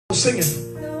Sing it.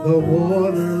 The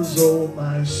waters, oh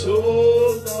my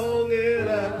soul, longing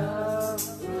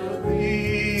after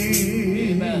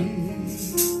thee.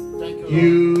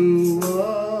 You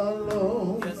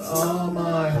alone are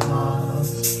my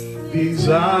heart's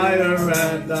desire,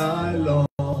 and I long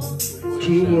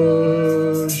to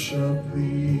worship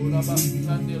thee.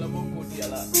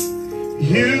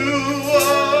 You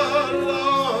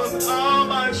alone are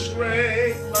my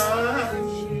strength, my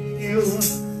shield.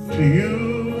 To you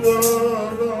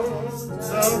alone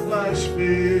of my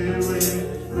spirit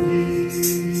yield.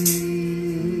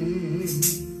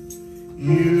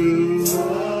 You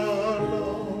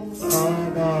alone are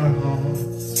my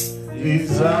heart's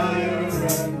desire,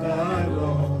 and I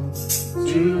long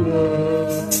to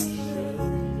worship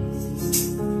you.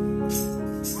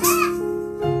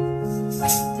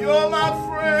 You're my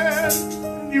friend,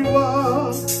 you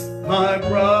are my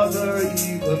brother,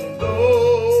 even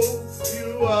though you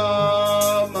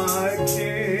are my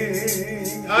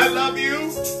king. I love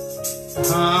you.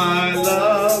 I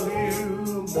love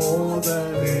you more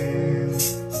than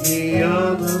any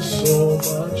other, so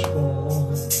much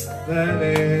more than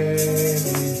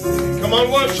anything. Come on,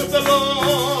 worship the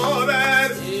Lord.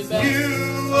 And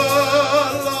you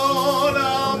alone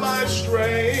are my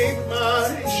strength,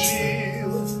 my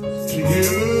shield. To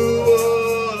you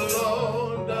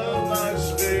alone does my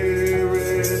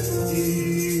spirit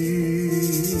yield.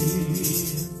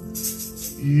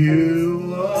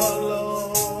 You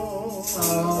alone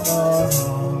are my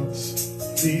heart's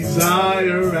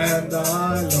desire, and I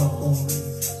long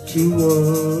to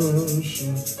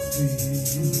worship thee.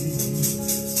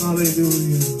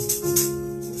 Hallelujah.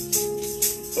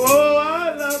 Oh, I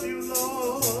love you,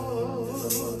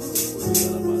 Lord,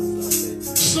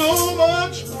 so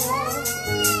much more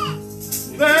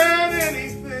than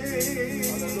anything.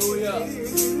 Hallelujah.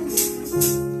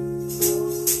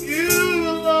 You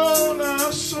alone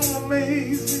are so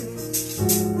amazing.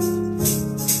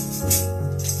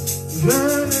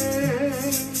 Than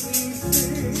anything.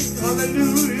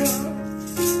 Hallelujah.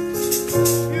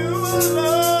 You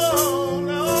alone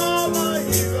are my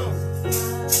hero.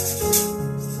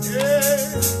 Yeah.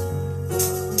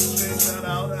 Sing that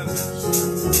out and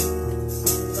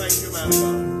thank you, man of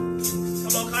God.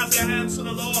 Come on, clap your hands to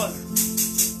the Lord.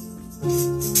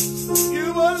 You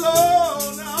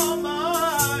alone are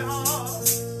my heart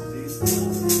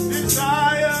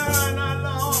desire, and I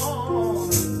long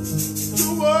to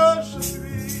worship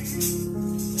thee.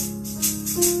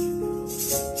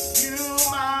 You,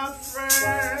 my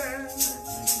friend,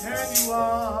 and you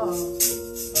are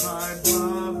my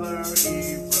brother,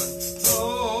 even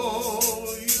though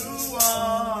you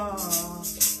are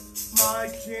my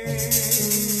king.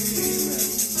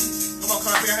 Come on,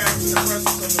 clap your hands in the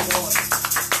presence of the Lord.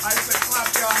 I say clap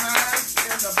your hands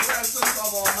in the presence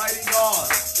of Almighty God.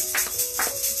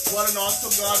 What an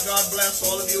awesome God. God bless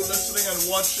all of you listening and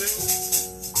watching.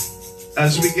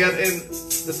 As we get in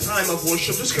the time of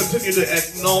worship, just continue to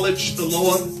acknowledge the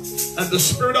Lord. And the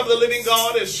Spirit of the living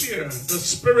God is here. The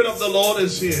Spirit of the Lord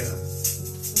is here.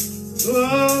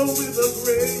 Oh, with a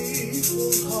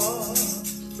grateful heart,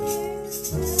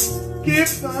 give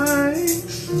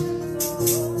thanks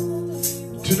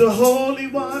to the Holy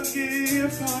One. Give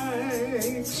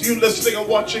thanks. You listening and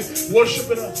watching, worship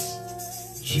with us.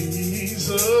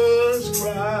 Jesus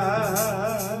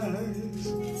Christ,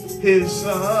 His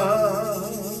Son.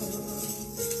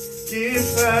 Give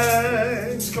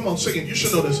thanks. Come on, sing it. You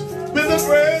should know this. With a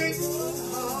grateful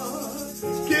heart,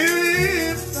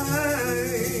 give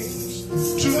thanks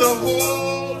to the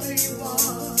Holy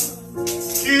One.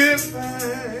 Give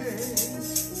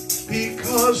thanks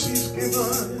because He's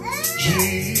given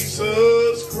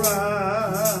Jesus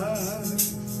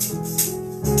Christ,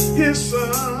 His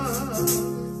Son.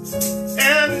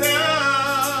 And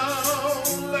now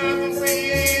let the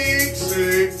weak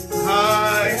say, I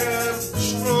am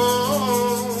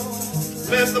strong.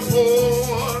 Let the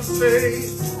poor say,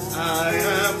 I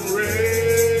am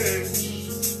rich,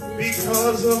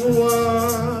 because of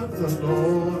what the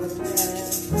Lord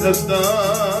has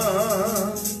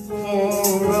done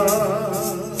for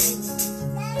us.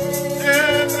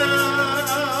 And now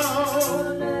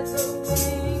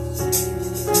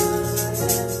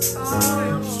I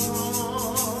am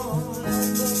strong.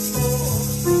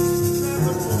 Let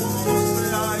the poor say,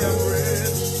 I am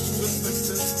rich,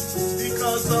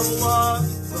 because of what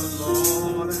the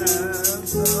Lord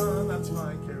has done. That's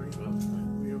fine, Carrie.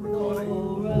 We are recording.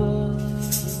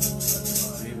 That's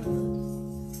fine.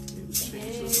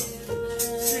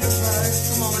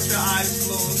 Come on with your eyes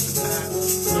closed.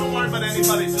 Don't worry about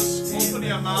anybody. Just open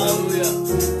your mouth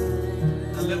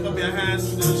and lift up your hands.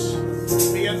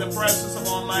 Just be in the presence of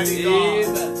Almighty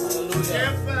God.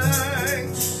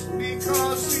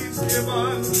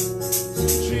 given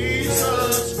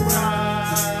Jesus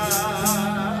Christ,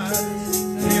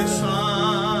 His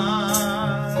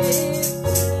Son.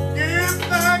 Give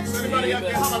thanks. Anybody have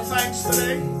your heart of thanks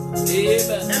today?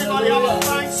 Amen. Anybody have a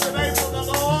thanks today for the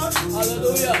Lord?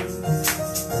 Hallelujah.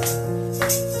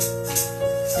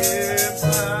 Give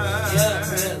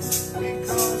thanks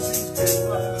because He's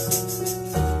given.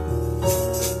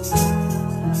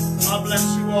 God bless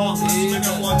you all. Let's sing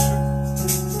and worship.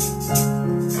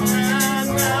 And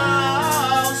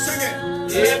now sing it.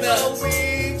 Let the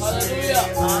weak say,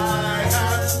 I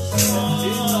am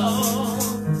strong.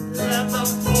 Let the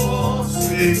poor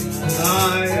say, I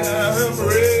am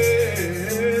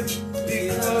rich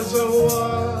because of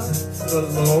what the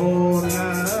Lord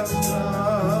has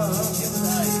done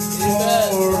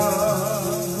for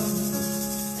us.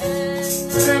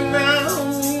 And now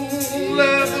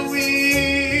let the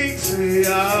weak say,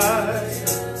 I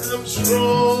am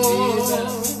strong.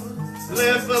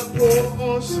 Let the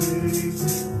poor say,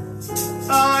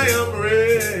 I am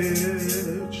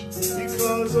rich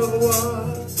because of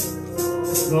what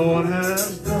the Lord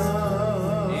has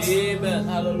done. Amen.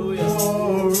 Hallelujah.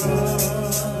 For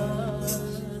us.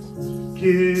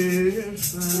 Give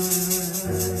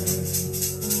thanks.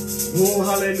 Oh,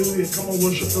 hallelujah. Come on,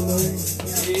 worship the Lord.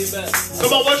 Amen.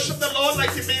 Come on, worship the Lord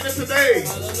like you mean it today.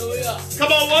 Hallelujah.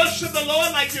 Come on, worship the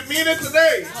Lord like you mean it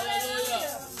today.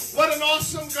 Hallelujah. What an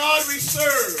awesome God we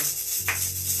serve.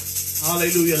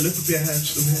 Hallelujah. Lift up your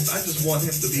hands to Him. I just want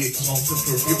Him to be exalted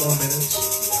for a few more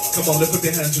minutes. Come on, lift up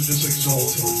your hands and just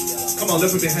exalt Him. Come on,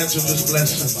 lift up your hands and just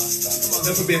bless Him.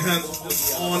 Lift up your hands and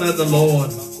just honor the Lord.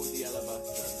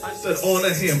 I said honor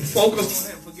Him. Focus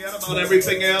on Him. Forget about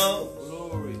everything else.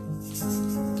 Glory.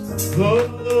 Oh,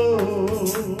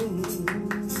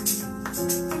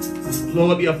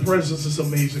 Lord, your presence is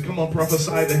amazing. Come on,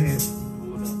 prophesy to Him.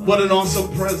 What an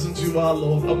awesome presence you are,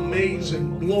 Lord.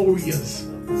 Amazing, glorious,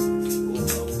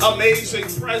 amazing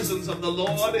presence of the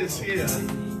Lord is here.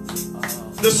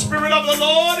 The Spirit of the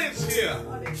Lord is here.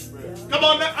 Come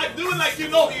on, I do it like you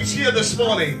know He's here this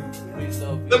morning.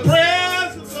 The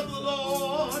presence of the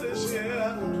Lord is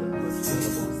here.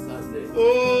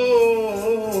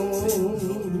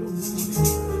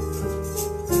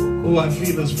 Oh, I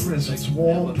feel His presence,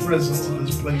 warm presence in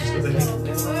this place today.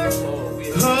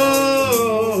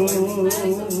 Oh,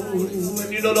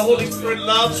 and you know the Holy Spirit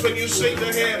loves when you sing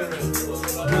to Him.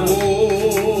 Oh,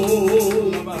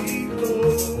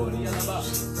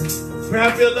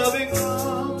 wrap your loving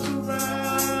arms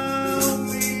around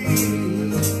me.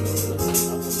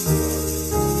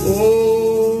 Oh,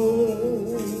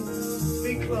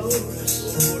 be close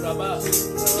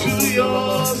to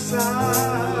your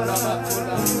side.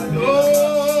 Oh,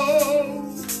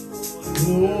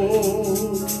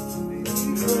 be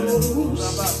close.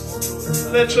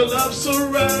 Let your love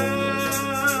surround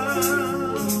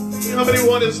me. How many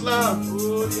want His love?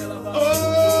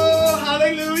 Oh,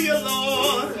 hallelujah,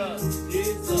 Lord.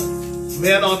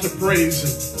 Man ought to praise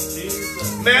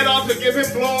Him. Man ought to give Him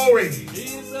glory.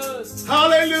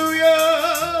 Hallelujah.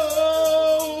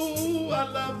 Oh, I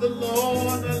love the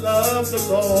Lord. I love the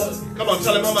Lord. Come on,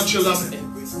 tell Him how much you love Him.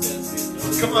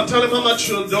 Come on, tell Him how much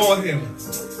you adore Him.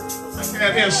 I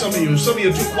can't hear some of you. Some of you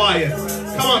are too quiet.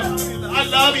 Come on. I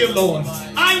love you, Lord.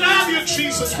 I love you,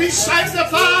 Jesus. We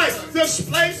sanctify this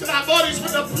place in our bodies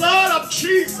with the blood of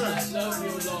Jesus.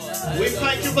 We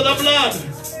thank you for the blood.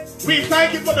 We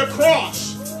thank you for the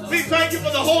cross. We thank you for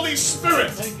the Holy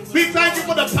Spirit. We thank you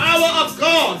for the power of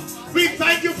God. We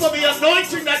thank you for the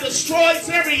anointing that destroys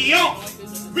every yoke.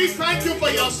 We thank you for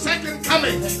your second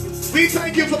coming. We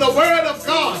thank you for the word of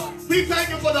God. We thank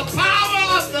you for the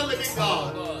power of the living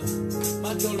God.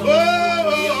 Oh,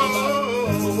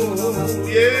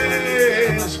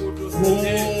 yes.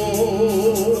 Glory,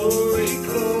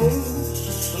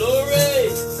 close. Glory.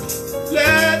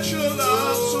 Let your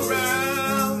love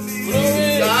surround me.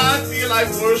 Glory. I feel like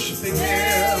worshiping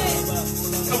Him.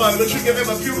 Come on, let you give Him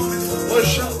a few minutes of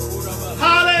worship.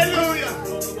 Hallelujah.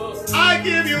 I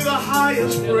give you the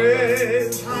highest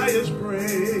praise, highest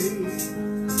praise.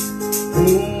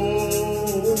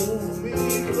 Hold me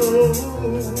close.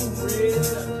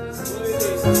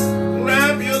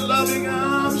 Wrap your loving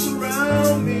arms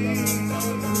around me.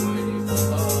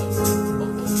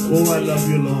 Oh, I love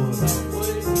you, Lord.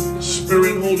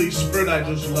 Spirit, Holy Spirit, I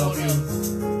just love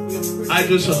you. I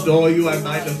just adore you. I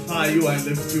magnify you. I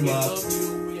lift you up.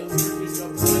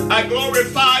 I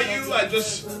glorify you. I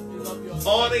just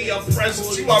honor your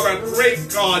presence. You are a great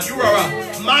God. You are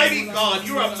a mighty God.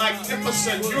 You are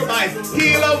magnificent. You're my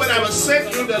healer. When I was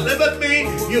sick, you delivered me.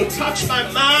 You touched my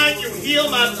mind. You healed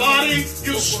my body.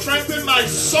 You strengthened my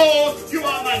soul. You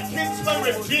are my kinsman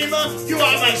redeemer. You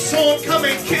are my soul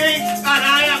coming King. And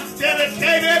I am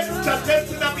dedicated to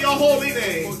lifting up your holy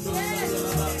name.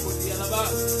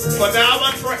 For now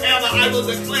and forever I will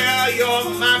declare your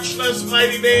matchless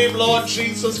mighty name, Lord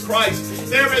Jesus Christ.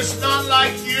 There is none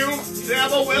like you,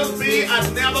 never will be,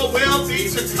 and never will be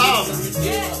to come.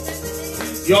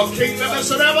 Your kingdom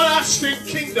is an everlasting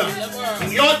kingdom,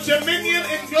 and your dominion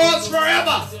endures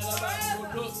forever.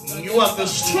 You have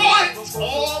destroyed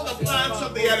all the plans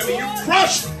of the enemy. You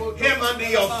crushed him under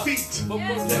your feet.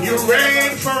 You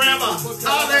reign forever.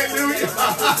 Hallelujah.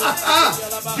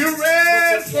 You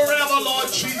reign forever,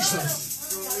 Lord Jesus.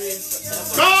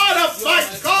 God of might,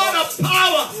 God of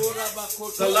power,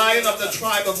 the Lion of the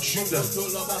tribe of Judah.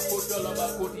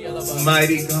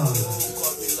 Mighty God.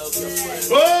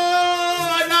 Oh,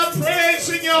 I love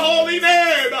praising your holy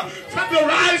name. From the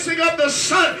rising of the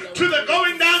sun to the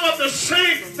going down of the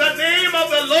same, the name of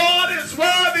the Lord is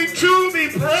worthy to be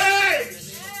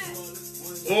praised.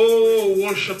 Oh,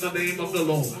 worship the name of the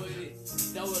Lord.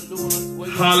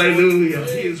 Hallelujah.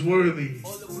 He is worthy.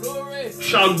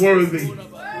 Shout worthy.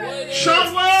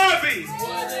 Shout worthy.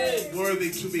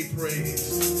 Worthy to be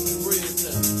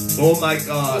praised. Oh my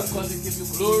God.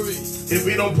 If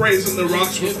we don't praise him, the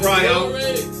rocks will cry out.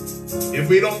 If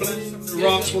we don't bless him, the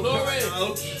rocks will cry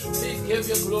out.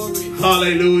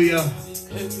 Hallelujah.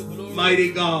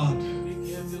 Mighty God.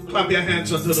 Clap your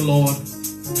hands unto the Lord.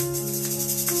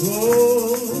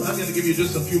 Oh, I'm going to give you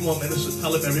just a few more minutes to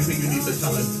tell him everything you need to tell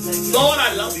him. Lord,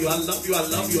 I love you. I love you. I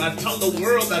love you. I tell the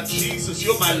world that Jesus,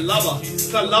 you're my lover,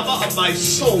 the lover of my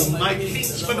soul, my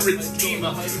kinsman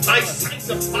redeemer, my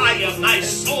sanctifier, my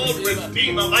soul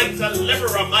redeemer, my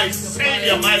deliverer, my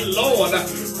savior, my Lord.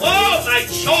 Oh, my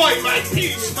joy, my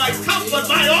peace, my comfort,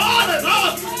 my all and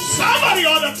all. Somebody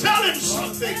ought to tell him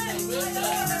something.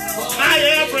 My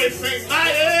everything,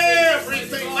 my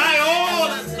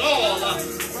all and all.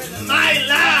 My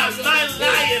lamb, my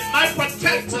lion, my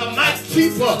protector, my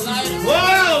keeper.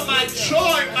 Oh, my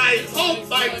joy, my hope,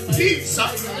 my peace,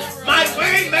 my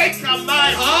way maker,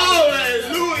 my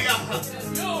hallelujah,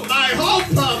 my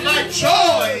hope, my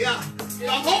joy,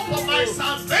 the hope of my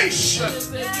salvation.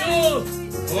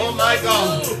 Oh, my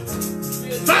God.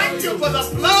 Thank you for the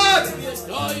blood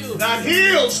that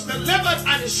heals, delivered,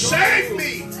 and saved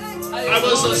me. I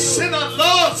was a sinner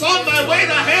lost on my way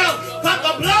to hell, but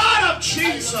the blood of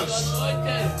Jesus,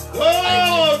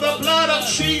 oh, the blood of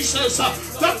Jesus,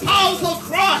 the powerful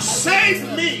cross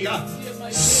saved me,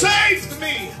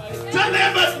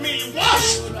 delivered me,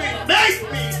 washed me, made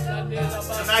me,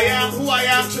 and I am who I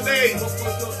am today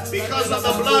because of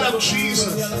the blood of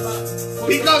Jesus,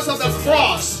 because of the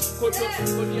cross,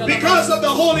 because of the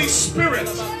Holy Spirit,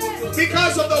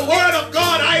 because of the Word of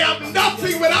God. I am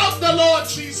nothing without the Lord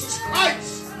Jesus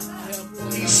Christ.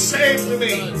 He saved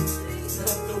me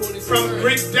from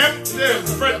redemptive,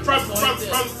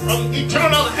 from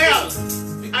eternal hell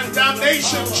and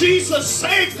damnation. Jesus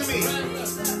saved me.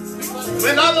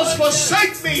 When others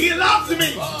forsake me, He loved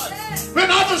me. When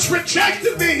others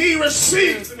rejected me, He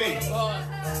received me.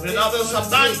 When others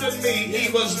abandoned me, He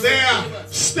was there,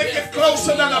 sticking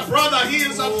closer than a brother. He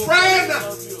is a friend.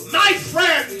 My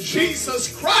friend, Jesus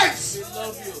Christ,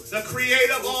 the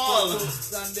creator of all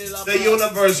the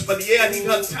universe, but yet He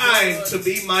got time to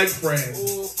be my friend.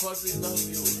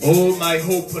 Oh, my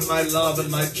hope and my love and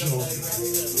my joy.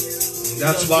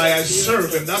 That's why I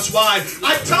serve Him. That's why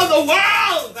I tell the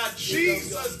world that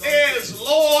Jesus is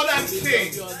Lord and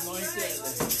King.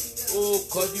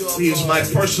 He is my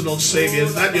personal Savior.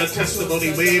 Is that your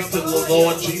testimony? Wave to the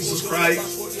Lord Jesus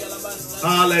Christ.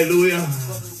 Hallelujah.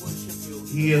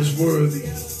 He is worthy.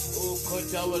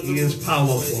 He is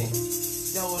powerful.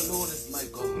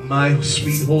 My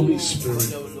sweet Holy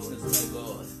Spirit.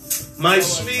 My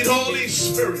sweet Holy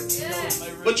Spirit.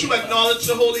 Would you acknowledge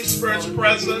the Holy Spirit's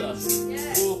presence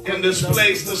in this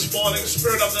place this morning?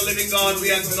 Spirit of the living God, we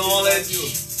acknowledge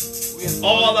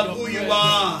all of who you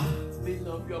are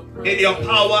in your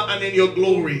power and in your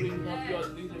glory.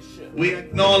 We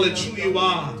acknowledge who you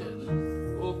are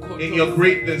in your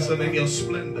greatness and in your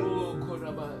splendor.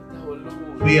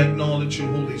 We acknowledge you,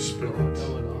 Holy Spirit.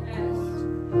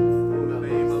 In the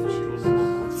name of Jesus.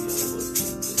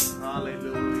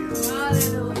 Hallelujah.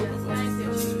 Hallelujah. Thank you,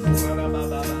 Jesus.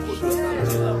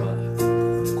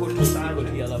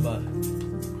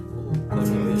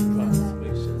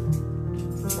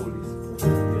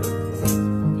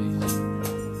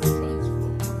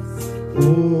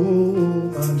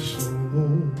 Oh, my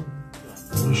soul.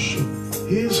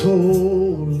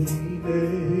 holy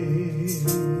name.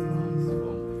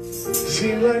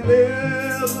 Seems like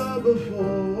never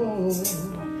before.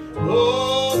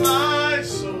 Oh, my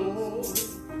soul,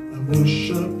 I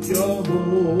worship your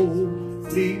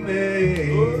holy name.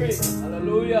 Glory.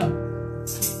 Hallelujah.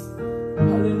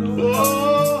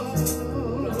 Hallelujah.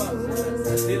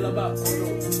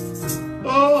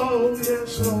 Oh,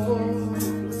 yes, Lord.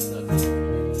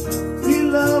 We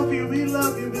love you, we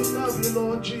love you, we love you,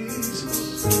 Lord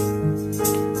Jesus.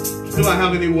 Do I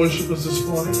have any worshipers this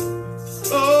morning?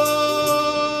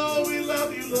 Oh, we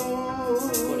love you, Lord.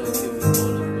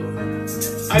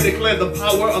 I declare the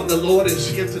power of the Lord is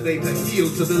here today to heal,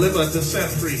 to deliver, to set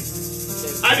free.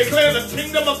 I declare the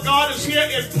kingdom of God is here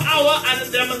in power and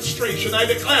in demonstration. I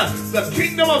declare the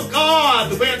kingdom of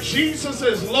God, where Jesus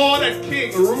is Lord and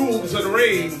King, rules and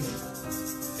reigns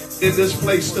in this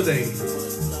place today.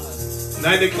 And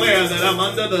I declare that I'm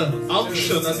under the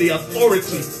unction and the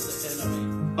authority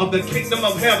of the kingdom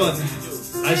of heaven.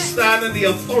 I stand in the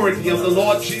authority of the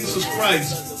Lord Jesus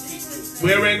Christ,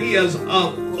 wherein he has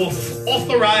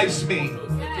authorized me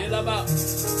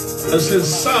as his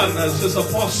son, as his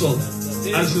apostle,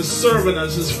 as his servant,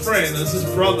 as his friend, as his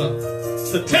brother,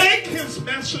 to take his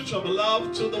message of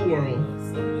love to the world.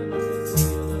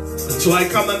 And so I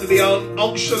come under the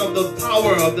unction of the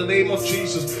power of the name of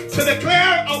Jesus to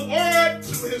declare a word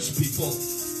to his people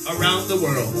around the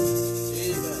world.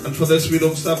 And for this we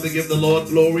don't stop to give the Lord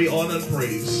glory, honor, and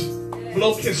praise.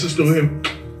 Blow kisses to him.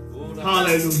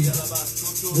 Hallelujah.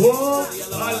 Oh,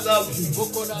 I love you.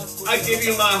 I give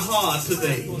you my heart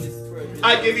today.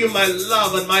 I give you my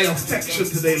love and my affection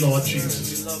today, Lord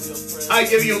Jesus. I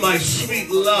give you my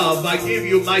sweet love. I give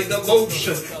you my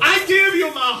devotion. I give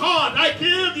you my heart. I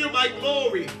give you my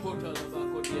glory.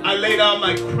 I lay down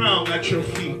my crown at your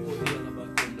feet.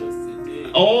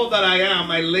 All that I am,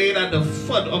 I laid at the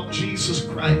foot of Jesus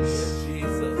Christ.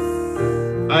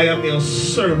 I am your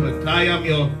servant. I am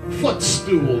your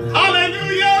footstool.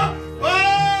 Hallelujah!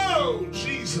 Oh,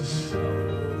 Jesus.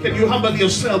 Can you humble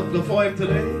yourself before him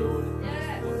today?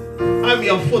 I'm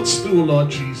your footstool, Lord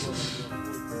Jesus.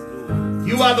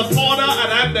 You are the potter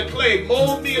and I'm the clay.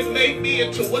 Mold me and make me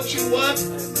into what you want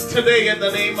today in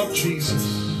the name of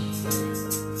Jesus.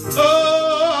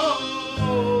 Oh,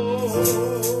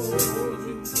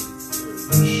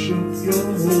 worship your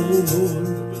holy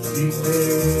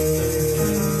name.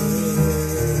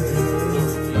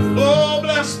 Oh,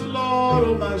 bless the Lord,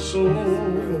 oh my soul,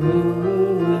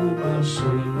 my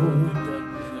soul.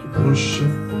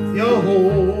 Worship your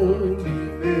holy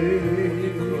name.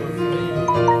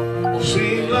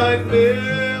 Seems like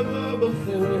never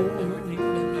before.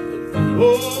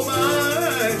 Oh,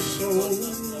 my soul,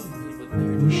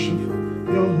 worship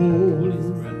your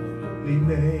holy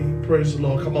name. Praise the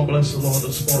Lord. Come on, bless the Lord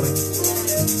this morning.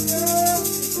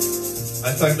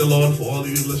 I thank the Lord for all of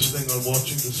you listening and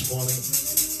watching this morning.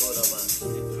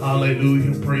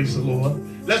 Hallelujah. Praise the Lord.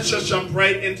 Let's just jump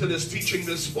right into this teaching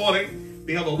this morning.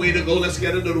 We have a way to go. Let's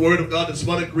get into the Word of God this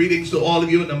morning. Greetings to all of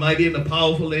you in the mighty and the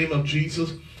powerful name of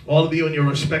Jesus. All of you in your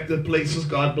respective places,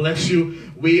 God bless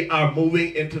you. We are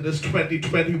moving into this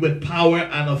 2020 with power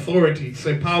and authority.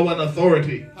 Say power and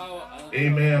authority.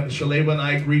 Amen. Shaleva and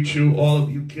I greet you. All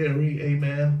of you, Gary.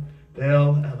 Amen.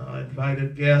 Dell and our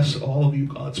invited guests. All of you,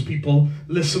 God's people,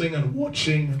 listening and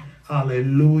watching.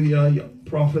 Hallelujah. Young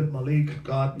Prophet Malik,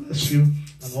 God bless you.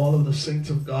 And all of the saints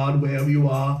of God, wherever you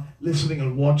are, listening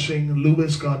and watching.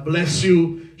 Lewis, God bless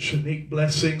you. Shanique,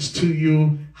 blessings to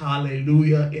you.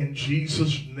 Hallelujah. In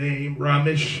Jesus' name.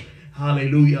 Ramesh,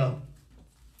 hallelujah.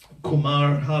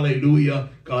 Kumar, hallelujah.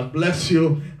 God bless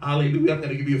you. Hallelujah. I'm going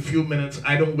to give you a few minutes.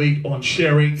 I don't wait on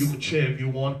sharing. You can share if you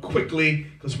want quickly,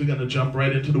 because we're going to jump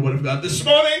right into the Word of God. This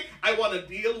morning, I want to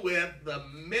deal with the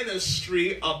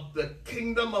ministry of the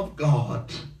kingdom of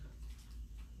God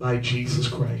by Jesus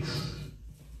Christ.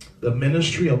 The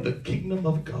ministry of the kingdom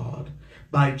of God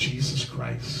by Jesus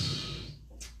Christ.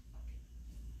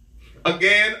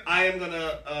 Again, I am going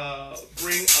to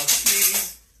bring a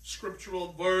key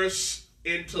scriptural verse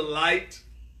into light.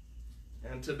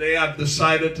 And today I've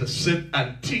decided to sit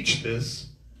and teach this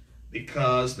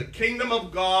because the kingdom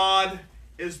of God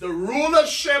is the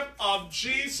rulership of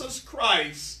Jesus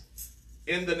Christ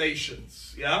in the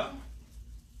nations. Yeah?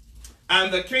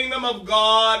 And the kingdom of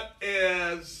God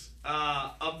is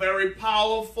a very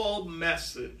powerful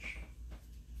message.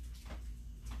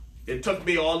 It took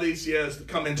me all these years to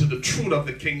come into the truth of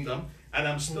the kingdom, and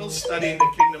I'm still studying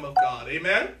the kingdom of God.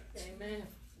 Amen? Amen.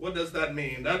 What does that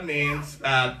mean? That means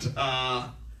that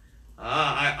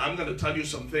I'm going to tell you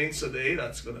some things today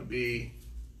that's going to be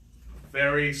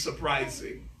very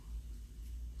surprising.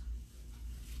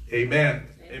 Amen.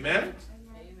 Amen.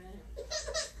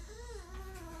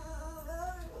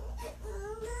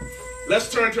 Let's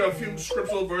turn to a few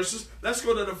scriptural verses. Let's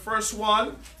go to the first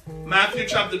one. Matthew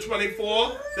chapter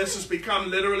 24. This has become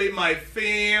literally my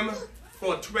theme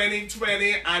for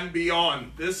 2020 and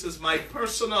beyond. This is my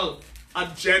personal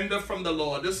agenda from the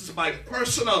Lord. This is my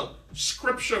personal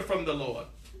scripture from the Lord.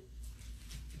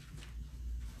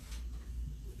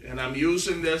 And I'm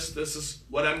using this. This is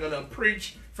what I'm going to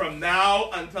preach from now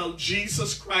until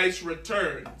Jesus Christ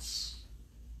returns.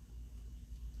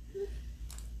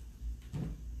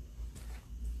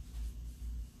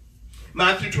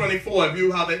 Matthew 24, if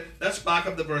you have it, let's back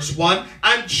up to verse 1.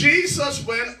 And Jesus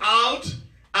went out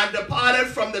and departed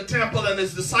from the temple, and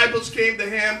his disciples came to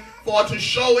him for to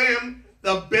show him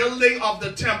the building of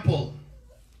the temple.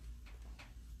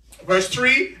 Verse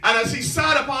 3, and as he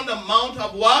sat upon the mount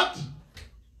of what?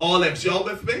 Olives. Y'all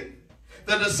with me?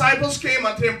 The disciples came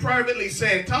unto him privately,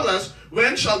 saying, tell us,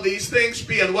 when shall these things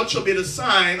be, and what shall be the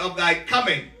sign of thy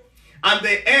coming and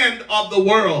the end of the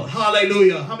world?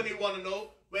 Hallelujah. How many want to know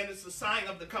when it's the sign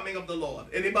of the coming of the Lord?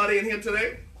 Anybody in here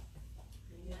today?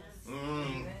 Yes.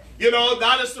 You know,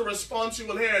 that is the response you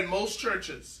will hear in most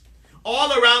churches.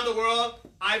 All around the world,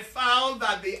 I found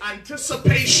that the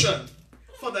anticipation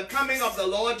for the coming of the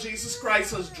Lord Jesus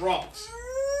Christ has dropped.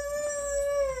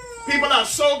 People are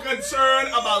so concerned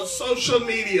about social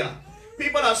media.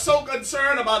 People are so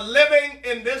concerned about living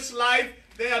in this life,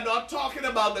 they are not talking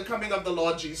about the coming of the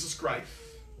Lord Jesus Christ.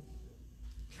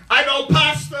 I know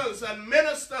pastors and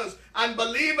ministers and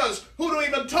believers who don't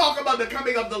even talk about the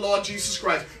coming of the Lord Jesus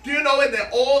Christ. Do you know in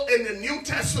the New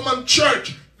Testament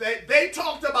church, they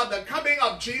talked about the coming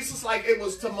of Jesus like it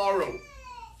was tomorrow?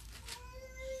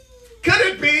 Could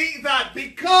it be that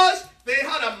because they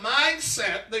had a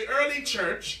mindset, the early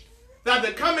church, that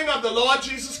the coming of the Lord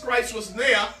Jesus Christ was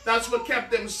near, that's what kept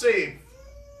them saved?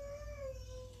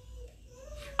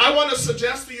 I want to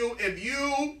suggest to you, if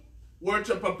you were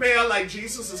to prepare like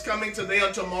Jesus is coming today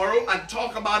or tomorrow and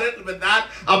talk about it with that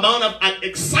amount of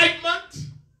excitement,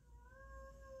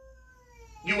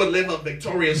 you would live a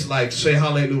victorious life. Say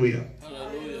hallelujah.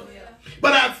 Hallelujah.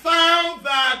 But I found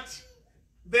that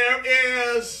there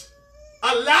is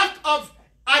a lack of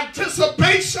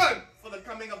anticipation for the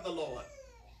coming of the Lord.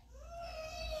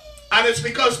 And it's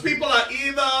because people are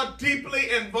either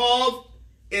deeply involved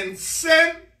in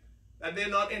sin that they're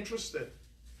not interested.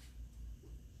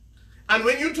 And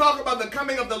when you talk about the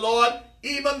coming of the Lord,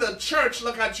 even the church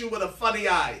look at you with a funny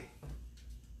eye.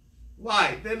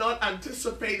 Why? They're not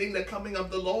anticipating the coming of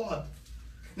the Lord.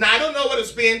 Now, I don't know what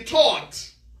is being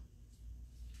taught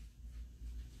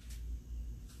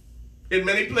in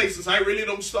many places. I really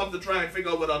don't stop to try and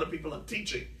figure out what other people are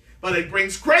teaching. But it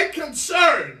brings great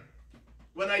concern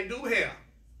when I do hear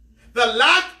the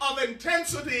lack of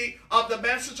intensity of the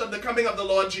message of the coming of the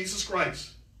Lord Jesus Christ.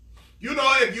 You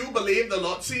know, if you believe the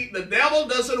Lord, see, the devil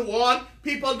doesn't want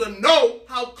people to know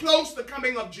how close the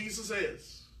coming of Jesus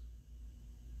is.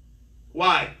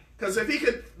 Why? Because if he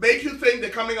could make you think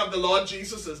the coming of the Lord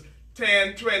Jesus is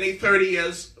 10, 20, 30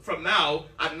 years from now,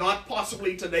 and not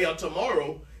possibly today or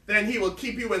tomorrow, then he will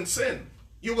keep you in sin.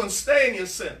 You're going to stay in your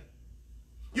sin.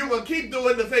 You're going to keep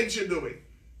doing the things you're doing.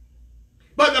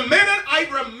 But the minute I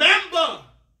remember,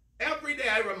 every day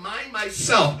I remind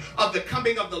myself of the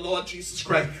coming of the Lord Jesus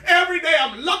Christ. Every day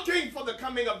I'm looking for the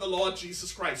coming of the Lord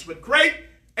Jesus Christ with great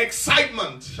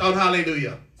excitement. Shout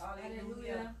hallelujah.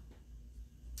 Hallelujah.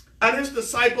 And his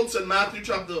disciples in Matthew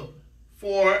chapter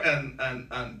 4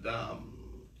 and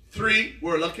 3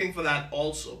 were looking for that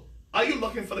also. Are you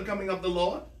looking for the coming of the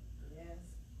Lord? Yes.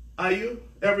 Are you?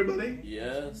 Everybody?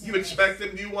 Yes. You expect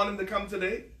him? Do you want him to come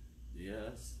today?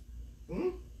 Yes.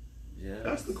 Yes.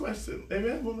 That's the question.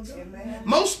 Amen, woman? Amen.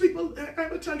 Most people, I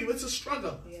will tell you, it's a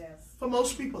struggle. Yes. For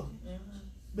most people.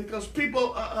 Because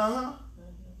people,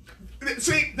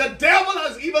 See, the devil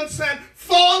has even sent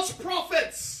false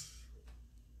prophets.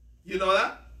 You know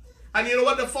that? And you know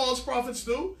what the false prophets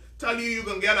do? Tell you you're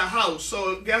going to get a house.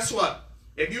 So guess what?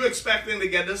 If you're expecting to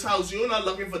get this house, you're not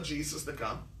looking for Jesus to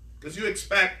come. Because you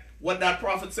expect what that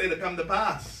prophet say to come to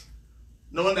pass.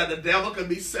 Knowing that the devil can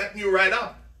be setting you right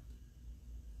up.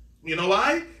 You know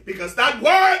why? Because that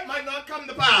word might not come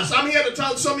to pass. I'm here to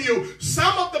tell some of you,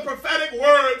 some of the prophetic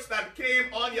words that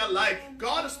came on your life,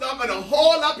 God is not going to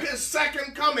hold up his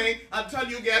second coming until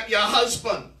you get your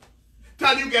husband,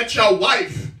 till you get your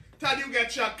wife, till you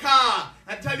get your car,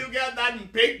 until you get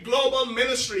that big global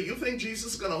ministry. You think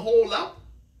Jesus is going to hold up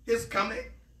his coming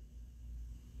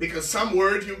because some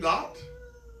word you got?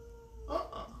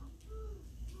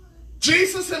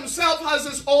 Jesus himself has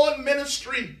his own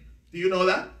ministry. Do you know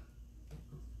that?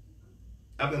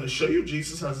 I'm going to show you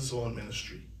Jesus has his own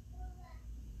ministry.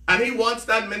 And he wants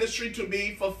that ministry to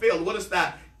be fulfilled. What is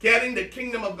that? getting the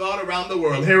kingdom of God around the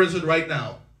world. Here is it right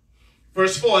now.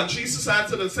 Verse 4, and Jesus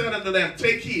answered and said unto them,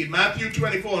 take heed, Matthew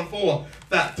 24:4,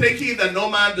 that take heed that no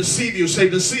man deceive you. Say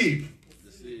deceive.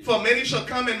 For many shall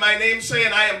come in my name,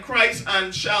 saying, I am Christ,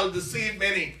 and shall deceive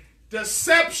many.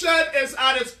 Deception is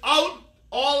at its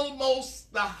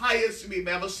almost the highest we've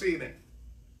ever seen it.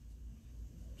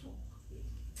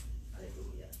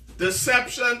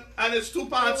 Deception, and it's two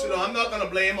parts, you know. I'm not going to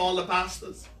blame all the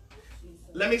pastors.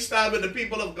 Let me start with the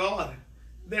people of God.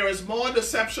 There is more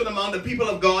deception among the people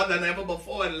of God than ever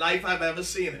before in life I've ever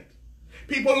seen it.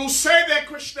 People who say they're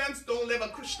Christians don't live a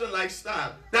Christian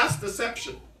lifestyle. That's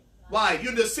deception. Why?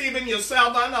 You're deceiving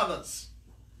yourself and others.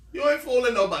 You ain't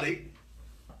fooling nobody.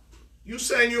 You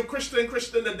saying you're Christian,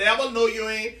 the devil know you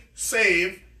ain't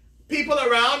saved. People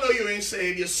around know you ain't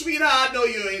saved. Your sweetheart know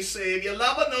you ain't saved. Your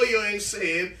lover know you ain't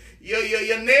saved.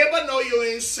 Your neighbor know you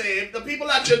ain't saved. The people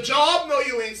at your job know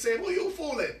you ain't saved. Who you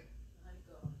fooling?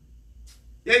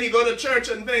 Then you go to church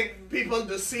and think people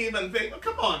deceive and think, oh,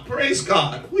 come on, praise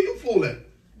God. Who you fooling?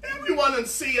 Everyone and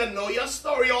see and know your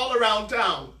story all around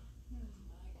town.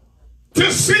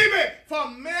 Deceiving, for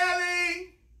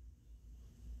many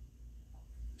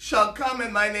shall come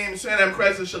in my name, saying I'm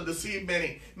Christ, and shall deceive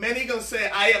many. Many gonna say,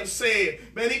 I am saved.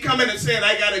 Many come in and say,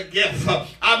 I got a gift.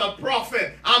 I'm a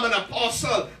prophet. I'm an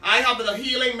apostle. I have the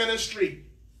healing ministry.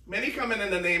 Many come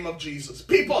in the name of Jesus.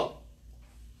 People.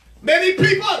 Many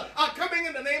people are coming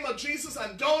in the name of Jesus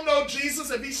and don't know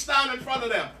Jesus if he stand in front of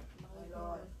them.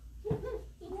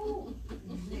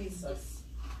 Jesus.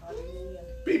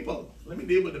 People. Let me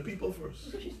deal with the people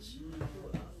first.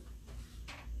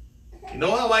 You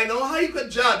know how I know how you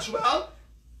could judge? Well,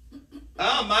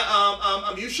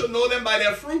 you should know them by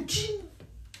their fruit.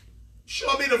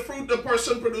 Show me the fruit the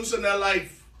person produces in their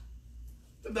life.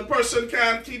 If the person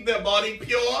can't keep their body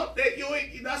pure,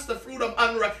 that's the fruit of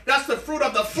that's the fruit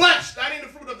of the flesh. That ain't the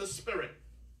fruit of the spirit.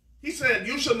 He said,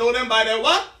 you should know them by their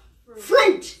what?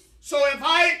 Fruit. So if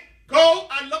I go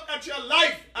and look at your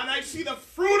life and I see the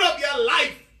fruit of your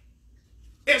life,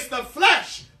 it's the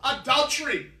flesh,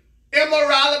 adultery,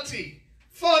 immorality,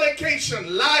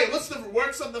 fornication, lie. What's the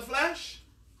works of the flesh?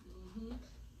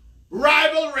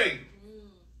 Rivalry,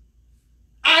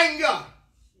 anger.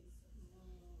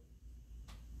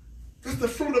 Because the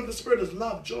fruit of the Spirit is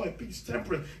love, joy, peace,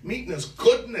 temperance, meekness,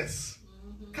 goodness,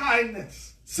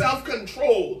 kindness,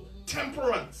 self-control,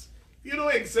 temperance. If you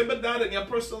don't exhibit that in your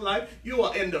personal life, you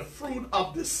are in the fruit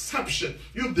of deception.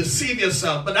 You deceive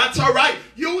yourself, but that's all right.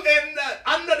 You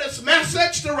under this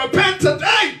message to repent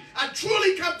today and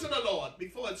truly come to the Lord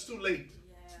before it's too late.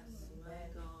 Yes.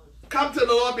 Come to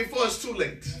the Lord before it's too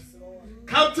late.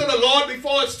 Come to the Lord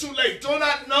before it's too late. Do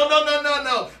not,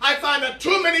 no. I find that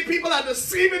too many people are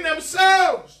deceiving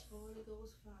themselves.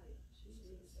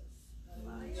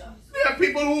 There are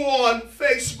people who are on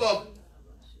Facebook,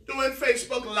 doing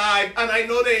Facebook Live, and I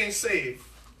know they ain't saved.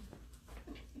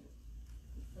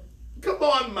 Come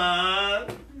on,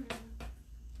 man.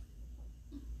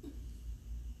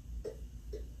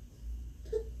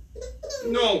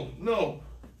 No.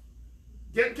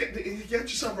 Get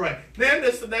yourself right. Then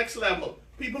there's the next level.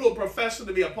 People who profess to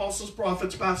be apostles,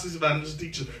 prophets, pastors, evangelists,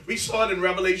 teachers. We saw it in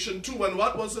Revelation 2. And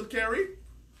what was it, Carrie?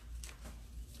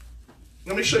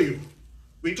 Let me show you.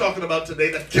 We're talking about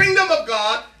today the kingdom of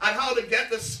God and how to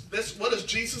get this. What is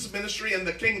Jesus' ministry in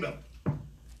the kingdom?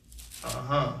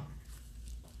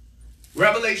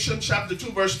 Revelation chapter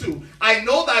 2, verse 2. I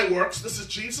know thy works. This is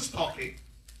Jesus talking.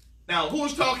 Now,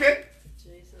 who's talking?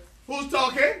 Jesus. Who's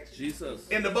talking? Jesus.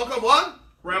 In the book of what?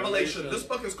 Revelation. This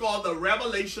book is called the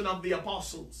Revelation of the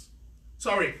Apostles.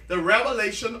 Sorry, the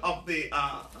Revelation of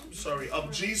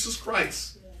of Jesus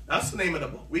Christ. That's the name of the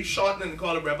book. We shorten it and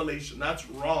call it Revelation. That's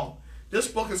wrong. This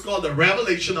book is called the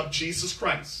Revelation of Jesus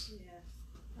Christ.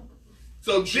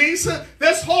 So Jesus,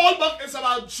 this whole book is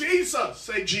about Jesus.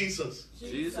 Say Jesus.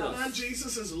 Jesus. And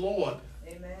Jesus is Lord.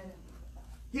 Amen.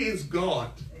 He is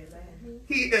God. Amen.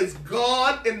 He is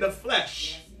God in the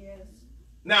flesh. Yes.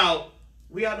 Now,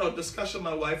 we had a discussion,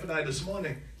 my wife and I, this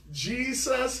morning.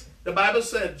 Jesus, the Bible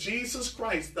said, Jesus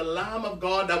Christ, the Lamb of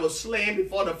God that was slain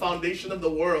before the foundation of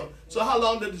the world. So how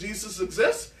long did Jesus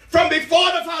exist? From before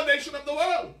the foundation of the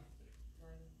world.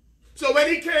 So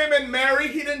when he came in Mary,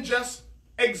 he didn't just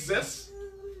exist.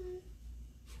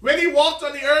 When he walked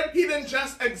on the earth, he didn't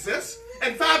just exist.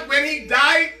 In fact, when he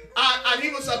died and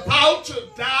he was about to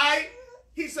die,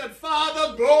 he said,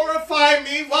 Father, glorify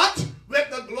me, what? With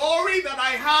the glory that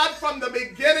I had from the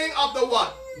beginning of the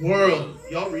what? World.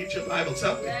 Y'all read your Bibles,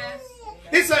 help me. Yes.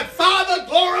 He said, Father,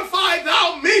 glorify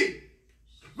thou me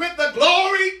with the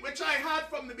glory which I had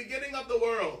from the beginning of the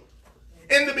world.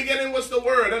 In the beginning was the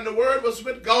Word, and the Word was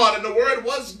with God, and the Word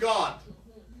was God.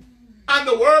 And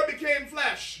the Word became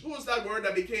flesh. Who is that Word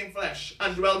that became flesh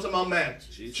and dwelt among men?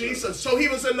 Jesus. So he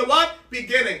was in the what?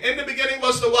 Beginning. In the beginning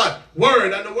was the what?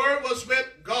 Word. And the Word was with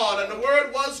God. And the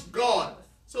Word was God.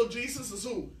 So Jesus is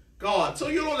who? God. So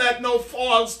you don't let no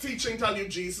false teaching tell you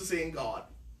Jesus ain't God.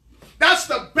 That's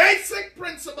the basic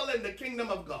principle in the kingdom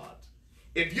of God.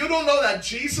 If you don't know that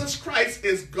Jesus Christ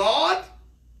is God,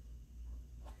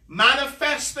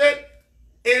 manifested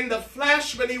in the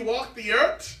flesh when he walked the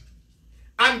earth,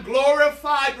 and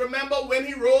glorified, remember when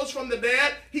he rose from the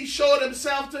dead, he showed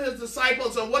himself to his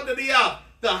disciples. And what did he have?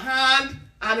 The hand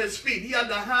and his feet. He had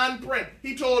the hand print.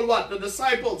 He told what? The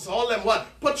disciples, all them what?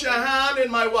 Put your hand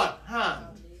in my what?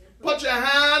 Hand. Put your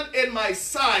hand in my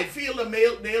side. Feel the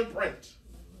nail print.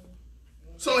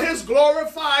 So his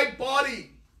glorified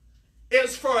body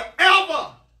is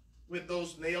forever with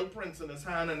those nail prints in his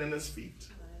hand and in his feet.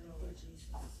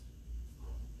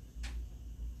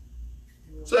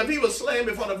 So if he was slain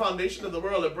before the foundation of the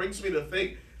world, it brings me to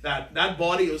think that that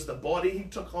body is the body he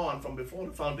took on from before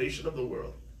the foundation of the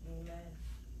world. Amen.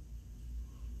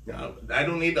 Now, I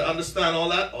don't need to understand all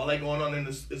that. All I going on in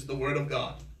is the word of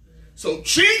God. So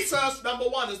Jesus, number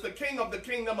one, is the king of the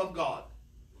kingdom of God.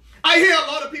 I hear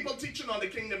a lot of people teaching on the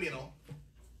kingdom, you know.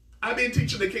 I've been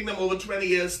teaching the kingdom over 20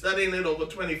 years, studying it over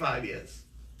 25 years.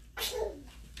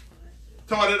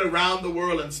 Taught it around the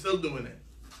world and still doing it.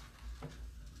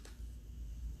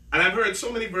 And I've heard so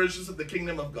many versions of the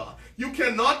kingdom of God. You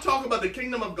cannot talk about the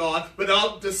kingdom of God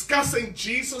without discussing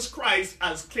Jesus Christ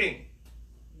as king.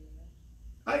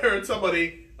 I heard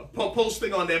somebody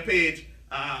posting on their page,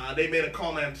 they made a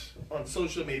comment on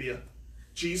social media.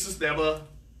 Jesus never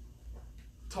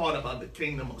taught about the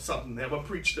kingdom or something, never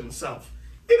preached himself.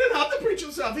 He didn't have to preach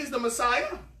himself. He's the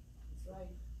Messiah. Right.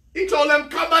 He told them,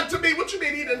 come unto me. What you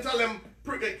mean he didn't tell them?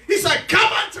 He said,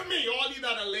 come unto me, all you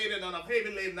that are laden and are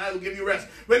heavy laden, I will give you rest.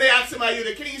 When they asked him, are you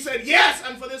the king? He said, yes,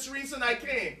 and for this reason I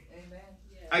came. Amen.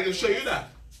 Yeah. I can show you that.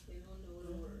 They don't know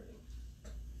the word.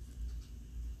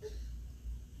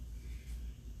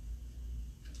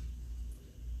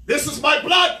 This is my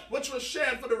blood, which was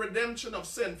shed for the redemption of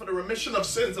sin, for the remission of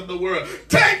sins of the world.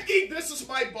 Take, eat, this is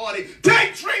my body.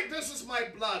 Take, drink, this is my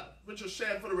blood, which was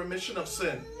shed for the remission of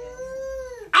sin.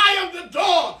 I am the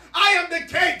door. I am the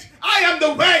gate. I am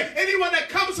the way. Anyone that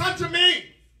comes unto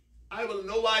me, I will in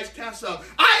no wise cast out.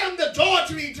 I am the door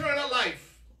to eternal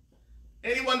life.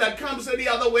 Anyone that comes any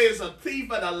other way is a thief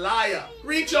and a liar.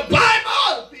 Read your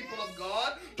Bible, people of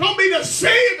God. Don't be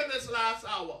deceived in this last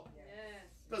hour.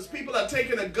 Because people are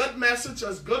taking a good message,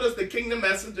 as good as the kingdom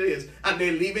message is, and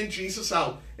they're leaving Jesus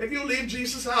out. If you leave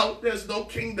Jesus out, there's no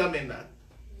kingdom in that.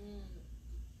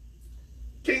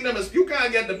 Kingdom is, you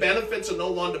can't get the benefits of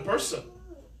no one person.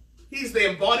 He's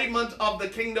the embodiment of the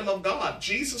kingdom of God,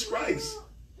 Jesus Christ.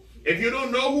 If you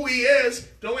don't know who he is,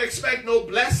 don't expect no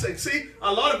blessing. See,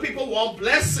 a lot of people want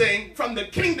blessing from the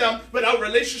kingdom without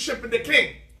relationship with the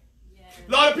king.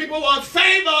 A lot of people want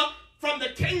favor from the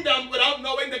kingdom without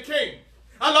knowing the king.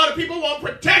 A lot of people want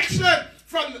protection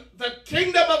from the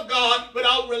kingdom of God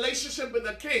without relationship with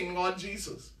the king, Lord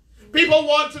Jesus. People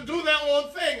want to do their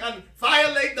own thing and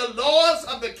violate the laws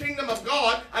of the kingdom of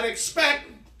God and expect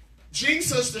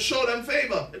Jesus to show them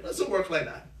favor. It doesn't work like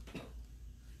that.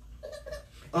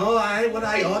 Oh, what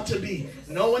I ought to be.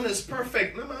 No one is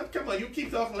perfect. No, man, come on, you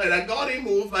keep talking like that. God ain't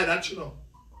moved by that, you know.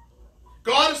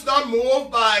 God is not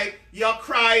moved by your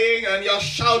crying and your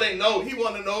shouting. No, he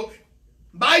want to know,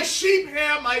 my sheep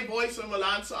hear my voice and will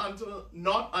answer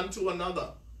not unto another.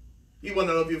 He want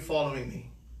to know if you're following me.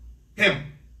 Him.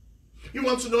 He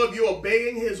wants to know if you're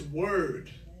obeying his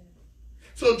word.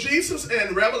 So Jesus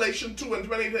in Revelation 2 and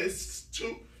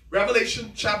 22,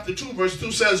 Revelation chapter 2 verse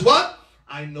 2 says what?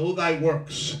 I know thy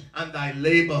works and thy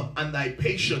labor and thy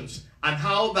patience and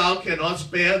how thou cannot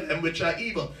bear them which are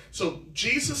evil. So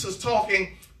Jesus is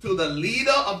talking to the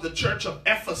leader of the church of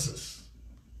Ephesus.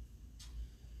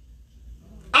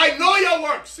 I know your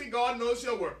works. See, God knows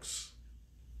your works.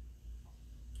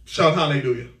 Shout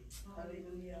hallelujah.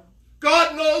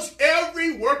 God knows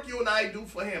every work you and I do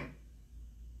for him.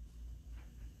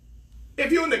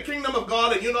 If you're in the kingdom of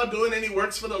God and you're not doing any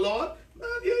works for the Lord, man,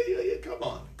 yeah, come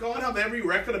on. God have every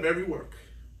record of every work.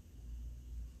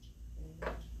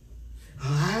 Oh,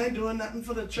 I ain't doing nothing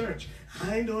for the church.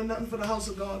 I ain't doing nothing for the house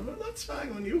of God. Well, that's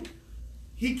fine on you.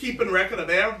 He keeping record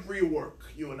of every work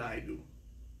you and I do.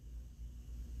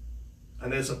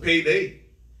 And there's a payday.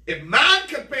 If man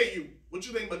can pay you, what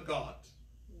you think but God?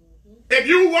 If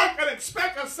you work and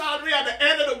expect a salary at the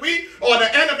end of the week or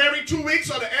the end of every 2 weeks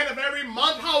or the end of every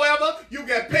month, however you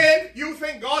get paid, you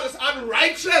think God is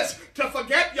unrighteous to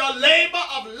forget your labor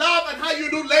of love and how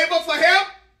you do labor for him?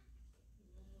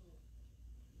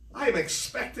 I am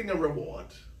expecting a reward.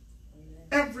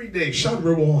 Every day, shout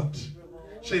reward.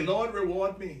 Say, Lord,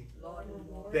 reward me.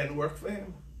 Then work for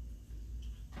him.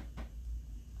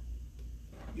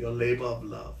 Your labor of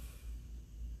love.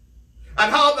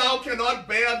 And how thou cannot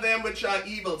bear them which are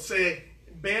evil. Say,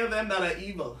 bear them that are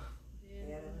evil.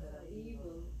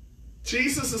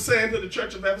 Jesus is saying to the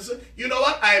church of Ephesus, you know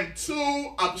what? I am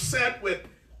too upset with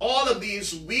all of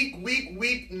these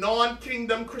weak,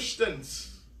 non-kingdom Christians.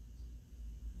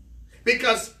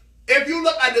 Because if you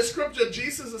look at the scripture,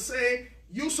 Jesus is saying,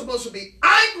 you're supposed to be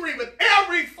angry with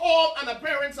every form and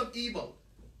appearance of evil.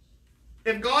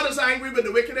 If God is angry with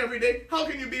the wicked every day, how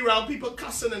can you be around people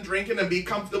cussing and drinking and be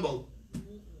comfortable?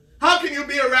 How can you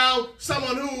be around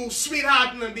someone who's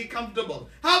sweethearting and be comfortable?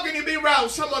 How can you be around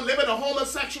someone living a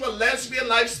homosexual, lesbian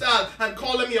lifestyle and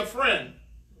call them your friend?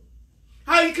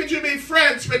 How could you be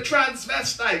friends with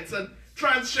transvestites and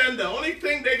transgender? Only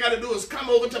thing they got to do is come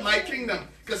over to my kingdom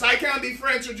because I can't be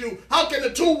friends with you. How can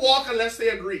the two walk unless they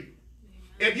agree?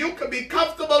 If you could be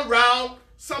comfortable around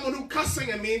someone who cussing,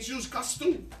 it means you cuss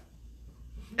too.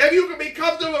 If you can be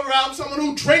comfortable around someone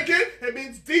who drinking, it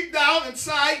means deep down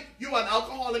inside, you are an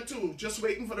alcoholic too, just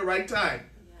waiting for the right time.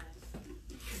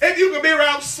 If you can be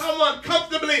around someone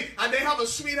comfortably and they have a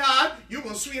sweetheart, you're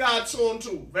going to sweetheart soon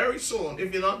too, very soon,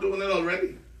 if you're not doing it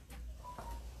already.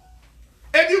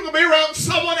 If you can be around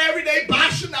someone every day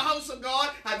bashing the house of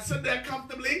God and sit there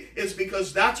comfortably, it's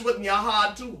because that's what's in your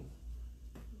heart too.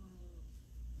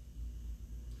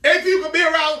 If you can be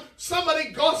around somebody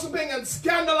gossiping and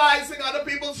scandalizing other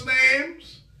people's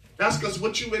names, that's because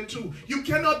what you into. You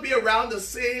cannot be around the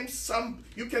same,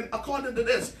 you can, according to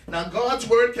this. Now God's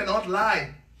word cannot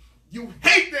lie. You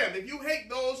hate them. If you hate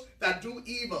those that do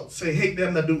evil, say hate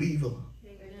them that do evil.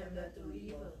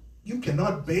 You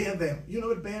cannot bear them. You know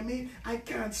what bear means? I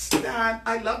can't stand,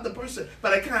 I love the person,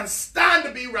 but I can't stand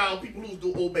to be around people who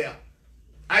do obeah.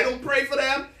 I don't pray for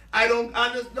them. I don't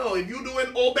understand. No, if you doing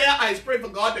obeah, I pray for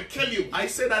God to kill you. I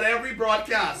say that every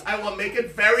broadcast. I want to make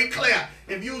it very clear.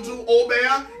 If you do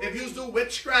obeah, if you do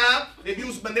witchcraft, if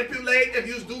you manipulate, if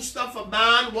you do stuff for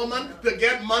man, woman, to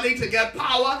get money, to get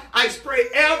power, I pray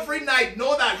every night.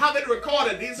 Know that. Have it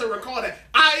recorded. These are recorded.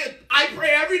 I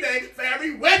pray every day for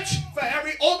every witch, for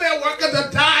every obeah worker to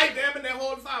die, them and their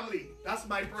whole family. That's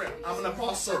my prayer. I'm an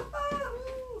apostle.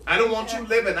 I don't want you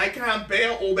living. I can't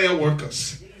bear obeah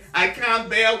workers. I can't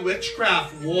bear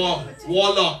witchcraft,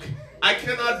 warlock. I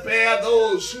cannot bear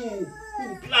those who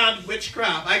plant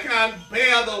witchcraft. I can't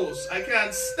bear those. I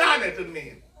can't stand it in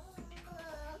me.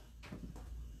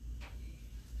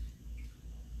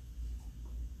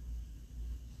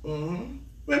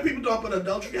 When people talk about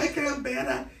adultery, I can't bear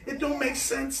that. It don't make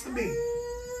sense to me.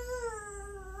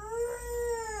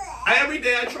 Every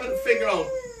day I try to figure out.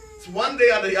 It's one day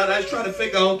or the other I try to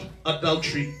figure out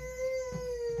adultery.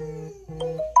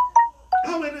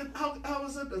 How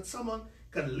is it that someone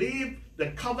can leave the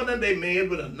covenant they made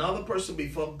with another person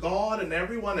before God and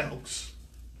everyone else?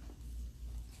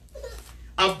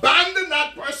 Abandon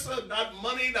that person, that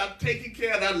money, that taking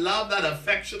care, that love, that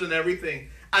affection and everything,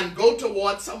 and go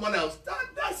towards someone else.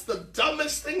 That's the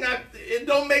dumbest thing. It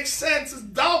don't make sense. It's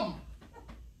dumb.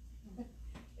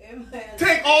 Amen.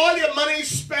 Take all your money,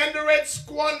 spend it,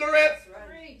 squander it.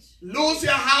 Lose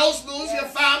your house, lose your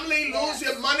family, lose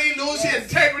your money, lose your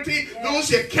integrity, lose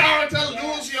your character,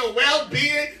 lose your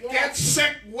well-being, get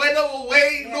sick, wither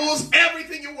away, lose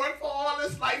everything you worked for all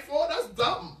this life for. That's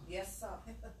dumb. Yes, sir.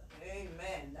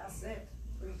 Amen. That's it.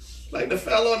 Preach. Like the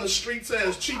fellow on the street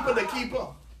says, cheaper to keep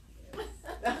her.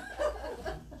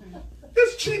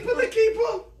 It's cheaper to keep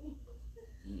her.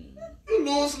 You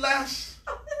lose less.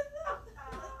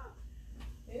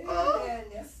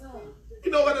 Yes, sir. You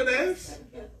know what it is?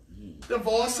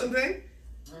 Divorce and thing.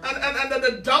 And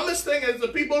the dumbest thing is the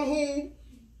people who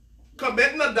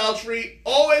committing adultery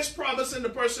always promising the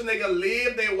person they can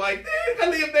leave their wife. They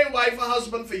can leave their wife or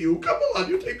husband for you. Come on,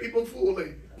 you take people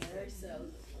fooling. Very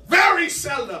seldom. Very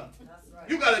seldom. That's right.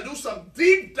 You got to do some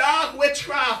deep, dark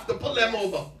witchcraft to pull them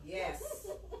over. Yes.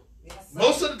 Yes,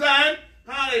 most of the time,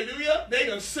 hallelujah, they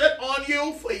can sit on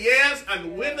you for years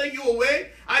and wither you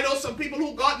away. I know some people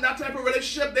who got in that type of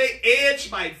relationship, they aged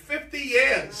by 50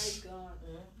 years. My God.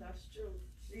 That's true.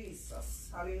 Jesus.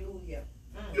 Hallelujah.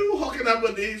 You hooking up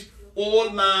with these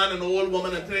old man and old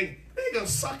woman and thing, they can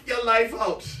suck your life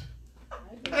out.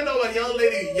 I know a young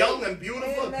lady, young and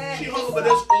beautiful, she hung up with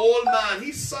this old man.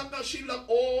 He sucked her, she looked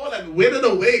old and withered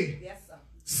away. Yes, sir.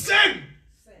 Sin.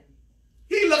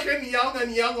 He looking young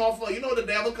and young off her. You know the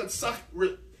devil could suck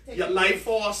your life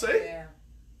force, eh? Yeah.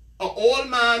 An old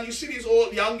man, you see these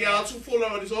old young girls who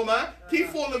fooling with this old man? Keep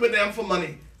fooling with them for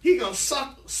money. He gonna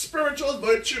suck spiritual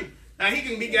virtue And he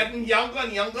can be getting younger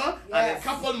and younger. Yes. And in a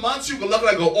couple of months, you can look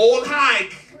like an old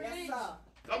hag. Yes, sir.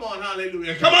 Come on,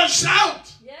 hallelujah. Come on,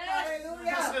 shout. Yes.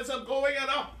 Hallelujah. There's a going and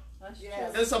up.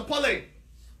 Yes. There's a pulling.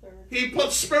 He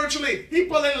puts spiritually. He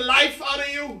pulling life out of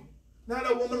you. Now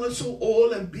the woman looks so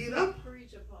old and beat up.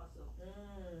 Preach, Apostle.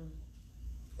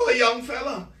 Oh, a young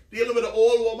fella dealing with an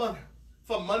old woman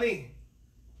for money.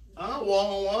 Not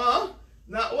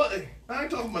what? I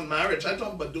ain't talking about marriage. I'm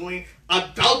talking about doing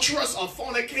adulterous or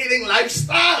fornicating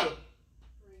lifestyle.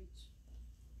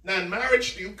 Now in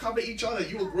marriage, you cover each other.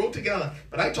 You will grow together.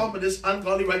 But I talk about this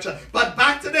ungodly righteousness. But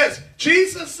back to this.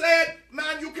 Jesus said,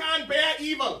 man, you can't bear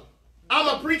evil. I'm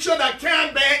a preacher that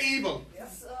can't bear evil.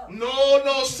 Yes, sir. No,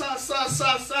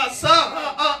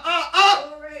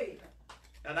 Glory.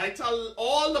 And I tell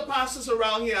all the pastors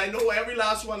around here, I know every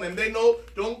last one, and they know,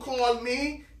 don't call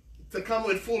me to come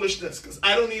with foolishness, because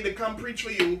I don't need to come preach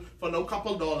for you for no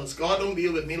couple dollars. God don't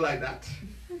deal with me like that.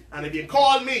 And if you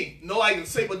call me, know I can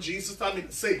say what Jesus told me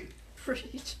to say.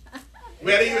 Preach.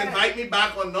 Whether you invite me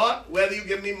back or not, whether you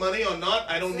give me money or not,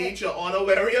 I don't need your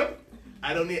honorarium.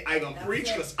 I can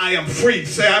preach because I am free.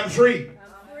 Say I'm free.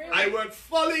 I work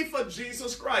fully for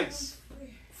Jesus Christ.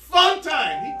 Full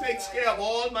time. He takes care of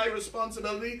all my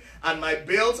responsibility and my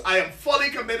bills. I am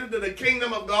fully committed to the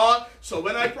kingdom of God. So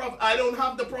when I don't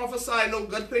have to prophesy no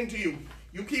good thing to you.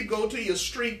 You keep going to your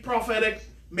street prophetic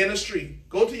ministry.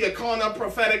 Go to your corner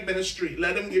prophetic ministry.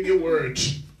 Let them give you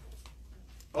words.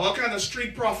 All kind of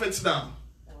street prophets now.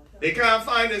 They can't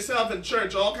find themselves in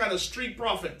church. All kind of street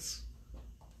prophets.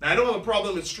 Now, I don't have a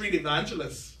problem with street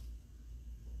evangelists.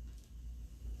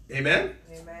 Amen?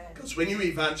 Amen. Because when you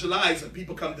evangelize and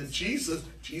people come to Jesus,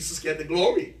 Jesus get the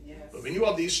glory. Yes. But when you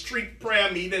have these street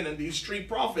prayer meeting and these street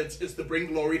prophets, it's to bring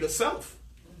glory to self.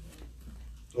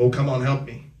 Oh, come on, help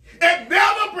me. It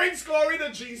never brings glory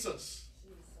to Jesus.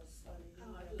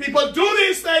 People do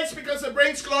these things because it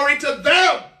brings glory to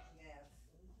them.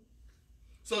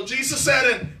 So Jesus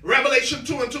said in Revelation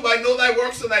 2:2, I know thy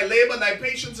works and thy labor and thy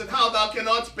patience and how thou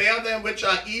cannot bear them which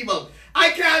are evil. I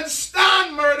can't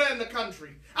stand murder in the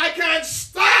country. I can't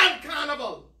stand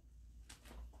carnival.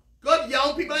 Good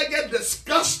young people, I get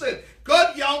disgusted.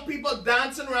 Good young people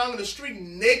dancing around in the street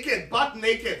naked, butt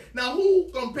naked. Now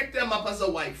who gonna pick them up as a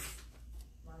wife?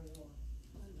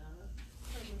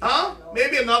 Huh?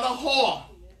 Maybe another whore.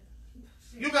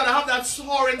 You gotta have that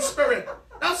whoring spirit.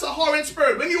 That's a whoring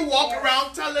spirit. When you walk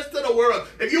around, tell this to the world.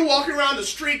 If you walk around the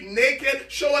street naked,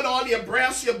 showing all your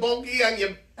breasts, your bunkie, and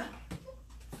your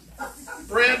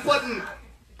bread pudding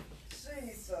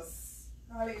Jesus.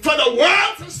 for the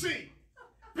world to see,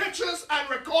 pictures and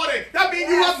recording, that means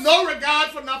you have no regard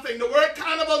for nothing. The word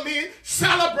carnival means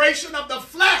celebration of the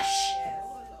flesh.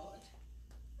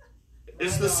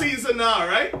 It's the season now,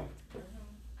 right?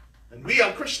 And we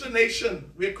are a Christian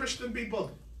nation. We are Christian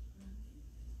people.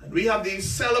 And we have the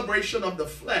celebration of the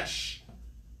flesh.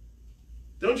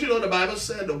 Don't you know the Bible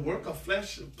said the work of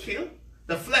flesh will kill?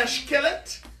 The flesh kill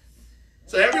it.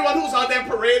 So everyone who's out there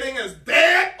parading is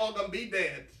dead or going to be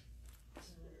dead.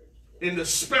 In the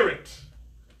spirit.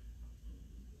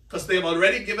 Because they've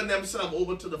already given themselves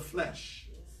over to the flesh.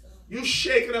 You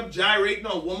shaking up, gyrating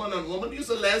on woman on woman, you're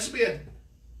a lesbian.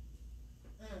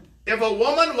 If a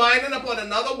woman winding up on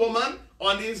another woman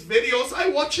on these videos, I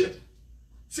watch it.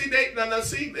 See,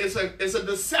 it's a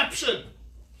deception.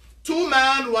 Two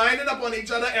men winding up on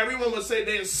each other, everyone will say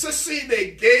they're sissy,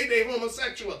 they're gay, they're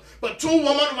homosexual. But two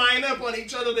women winding up on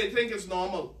each other, they think it's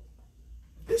normal.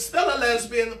 It's still a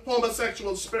lesbian,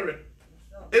 homosexual spirit.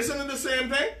 Isn't it the same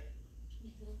thing?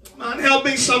 Man, help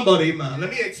me somebody, man.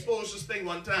 Let me expose this thing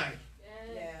one time.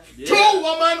 Yeah. Two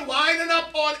women winding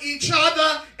up on each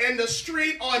other in the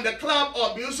street or in the club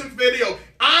or music video.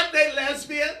 Aren't they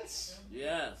lesbians?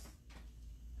 Yes.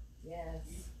 Yes.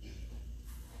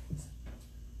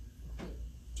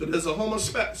 So there's a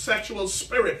homosexual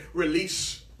spirit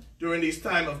released during these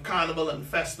time of carnival and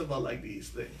festival like these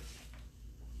things.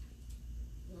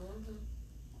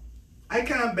 I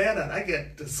can't bear that. I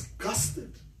get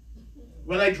disgusted.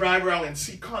 When I drive around and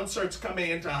see concerts coming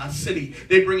into our city,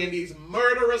 they bring in these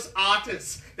murderous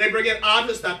artists. They bring in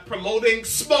artists that promoting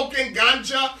smoking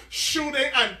ganja, shooting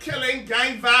and killing,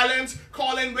 gang violence,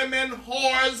 calling women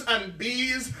whores and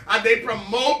bees, and they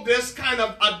promote this kind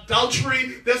of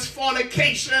adultery, this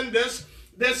fornication, this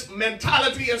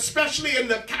mentality, especially in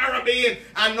the Caribbean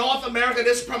and North America,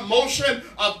 this promotion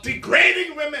of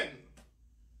degrading women.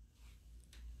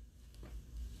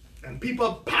 And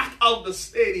people pack out the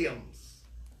stadiums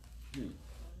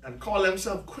and call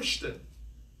themselves Christian.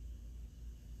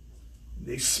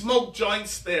 They smoke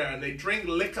joints there and they drink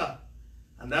liquor.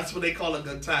 And that's what they call a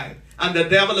good time. And the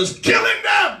devil is killing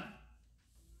them.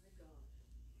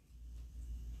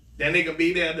 Then they can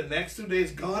be there the next 2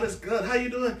 days. God is good. How you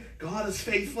doing? God is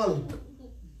faithful.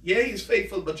 Yeah, he's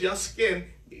faithful, but your skin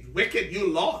is wicked. You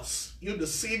lost. You're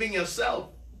deceiving yourself.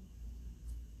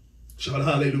 Shout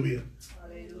hallelujah.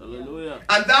 Hallelujah.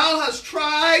 And thou hast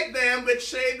tried them which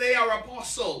say they are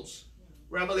apostles.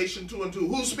 Revelation 2:2.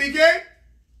 Who's speaking?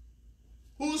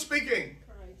 Who's speaking?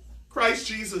 Christ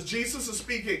Jesus. Jesus is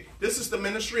speaking. This is the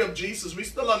ministry of Jesus. We're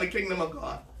still on the kingdom of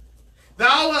God.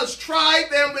 Thou hast tried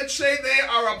them which say they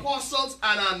are apostles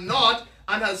and are not,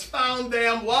 and hast found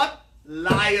them what?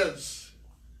 Liars.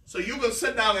 So you can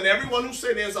sit down and everyone who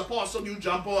say there's apostle, you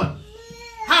jump on.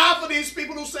 Half of these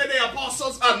people who say they're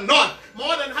apostles are not.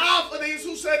 More than half of these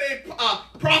who say they are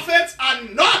prophets are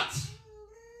not.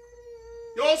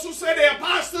 Those who say they are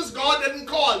pastors, God didn't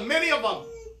call. Many of them.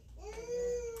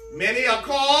 Many are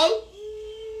called,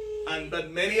 but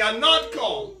many are not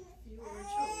called.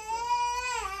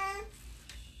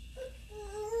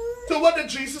 So what did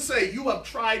Jesus say? You have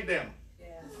tried them.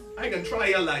 I can try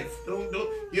your life.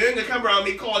 You ain't gonna come around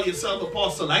me call yourself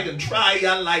apostle. I can try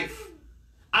your life.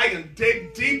 I can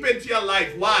dig deep into your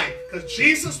life. Why? Because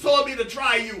Jesus told me to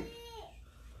try you.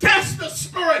 Test the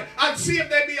spirit and see if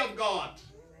they be of God.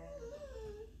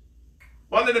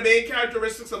 One of the main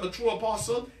characteristics of a true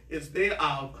apostle is they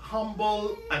are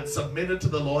humble and submitted to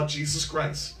the Lord Jesus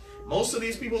Christ. Most of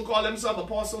these people who call themselves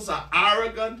apostles are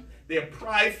arrogant. They're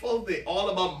prideful. They're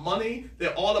all about money.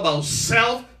 They're all about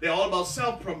self. They're all about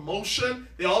self-promotion.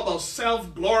 They're all about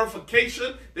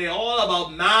self-glorification. They're all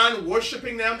about man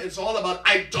worshiping them. It's all about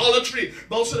idolatry.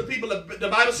 Most of the people, the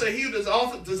Bible says, he who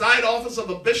desired office of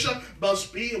a bishop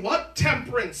must be what?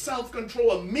 Temperate,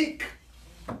 self-control, meek.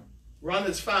 Run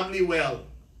his family well.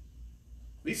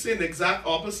 We see the exact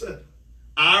opposite.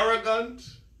 Arrogant,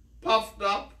 puffed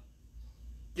up,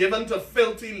 given to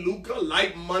filthy lucre,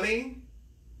 like money.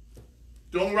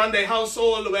 Don't run their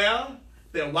household well.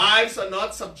 Their wives are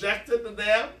not subjected to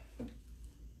them.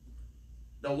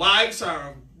 The wives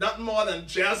are nothing more than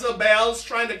Jezebels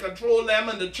trying to control them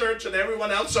and the church and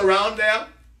everyone else around them.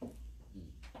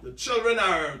 The children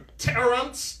are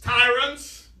tyrants.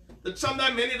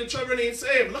 Sometimes many of the children ain't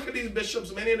saved. Look at these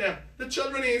bishops, many of them. The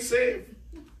children ain't saved.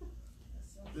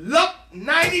 Look,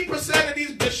 90% of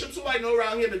these bishops who I know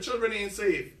around here, the children ain't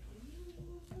saved.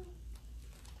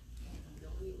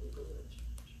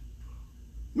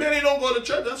 Many don't go to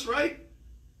church, that's right.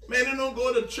 Many don't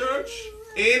go to church,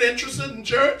 ain't interested in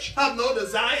church, have no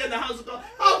desire in the house of God.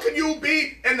 How can you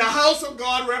be in the house of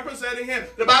God representing him?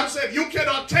 The Bible says if you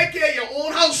cannot take care of your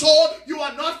own household, you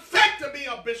are not fit to be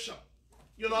a bishop.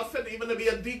 You're not fit even to be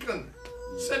a deacon.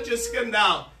 Set your skin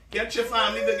down. Get your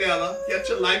family together. Get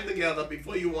your life together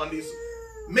before you want these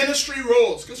ministry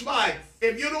roles. Because why?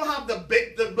 If you don't have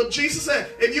but Jesus said,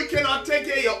 if you cannot take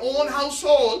care of your own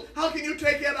household, how can you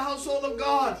take care of the household of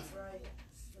God?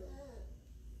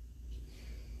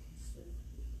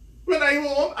 When I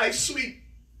home, I sweep,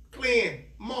 clean,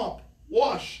 mop,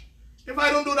 wash. If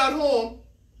I don't do that home,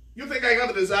 you think I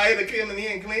got a desire to clean and he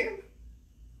ain't clean?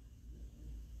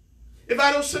 If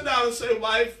I don't sit down and say,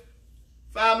 wife,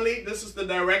 family, this is the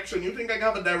direction, you think I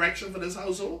have a direction for this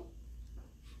household?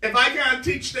 If I can't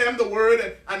teach them the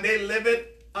word and they live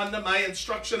it under my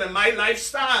instruction and my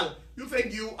lifestyle, you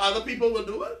think other people will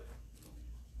do it?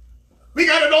 We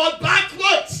got it all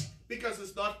backwards because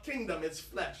it's not kingdom, it's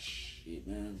flesh.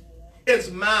 Amen. It's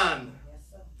man.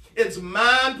 It's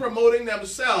man promoting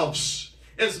themselves.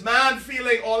 It's man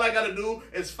feeling all I got to do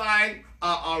is find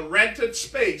a rented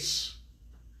space,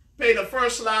 pay the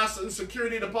first, last, and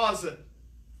security deposit.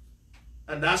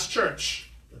 And that's church.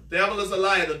 The devil is a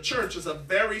liar. The church is a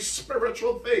very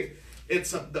spiritual thing.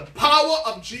 It's the power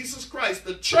of Jesus Christ.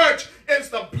 The church is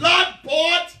the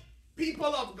blood-bought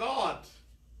people of God.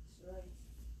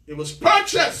 It was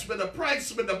purchased with a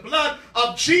price, with the blood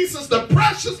of Jesus. The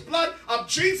precious blood of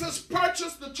Jesus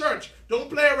purchased the church. Don't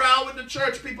play around with the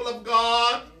church, people of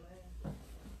God.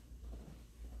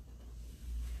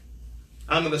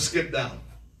 I'm going to skip down.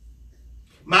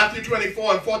 Matthew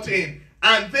 24:14.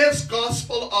 And this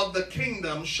gospel of the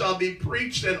kingdom shall be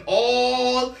preached in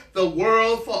all the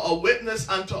world for a witness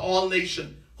unto all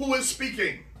nations. Who is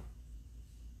speaking?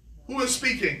 Who is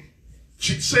speaking?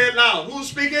 Say it loud. Who's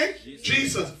speaking?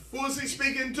 Jesus. Who is he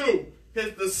speaking to?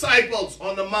 His disciples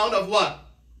on the Mount of what?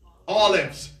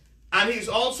 Olives. And he's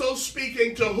also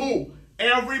speaking to who?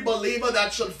 Every believer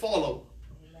that should follow.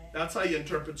 That's how you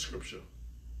interpret scripture.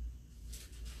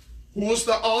 Who is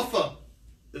the author?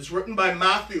 It's written by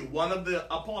Matthew, one of the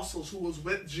apostles who was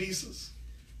with Jesus.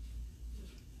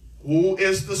 Who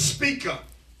is the speaker?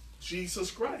 Jesus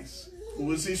Christ.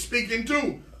 Who is he speaking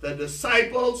to? The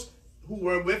disciples who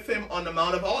were with him on the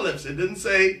Mount of Olives. It didn't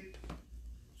say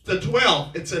The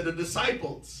 12, it said the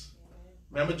disciples.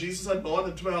 Remember, Jesus had more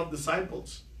than 12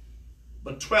 disciples.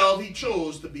 But 12 he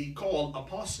chose to be called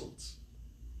apostles.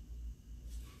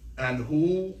 And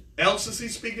who else is he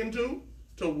speaking to?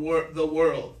 To the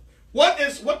world. What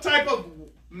type of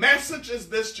message is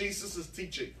this Jesus is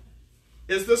teaching?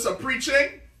 Is this a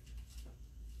preaching?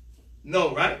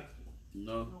 No, right?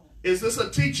 No. Is this a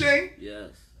teaching?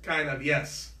 Yes. Kind of,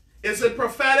 yes. Is it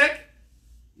prophetic?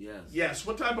 Yes. Yes.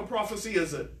 What type of prophecy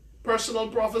is it? Personal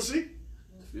prophecy?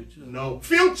 Future. No.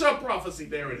 Future prophecy.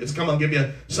 There it is. Come on, give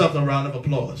yourself a round of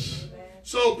applause. Amen.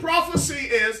 So prophecy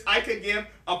is, I can give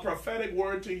a prophetic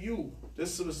word to you.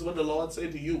 This is what the Lord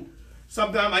said to you.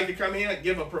 Sometimes I can come here and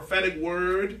give a prophetic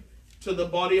word to the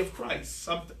body of Christ.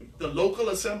 The local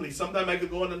assembly. Sometimes I could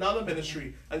go in another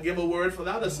ministry and give a word for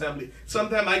that assembly.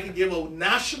 Sometimes I could give a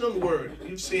national word.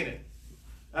 You've seen it.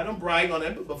 I don't brag on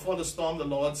it, but before the storm, the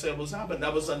Lord said what's happened.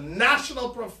 That was a national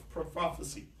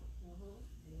prophecy.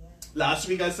 Last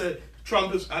week I said,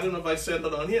 Trump is, I don't know if I said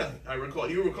that on here.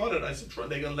 You recorded it. I said, Trump,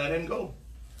 they're going to let him go.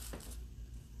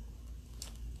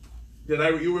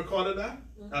 You recorded that?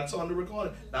 That's on the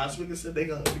recording. Last week I said,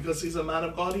 because he's a man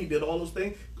of God, he did all those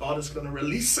things, God is going to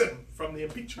release him from the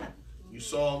impeachment. You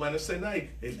saw on Wednesday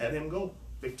night, they let him go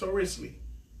victoriously.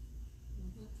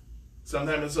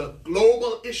 Sometimes it's a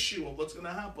global issue of what's going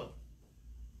to happen.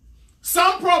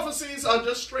 Some prophecies are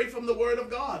just straight from the Word of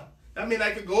God. I mean,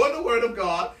 I could go in the Word of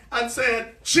God and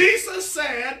say, Jesus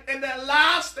said in the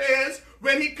last days,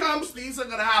 when he comes, these are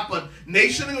going to happen.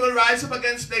 Nation will rise up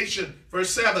against nation. Verse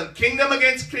 7, kingdom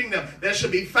against kingdom. There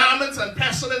should be famines and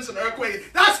pestilence and earthquakes.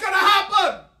 That's going to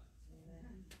happen.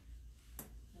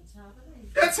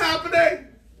 It's happening.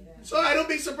 So I don't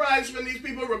be surprised when these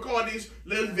people record these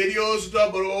little videos,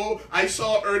 double, I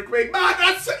saw earthquake. Man,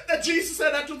 that's it. That Jesus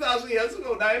said that 2,000 years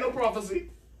ago. That ain't no prophecy.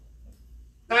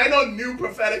 That ain't no new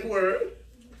prophetic word.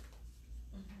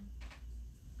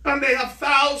 And they have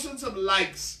thousands of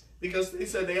likes because they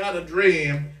said they had a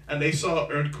dream and they saw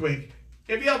an earthquake.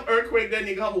 If you have earthquake, then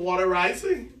you have water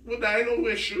rising. Well, that ain't no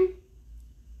issue.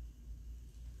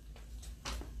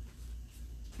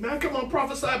 Man, come on,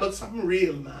 prophesy about something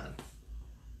real, man.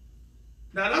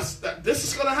 Now, this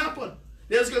is going to happen.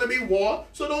 There's going to be war,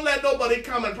 so don't let nobody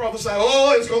come and prophesy,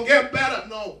 oh, it's going to get better.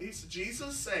 No,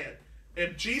 Jesus said.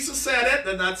 If Jesus said it,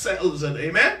 then that settles it. Amen?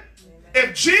 Amen.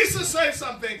 If Jesus says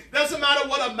something, doesn't matter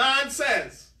what a man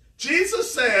says.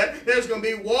 Jesus said there's going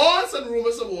to be wars and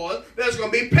rumors of wars. There's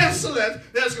going to be pestilence.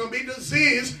 There's going to be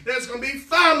disease. There's going to be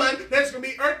famine. There's going to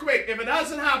be earthquake. If it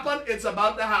doesn't happen, it's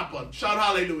about to happen. Shout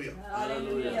hallelujah.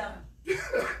 Hallelujah.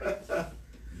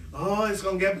 Oh, it's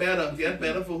going to get better. Get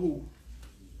better for who?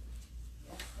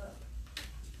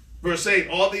 Verse 8,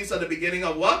 all these are the beginning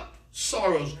of what?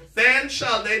 Sorrows. Then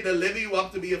shall they deliver you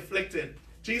up to be afflicted.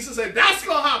 Jesus said, that's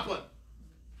going to happen.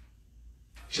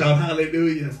 Shout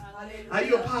hallelujah. Hallelujah. Are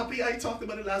you a poppy? I talked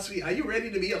about it last week. Are you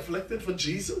ready to be afflicted for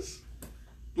Jesus?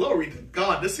 Glory to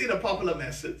God. This ain't a popular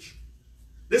message.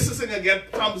 This isn't going to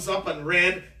get thumbs up and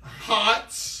red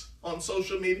hearts on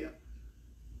social media.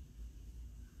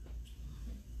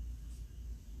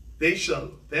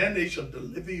 Then they shall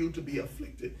deliver you to be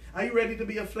afflicted. Are you ready to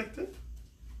be afflicted?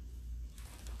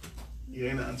 You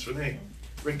ain't answering. Hey,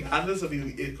 regardless of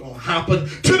you, it's going to happen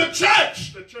to the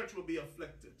church. The church will be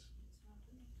afflicted.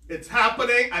 It's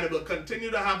happening, and it will continue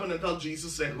to happen until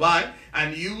Jesus said, why?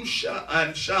 And you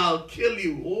shall kill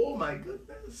you. Oh my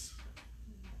goodness.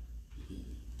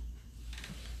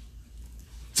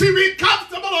 See, we're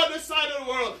comfortable on this side of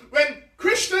the world. When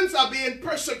Christians are being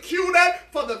persecuted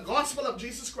for the gospel of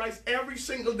Jesus Christ every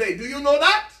single day. Do you know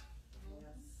that?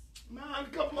 Man,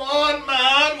 come on,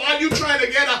 man. While you trying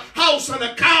to get a house and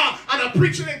a car and a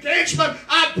preaching engagement,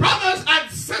 our brothers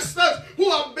and sisters who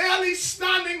are barely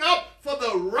standing up for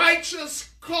the righteous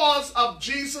cause of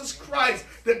Jesus Christ,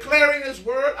 declaring his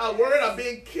word, our word, are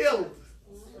being killed.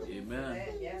 Amen.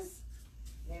 Yes.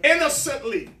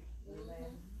 Innocently.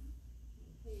 Amen.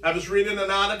 I was reading an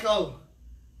article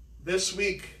this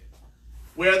week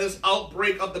where this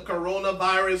outbreak of the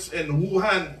coronavirus in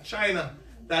Wuhan, China,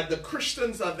 that the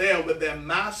Christians are there with their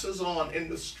masks on in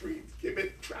the street, giving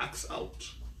tracts out.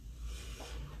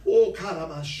 Oh,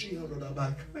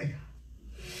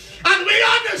 and we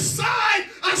on the side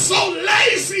are so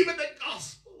lazy with the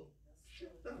gospel.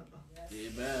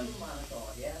 Amen.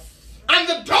 And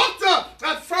the doctor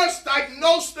at first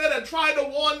diagnosed it and tried to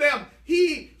warn them.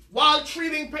 He, while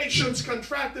treating patients,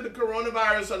 contracted the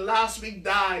coronavirus and last week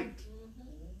died.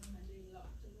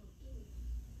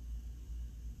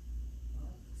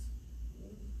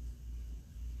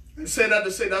 They say that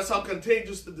to say that's how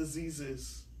contagious the disease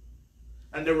is.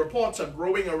 And the reports are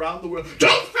growing around the world.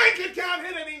 Don't think it can't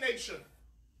hit any nation.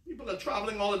 People are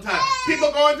traveling all the time. People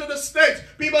are going to the States.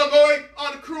 People are going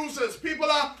on cruises. People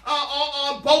are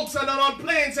on boats and on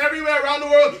planes everywhere around the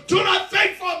world. Do not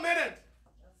think for a minute.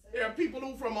 There are people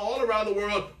who from all around the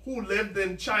world who lived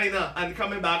in China and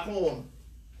coming back home,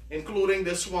 including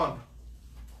this one.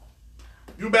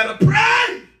 You better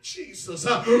pray, Jesus.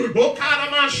 Oh,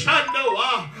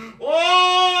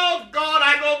 God,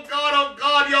 I know God, oh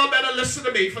God, y'all better listen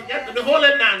to me. Forget the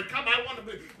holy man. Come, I want to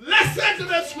be. Listen to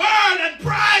this word and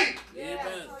pray.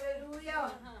 Yes,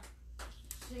 hallelujah.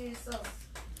 Jesus.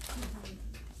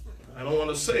 I don't want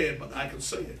to say it, but I can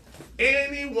say it.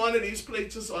 Any one of these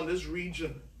places on this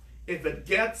region, if it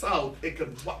gets out, it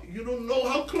could. You don't know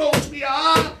how close we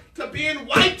are to being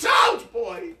wiped out,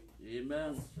 boy.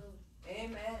 Amen.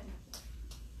 Amen.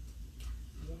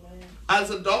 As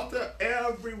a doctor,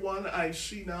 everyone I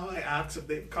see now, I ask if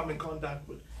they've come in contact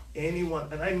with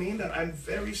anyone. And I mean that. I'm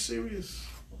very serious.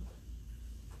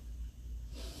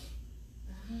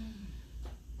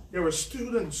 There were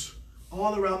students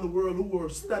all around the world who were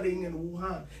studying in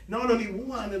Wuhan. Not only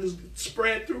Wuhan, it is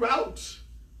spread throughout.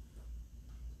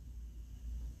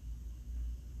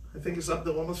 I think it's up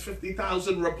to almost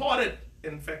 50,000 reported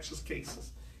infectious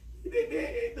cases.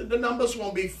 The numbers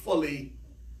won't be fully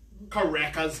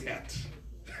correct as yet.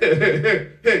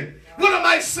 What am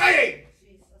I saying?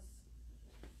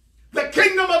 The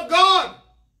kingdom of God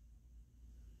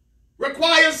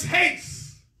requires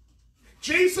haste.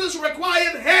 Jesus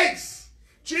required haste.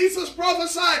 Jesus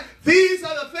prophesied, these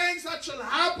are the things that shall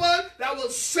happen that will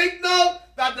signal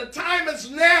that the time is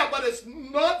near, but it's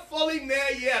not fully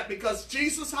near yet, because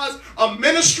Jesus has a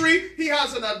ministry. He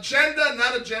has an agenda, and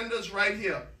that agenda is right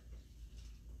here.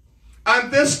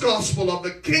 And this gospel of the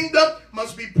kingdom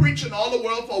must be preached in all the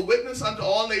world for a witness unto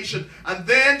all nations. And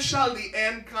then shall the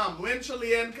end come. When shall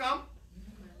the end come?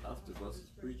 After the gospel is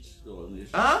preached to all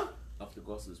nations. Huh? After the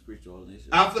gospel is preached to all nations.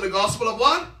 After the gospel of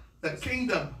what? The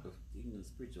kingdom. The kingdom is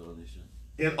preached to all nations.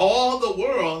 In all the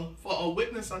world for a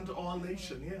witness unto all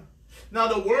nations. Yeah. Now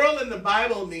the world in the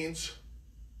Bible means,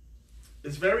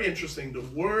 it's very interesting. The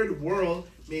word world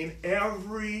means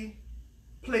every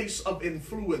place of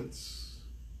influence.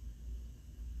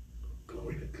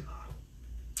 Glory to God.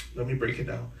 Let me break it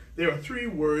down. There are three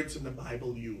words in the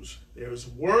Bible used. There is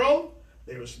world,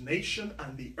 there is nation,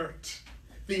 and the earth.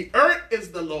 The earth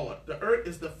is the Lord. The earth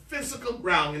is the physical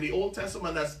ground. In the Old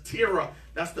Testament, that's terra.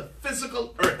 That's the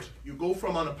physical earth. You go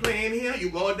from on a plane here, you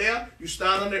go there, you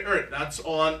stand on the earth. That's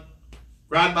on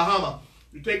Grand Bahama.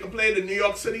 You take a plane to New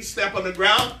York City, step on the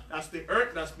ground, that's the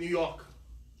earth, that's New York.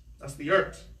 That's the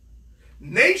earth.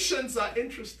 Nations are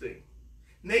interesting.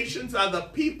 Nations are the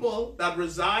people that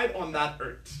reside on that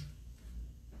earth.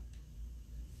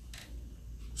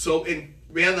 So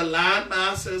where the land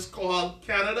mass is called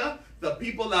Canada, the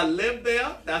people that live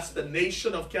there, that's the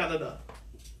nation of Canada.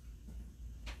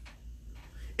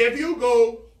 If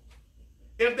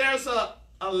there's a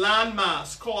land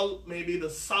mass called maybe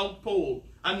the South Pole,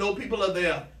 and no people are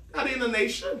there, that ain't a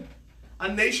nation. A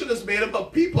nation is made up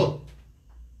of people.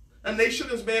 A nation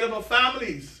is made up of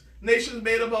families. Nation is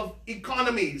made up of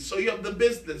economies. So you have the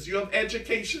business, you have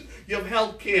education, you have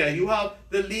healthcare, you have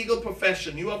the legal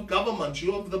profession, you have government,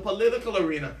 you have the political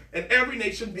arena. In every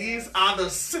nation, these are the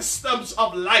systems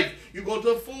of life. You go to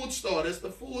a food store, there's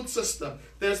the food system,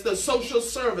 there's the social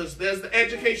service, there's the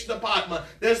education department,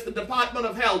 there's the Department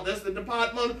of Health, there's the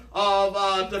Department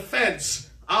of Defense.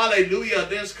 Hallelujah.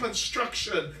 There's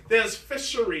construction, there's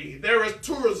fishery, there is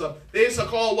tourism. These are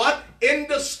called what?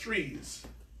 Industries.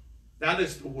 That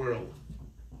is the world.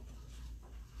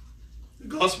 The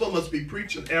gospel must be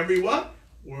preached in every what?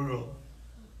 World.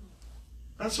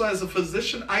 That's why as a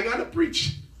physician, I got to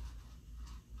preach.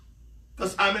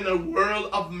 Because I'm in a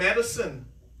world of medicine.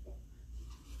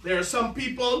 There are some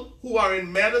people who are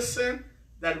in medicine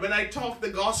that when I talk the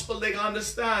gospel, they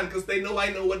understand, because they know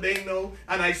I know what they know.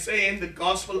 And I say in the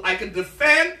gospel, I can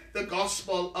defend the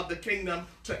gospel of the kingdom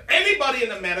to anybody in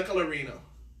the medical arena.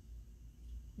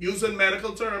 Using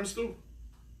medical terms too.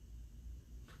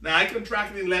 Now I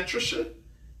contract an electrician.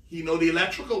 He knows the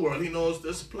electrical world. He knows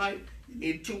this ply. You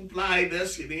need 2-ply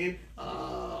this. You need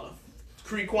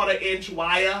 3/4 inch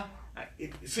wire.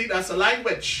 See, that's a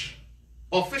language.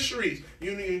 Or fisheries.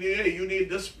 You need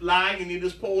this line. You need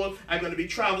this pole. I'm going to be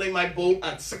traveling my boat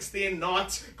at 16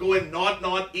 knots, going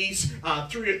north-northeast,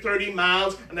 30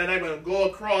 miles, and then I'm going to go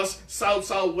across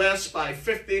south-southwest by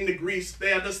 15 degrees.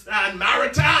 They understand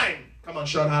maritime. Come on,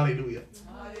 shout hallelujah.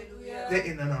 Hallelujah. They're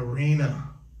in an arena.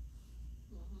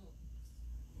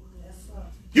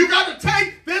 You got to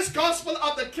take this gospel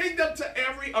of the kingdom to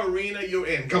every arena you're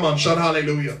in. Come on, shout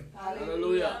hallelujah.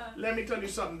 Hallelujah. Let me tell you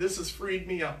something. This has freed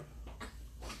me up.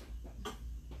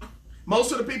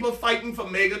 Most of the people fighting for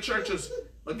mega churches.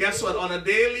 But guess what? On a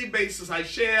daily basis, I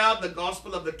share the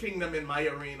gospel of the kingdom in my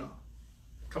arena.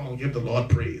 Come on, give the Lord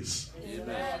praise.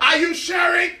 Amen. Are you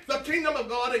sharing the kingdom of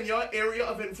God in your area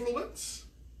of influence?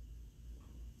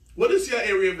 What is your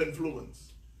area of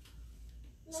influence?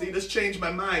 See, this changed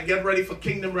my mind. Get ready for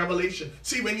kingdom revelation.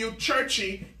 See, when you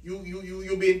churchy,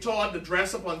 you're being taught to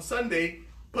dress up on Sunday,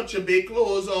 put your big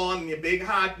clothes on, and your big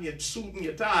hat, and your suit, and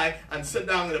your tie, and sit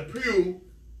down in a pew,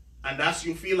 and that's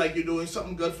you feel like you're doing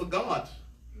something good for God.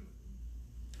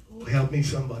 Oh, help me,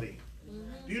 somebody.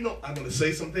 Do you know, I'm going to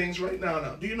say some things right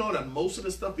now. Do you know that most of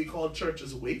the stuff we call church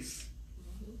is waste?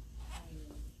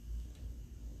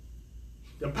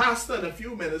 The pastor and a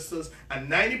few ministers and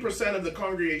 90% of the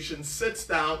congregation sits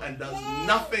down and does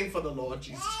nothing for the Lord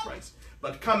Jesus Christ.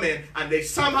 But come in and they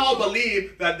somehow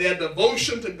believe that their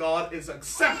devotion to God is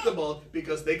acceptable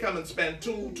because they come and spend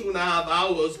 2.5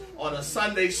 hours on a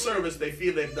Sunday service. They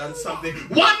feel they've done something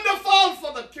wonderful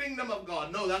for the kingdom of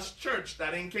God. No, that's church.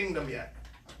 That ain't kingdom yet.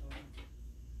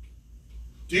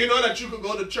 Do you know that you could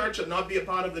go to church and not be a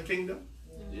part of the kingdom?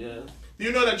 Yeah. Do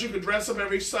you know that you could dress up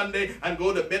every Sunday and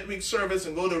go to midweek service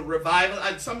and go to revival?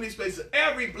 And some of these places,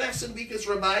 every blessed week is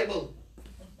revival.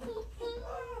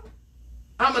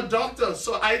 I'm a doctor,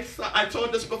 so I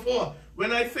taught this before.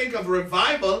 When I think of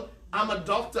revival, I'm a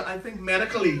doctor. I think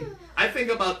medically. I think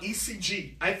about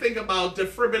ECG. I think about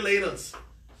defibrillators.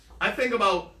 I think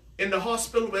about in the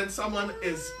hospital when someone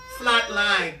is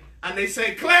flatlined and they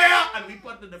say, clear, and we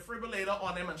put the defibrillator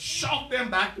on them and shock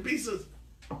them back to pieces.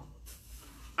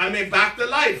 I mean, back to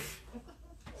life.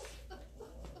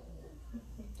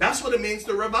 That's what it means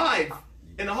to revive.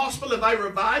 In the hospital, if I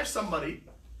revive somebody,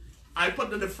 I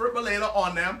put the defibrillator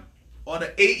on them or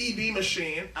the AED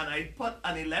machine and I put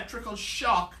an electrical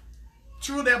shock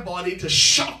through their body to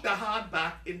shock the heart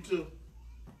back into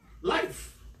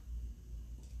life.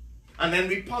 And then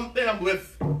we pump them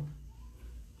with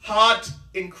heart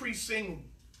increasing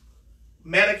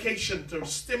medication to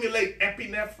stimulate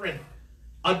epinephrine,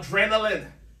 adrenaline.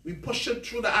 We push it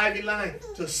through the IV line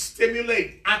to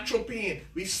stimulate atropine.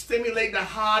 We stimulate the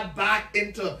heart back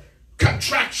into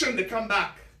contraction to come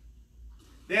back.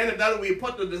 Then if that we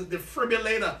put the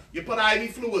defibrillator, you put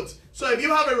IV fluids. So if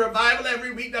you have a revival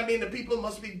every week, that means the people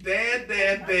must be dead,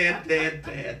 dead, dead, dead,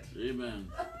 dead.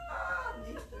 Amen.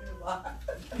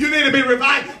 You need to be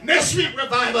revived. Next week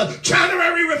revival.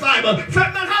 January revival.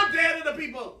 February, how dead are the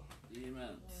people? Amen.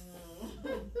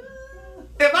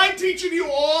 If I'm teaching you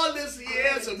all this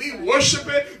years and we worship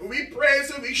it, and we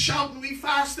praise it, we shout and we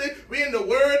fast it, we in the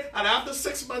word, and after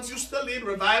 6 months you still need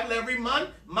revival every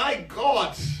month, my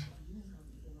God.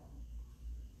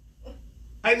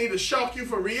 I need to shock you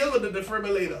for real with the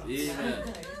defibrillator.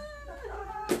 Amen.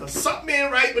 There's something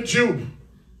ain't right with you.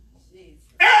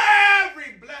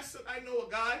 Every blessed, I know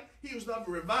a guy, he used to have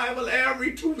a revival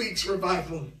every 2 weeks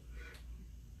revival.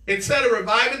 Instead of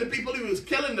reviving the people, he was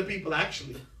killing the people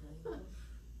actually.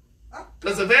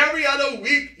 Because if every other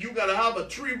week you got to have a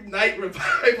 3-night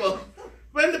revival,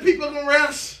 when the people can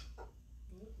rest?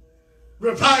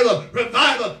 Revival,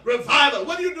 revival, revival.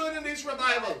 What are you doing in these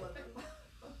revivals?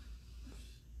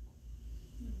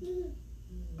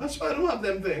 That's why I don't have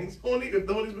them things. Only if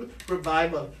the Holy Spirit,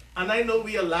 revival. And I know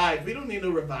we are alive. We don't need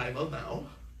a revival now.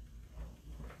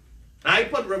 I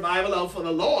put revival out for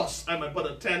the lost. I might put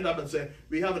a tent up and say,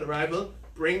 we have a revival,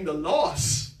 bring the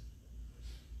lost.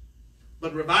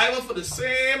 But revival for the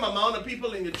same amount of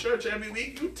people in your church every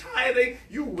week, you tithing,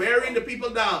 you wearing the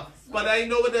people down. But I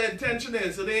know what the intention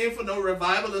is. It ain't for no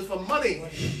revival, it's for money.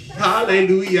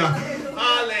 Hallelujah.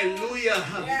 Hallelujah.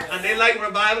 Yes. And they like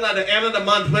revival at the end of the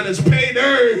month when it's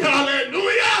payday.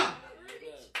 Hallelujah.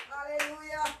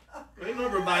 Hallelujah. There ain't no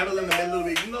revival in the middle of the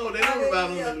week. No, there ain't no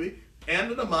revival in the middle of the week.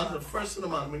 End of the month, the first of the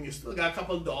month, when you still got a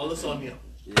couple of dollars on you.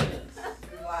 Yes.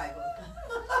 Revival.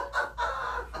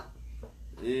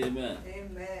 Amen.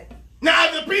 Amen.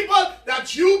 Now, the people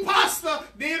that you, pastor,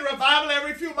 need revival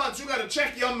every few months, you got to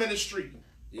check your ministry.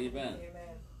 Amen. Amen.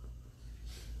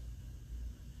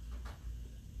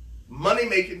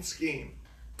 Money-making scheme.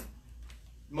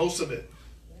 Most of it.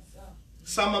 Yes, sir.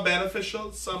 Some are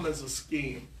beneficial, some is a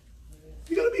scheme.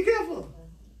 You got to be careful.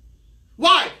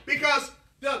 Why? Because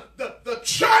the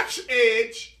church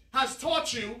age has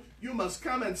taught you, you must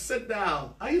come and sit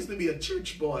down. I used to be a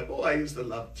church boy. Oh, I used to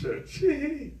love church.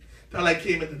 Till I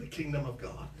came into the kingdom of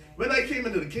God. When I came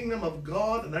into the kingdom of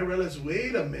God and I realized,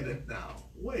 wait a minute now.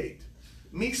 Wait.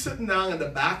 Me sitting down in the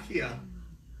back here,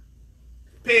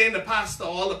 paying the pastor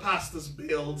all the pastor's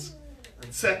bills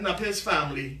and setting up his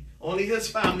family. Only his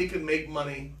family can make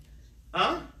money.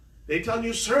 Huh? They tell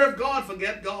you, serve God,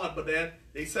 forget God. But then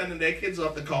They sending their kids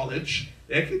off to college.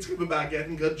 Their kids coming back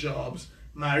getting good jobs,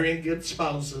 marrying good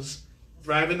spouses,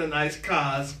 driving the nice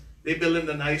cars. They building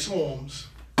the nice homes.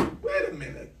 Wait a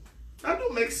minute. That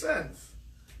don't make sense.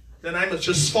 Then I must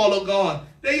just follow God.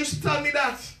 They used to tell me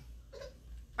that.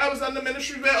 I was on the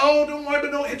ministry where, oh, don't worry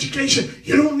about no education.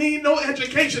 You don't need no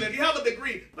education if you have a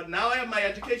degree. But now I have my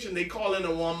education. They call in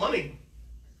and want money.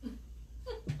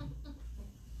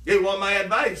 They want my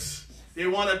advice. They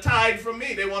want a tithe from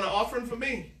me. They want an offering from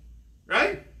me.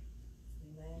 Right?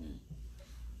 Amen.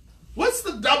 What's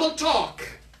the double talk?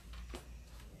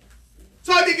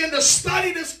 So I begin to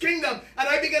study this kingdom, and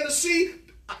I begin to see,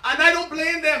 and I don't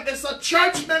blame them. It's a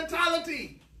church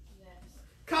mentality.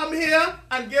 Come here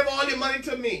and give all your money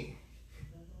to me.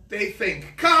 They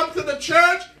think. Come to the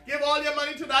church, give all your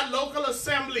money to that local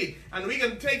assembly, and we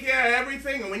can take care of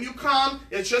everything. And when you come,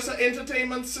 it's just an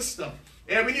entertainment system.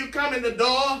 And when you come in the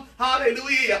door,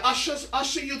 hallelujah,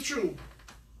 usher you through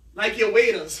like your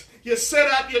waiters. You sit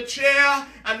at your chair,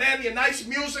 and then your nice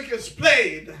music is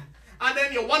played. And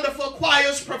then your wonderful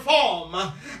choirs perform.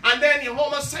 And then your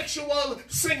homosexual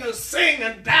singers sing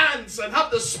and dance and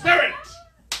have the spirit.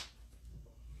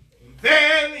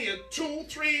 Then your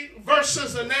 2-3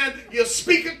 verses, and then your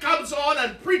speaker comes on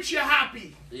and preach you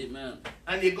happy. Amen.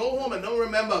 And you go home and don't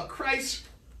remember Christ's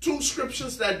 2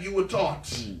 scriptures that you were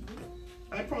taught.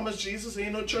 I promise Jesus,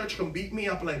 ain't no church can beat me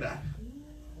up like that.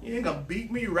 You ain't gonna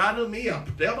beat me, rattle me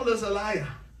up. Devil is a liar.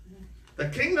 The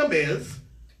kingdom is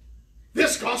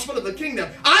this gospel of the kingdom.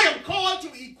 I am called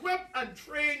to equip and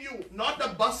train you, not to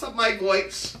bust up my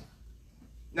voice.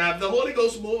 Now, if the Holy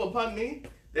Ghost move upon me,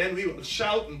 then we will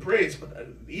shout and praise. But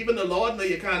even the Lord know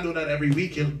you can't do that every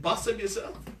week. You'll bust up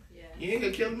yourself. Yeah. You ain't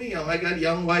gonna kill me. I got a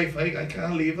young wife. I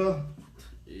can't leave her.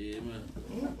 Amen.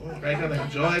 I can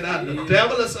enjoy that. The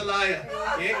devil is a liar.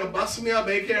 You ain't gonna bust me up,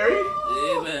 eh, Carrie?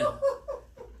 Amen.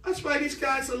 That's why these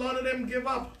guys, a lot of them give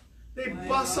up. They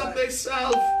bust up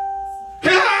themselves.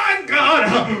 Hey,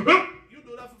 God! You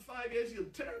do that for 5 years, you'll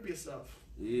tear up yourself.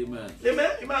 Amen.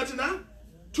 Amen? Imagine that.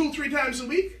 2-3 times a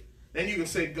week. Then you can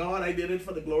say, God, I did it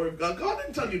for the glory of God. God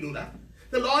didn't tell you to do that.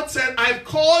 The Lord said, I've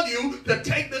called you to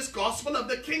take this gospel of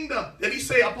the kingdom. Did he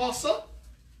say, apostle?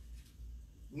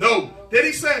 No. Did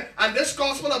he say, and this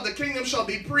gospel of the kingdom shall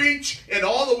be preached in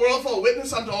all the world for a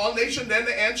witness unto all nations, then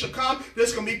the end shall come.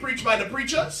 This can be preached by the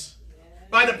preachers,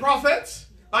 by the prophets,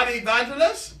 by the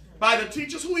evangelists, by the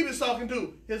teachers. Who he was talking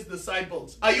to? His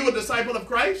disciples. Are you a disciple of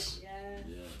Christ?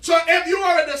 Yeah. So if you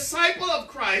are a disciple of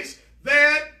Christ,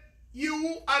 then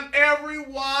you and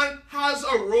everyone has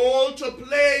a role to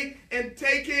play in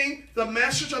taking the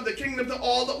message of the kingdom to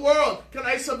all the world. Can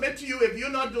I submit to you, if you're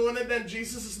not doing it, then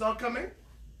Jesus is not coming?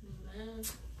 Amen.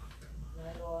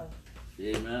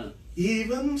 Amen.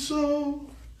 Even so,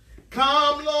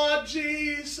 come Lord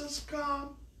Jesus,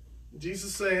 come.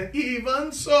 Jesus said,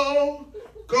 even so,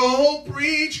 go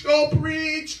preach, go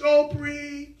preach, go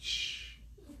preach.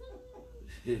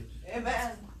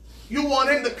 Amen. You want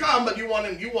him to come, but you want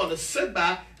to sit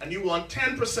back, and you want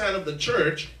 10% of the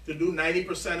church to do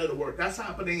 90% of the work. That's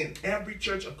happening in every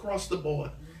church across the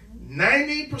board.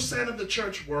 90% of the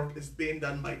church work is being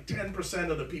done by 10%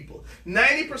 of the people.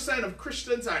 90% of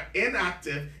Christians are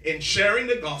inactive in sharing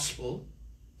the gospel,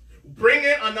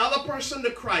 bringing another person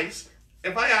to Christ.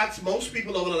 If I ask most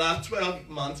people over the last 12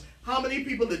 months, how many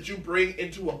people did you bring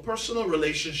into a personal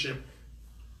relationship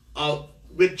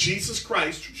with Jesus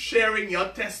Christ, sharing your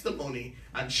testimony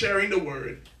and sharing the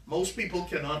word? Most people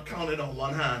cannot count it on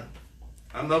one hand.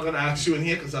 I'm not going to ask you in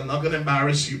here because I'm not going to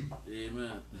embarrass you.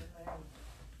 Amen.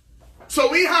 So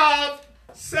we have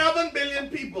 7 billion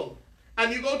people.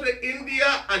 And you go to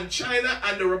India and China,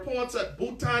 and the reports at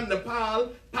Bhutan,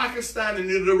 Nepal, Pakistan, and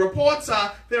the reports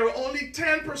are there are only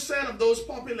 10% of those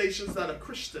populations that are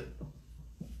Christian.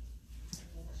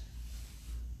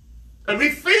 And we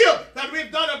feel that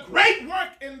we've done a great work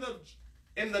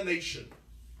in the nation.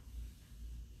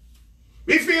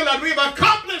 We feel that we've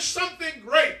accomplished something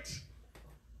great.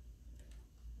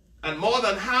 And more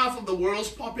than half of the world's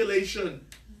population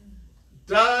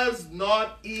does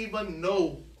not even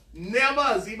know, never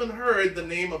has even heard the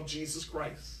name of Jesus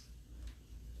Christ.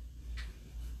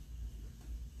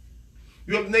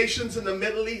 You have nations in the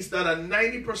Middle East that are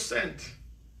 90%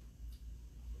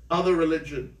 other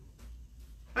religion.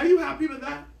 Are you happy with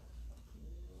that?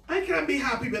 I can't be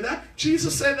happy with that.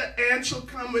 Jesus said the end shall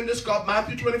come when this God,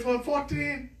 Matthew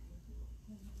 24:14.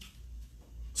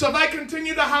 So if I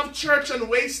continue to have church and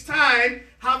waste time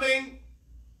having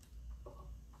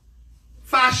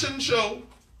fashion show,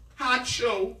 hat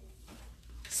show,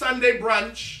 Sunday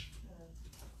brunch,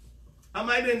 I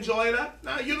might enjoy that.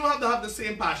 Now, you don't have to have the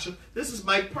same passion. This is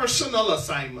my personal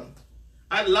assignment.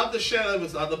 I love to share it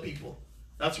with other people.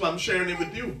 That's why I'm sharing it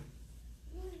with you.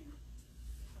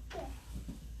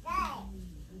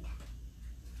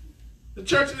 The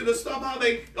church need to stop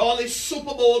having all these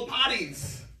Super Bowl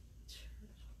parties.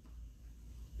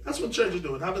 That's what church is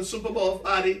doing, having Super Bowl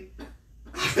party,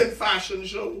 having fashion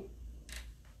show.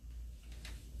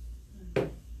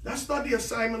 That's not the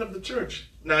assignment of the church.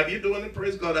 Now, if you're doing it,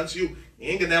 praise God, that's you.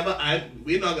 We're not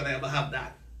gonna ever have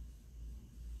that.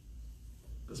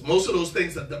 Because most of those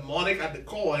things are demonic at the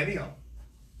core anyhow.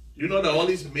 You know that all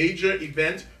these major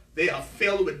events, they are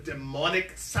filled with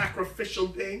demonic sacrificial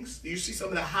things. Do you see some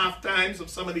of the half times of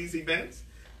some of these events?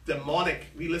 Demonic.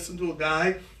 We listen to a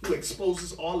guy who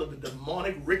exposes all of the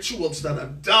demonic rituals that are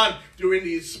done during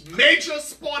these major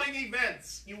sporting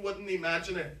events. You wouldn't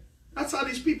imagine it. That's how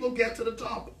these people get to the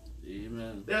top.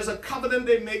 Amen. There's a covenant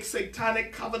they make,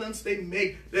 satanic covenants they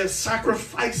make. There's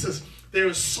sacrifices.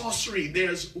 There's sorcery.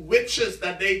 There's witches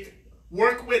that they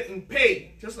work with and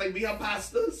pay. Just like we have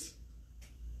pastors.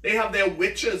 They have their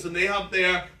witches and they have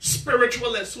their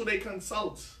spiritualists who they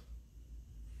consult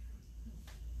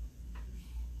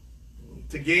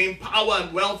to gain power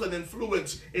and wealth and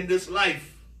influence in this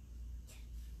life.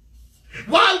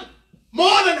 While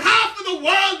more than half of the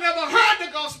world never heard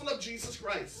the gospel of Jesus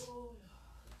Christ.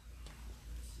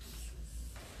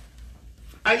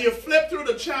 And you flip through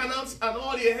the channels and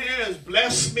all you hear is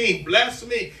bless me, bless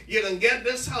me. You can get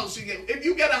this house. If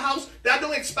you get a house, that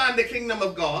don't expand the kingdom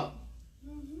of God.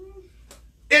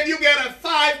 If you get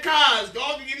 5 cars,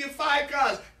 God will give you 5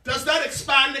 cars. Does that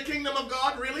expand the kingdom of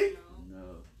God, really?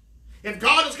 No. If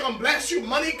God is going to bless you,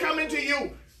 money coming to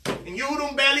you, and you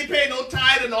don't barely pay no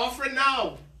tithe and offering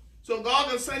now. So God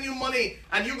can send you money,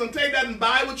 and you can take that and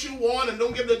buy what you want and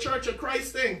don't give the church a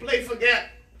Christ thing. Play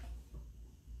forget.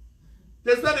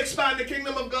 Does that expand the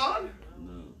kingdom of God?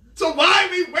 No. So why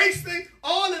are we wasting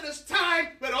all of this time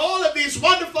with all of these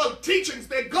wonderful teachings?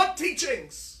 They're good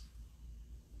teachings.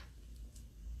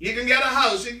 You can get a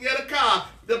house, you can get a car.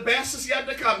 The best is yet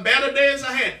to come. Better days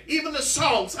ahead. Even the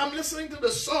songs. I'm listening to the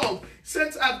song.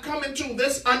 Since I've come into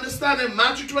this understanding,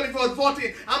 Matthew 24 and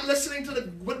 14, I'm listening to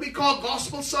what we call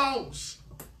gospel songs.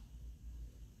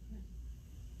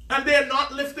 And they're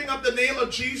not lifting up the name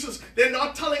of Jesus. They're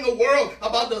not telling the world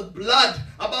about the blood,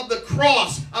 about the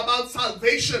cross, about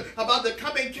salvation, about the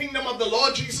coming kingdom of the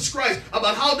Lord Jesus Christ,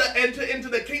 about how to enter into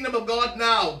the kingdom of God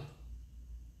now.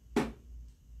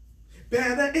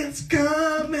 Better is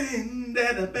coming,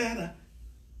 better.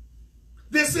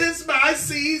 This is my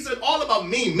season. All about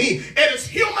me. It is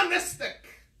humanistic.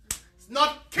 It's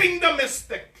not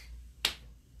kingdomistic.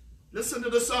 Listen to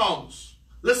the songs.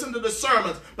 Listen to the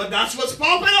sermons. But that's what's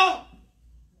popular.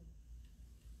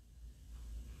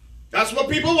 That's what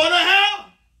people want to hear.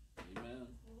 Amen.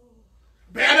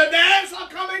 Better days are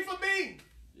coming for me.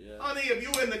 Yeah. Honey, if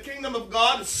you in the kingdom of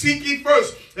God, seek ye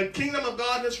first the kingdom of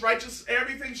God and his righteousness,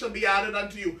 everything shall be added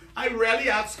unto you. I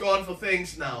rarely ask God for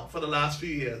things now for the last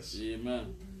few years.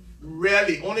 Amen.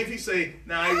 Rarely. Only if he say,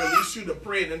 now I release you to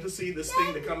pray and intercede this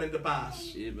thing to come into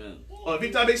pass. Amen. Or if he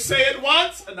tell me say it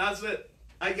once and that's it.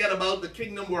 I get about the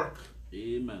kingdom work.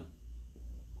 Amen.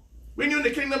 When you're in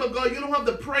the kingdom of God, you don't have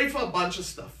to pray for a bunch of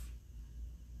stuff.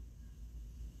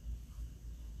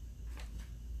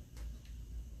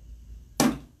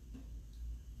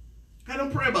 I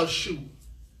don't pray about shoes.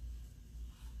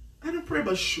 I don't pray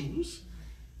about shoes.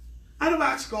 I don't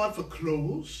ask God for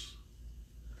clothes.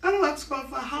 I don't ask God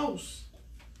for a house.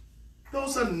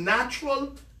 Those are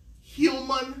natural,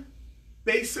 human,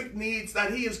 basic needs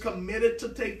that he is committed to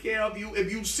take care of you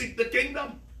if you seek the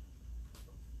kingdom.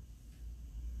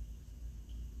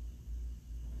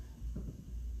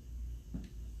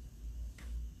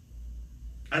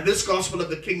 And this gospel of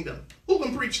the kingdom. Who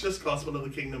can preach this gospel of the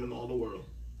kingdom in all the world?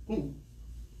 Who?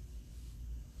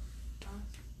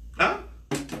 Huh?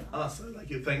 Us. Like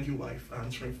you. Thank you, wife,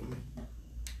 answering for me.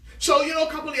 So, you know,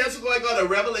 a couple of years ago, I got a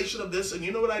revelation of this. And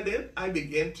you know what I did? I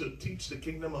began to teach the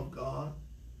kingdom of God.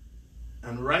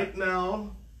 And right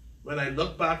now, when I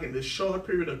look back in this short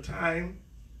period of time,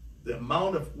 the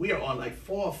amount of, we are on like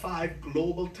 4 or 5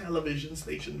 global television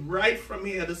stations. Right from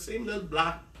here, the same little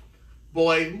black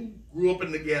boy who grew up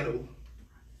in the ghetto.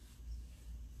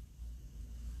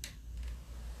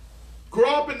 Grew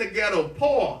up in the ghetto,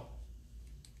 poor.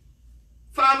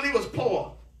 Family was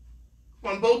poor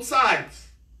on both sides.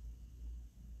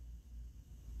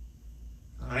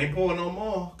 I ain't poor no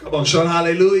more. Come on, shout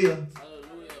hallelujah.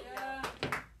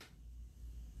 Hallelujah.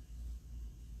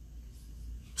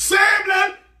 Same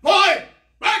little boy,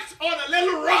 back on a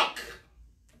little rock.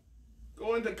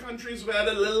 Going to countries where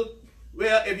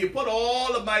if you put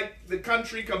all of the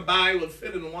country combined would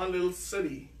fit in one little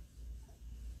city.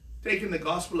 taking the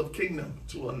gospel of kingdom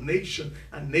to a nation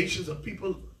and nations of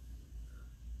people.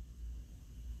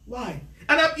 Why?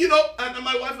 And and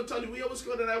my wife will tell you, we always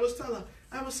go there and I always tell her,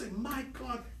 I always say, my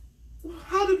God,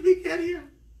 how did we get here?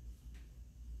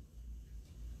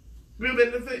 We have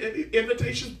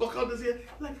invitations book out this year.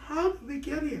 Like, how did we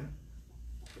get here?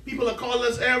 People are calling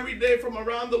us every day from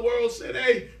around the world saying,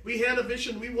 hey, we had a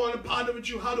vision. We want to partner with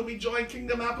you. How do we join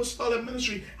Kingdom Apostolic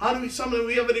Ministry? How do we, some of them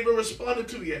we haven't even responded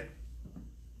to yet.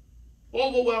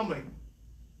 Overwhelming.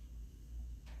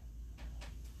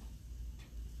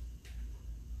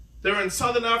 They're in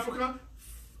Southern Africa.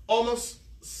 Almost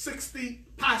 60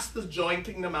 pastors joined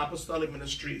Kingdom Apostolic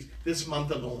Ministries this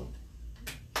month alone.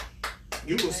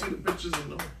 You will see the pictures in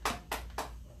them.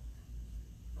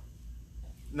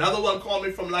 Another one called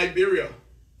me from Liberia.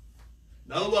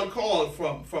 Another one called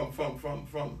from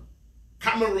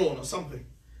Cameroon or something.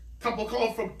 Couple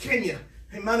called from Kenya.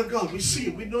 Hey, man of God, we see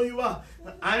you. We know you are.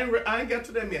 But I ain't got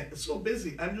to them yet. It's so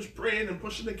busy. I'm just praying and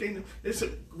pushing the kingdom. They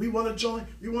said, we want to join.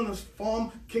 We want to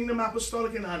form Kingdom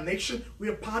Apostolic in our nation. We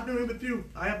are partnering with you.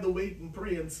 I have to wait and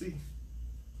pray and see.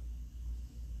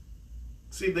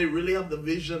 See if they really have the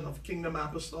vision of Kingdom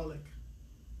Apostolic.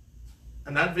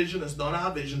 And that vision is not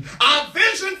our vision. Our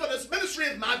vision for this ministry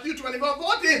is Matthew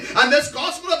 24:14. And this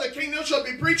gospel of the kingdom shall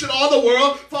be preached in all the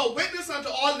world for a witness unto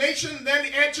all nations, and then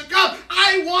the end shall come.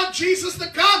 I want Jesus to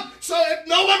come. So if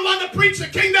no one wants to preach the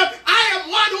kingdom, I am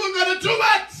one who is going to do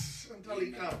it until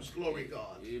he comes. Glory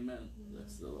God. Amen.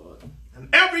 Bless the Lord. And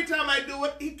every time I do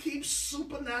it, he keeps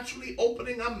supernaturally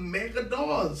opening up mega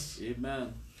doors.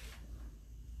 Amen.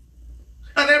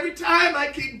 And every time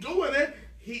I keep doing it,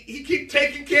 he keep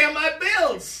taking care of my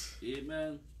bills.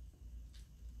 Amen.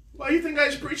 Why do you think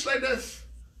I preach like this?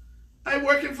 I'm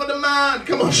working for the man.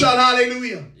 Come on, shout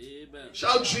hallelujah. Amen.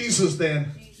 Shout Jesus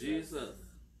then. Jesus.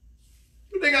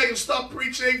 You think I can stop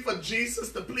preaching for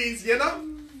Jesus to please,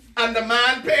 and the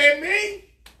man pay me?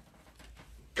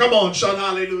 Come on, shout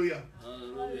hallelujah.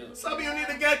 Hallelujah. Some of you need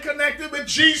to get connected with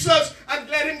Jesus and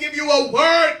let him give you a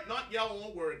word, not your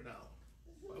own word now.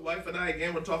 My wife and I,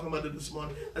 again, were talking about it this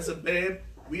morning. I said, babe,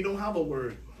 we don't have a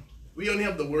word. We only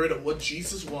have the word of what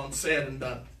Jesus once said and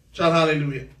done. Shout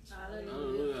hallelujah.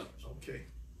 Hallelujah. Okay.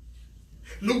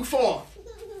 Luke 4.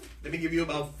 Let me give you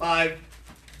about 5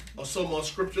 or so more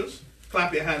scriptures.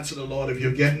 Clap your hands to the Lord if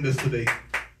you're getting this today.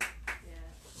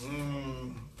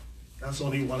 That's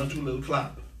only 1 or 2 little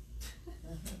clap.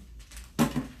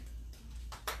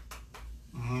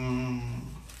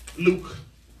 Luke.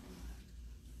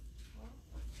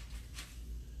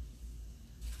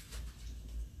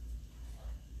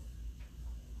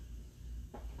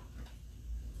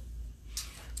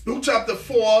 Luke chapter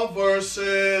 4,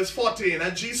 verses 14.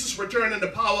 And Jesus returned in the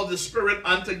power of the Spirit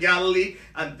unto Galilee.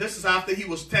 And this is after he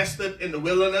was tested in the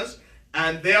wilderness.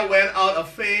 And there went out a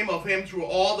fame of him through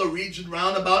all the region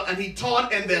round about. And he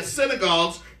taught in their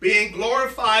synagogues, being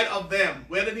glorified of them.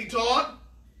 Where did he taught?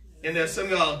 In their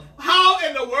synagogue. How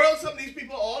in the world some of these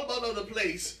people all about the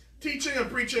place, teaching and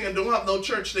preaching, and don't have no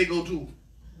church they go to?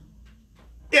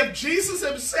 If Jesus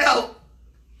himself,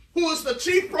 who is the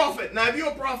chief prophet, now if you're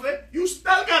a prophet, you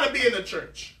still got to be in the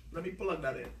church. Let me plug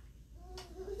that in.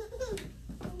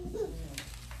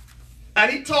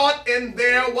 And he taught in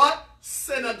their what?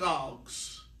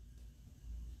 Synagogues.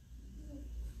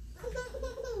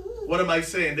 What am I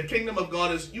saying? The kingdom of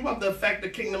God is, you have to affect the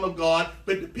kingdom of God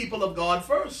with the people of God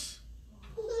first.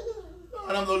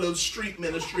 I don't know, little street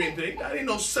ministry and thing. That ain't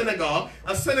no synagogue.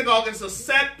 A synagogue is a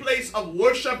set place of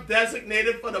worship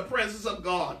designated for the presence of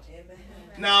God.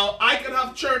 Now, I can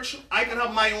have church, I can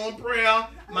have my own prayer,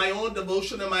 my own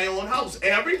devotion in my own house.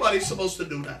 Everybody's supposed to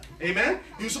do that. Amen?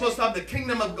 You're supposed to have the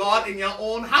kingdom of God in your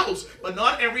own house. But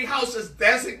not every house is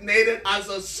designated as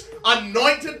an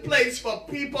anointed place for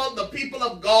people, the people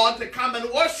of God, to come and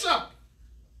worship.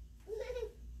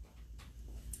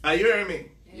 Are you hearing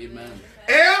me? Amen.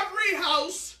 Every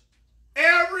house,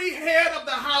 every head of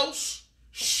the house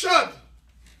should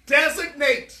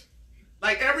designate.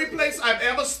 Like every place I've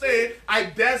ever stayed, I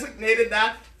designated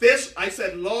that. This, I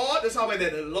said, Lord, this is how I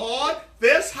did it. Lord,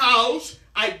 this house,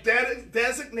 I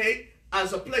designate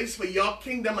as a place for your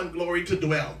kingdom and glory to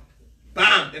dwell.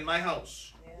 Bam, in my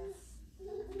house. Yes.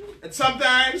 And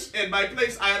sometimes in my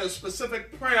place, I had a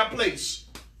specific prayer place.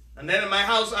 And then in my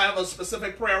house, I have a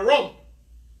specific prayer room.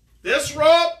 This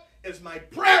room is my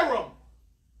prayer room.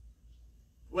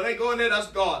 When I go in there, that's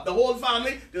God. The whole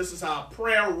family, this is our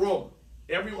prayer room.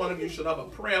 Every one of you should have a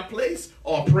prayer place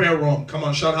or a prayer room. Come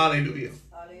on, shout hallelujah.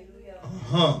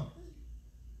 Hallelujah.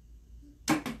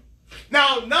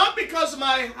 Now, not because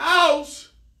my house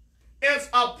is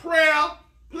a prayer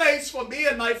place for me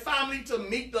and my family to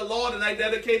meet the Lord, and I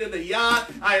dedicated the yard.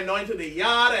 I anointed the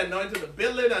yard. I anointed the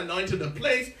building. I anointed the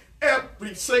place.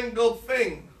 Every single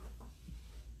thing.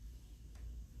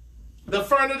 The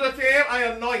furniture came, I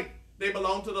anoint. They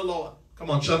belong to the Lord. Come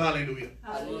on, shout hallelujah.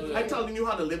 Hallelujah. I'm telling you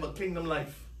how to live a kingdom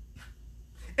life.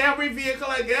 Every vehicle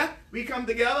I get, we come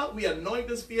together, we anoint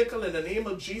this vehicle in the name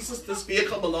of Jesus. This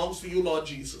vehicle belongs to you, Lord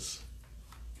Jesus.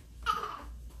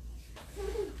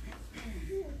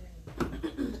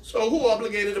 So who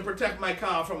obligated to protect my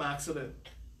car from accident?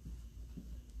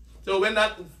 So when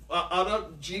that other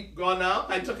Jeep gone out,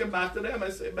 I took it back to them. I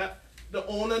said, the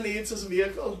owner needs his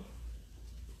vehicle.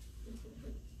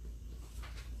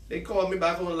 They called me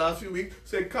back over the last few weeks,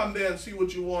 said, come there and see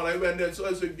what you want. I went there, so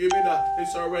I said, give me that. They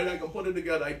said, all right, I can put it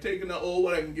together. I taken the old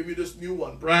one, I can give you this new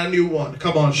one, brand new one.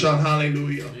 Come on, shout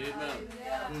hallelujah.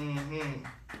 Amen.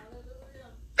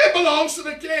 It belongs to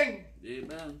the King.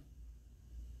 Amen.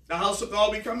 The house of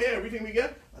God, we come here, everything we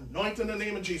get, anointed in the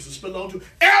name of Jesus, belong to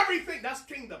everything. That's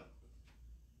kingdom.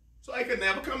 So I could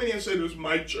never come in here and say, this is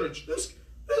my church.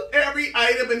 Every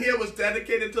item in here was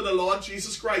dedicated to the Lord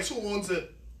Jesus Christ. Who owns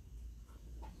it?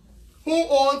 Who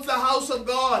owns the house of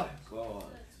God? God.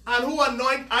 And who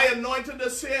I anointed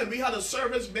this here. We had a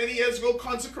service many years ago,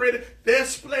 consecrated.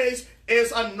 This place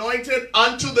is anointed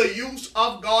unto the use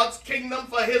of God's kingdom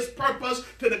for his purpose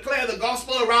to declare the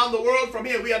gospel around the world. From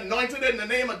here, we anointed it in the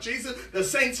name of Jesus. The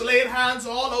saints laid hands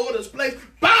all over this place.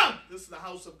 Bam! This is the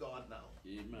house of God now.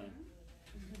 Amen.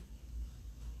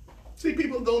 See,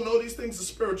 people don't know these things are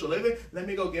spiritual. Let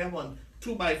me go get one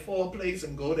 2x4 place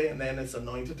and go there and then it's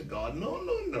anointed to God.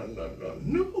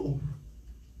 No.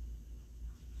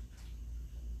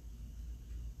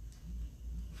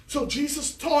 So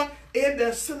Jesus taught in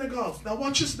their synagogues. Now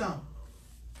watch this now.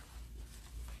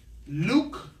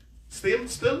 Luke,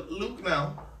 still Luke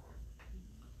now.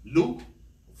 Luke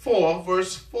 4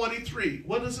 verse 43.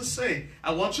 What does it say?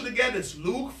 I want you to get this.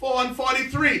 Luke 4 and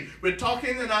 43. We're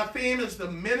talking, and our theme is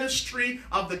the ministry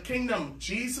of the kingdom.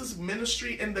 Jesus'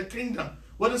 ministry in the kingdom.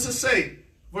 What does it say?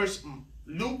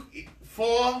 Luke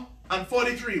 4 and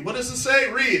 43. What does it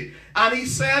say? Read. And he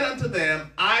said unto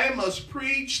them, I must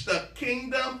preach the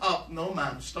kingdom of... No,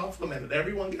 man. Stop for a minute.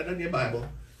 Everyone get in your Bible.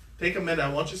 Take a minute.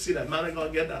 I want you to see that. Man, I'm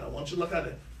going to get that. I want you to look at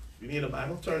it. You need a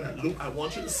Bible? Turn that. Luke, I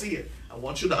want you to see it. I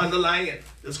want you to underline it.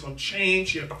 It's going to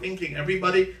change your thinking.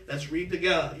 Everybody, let's read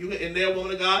together. You in there,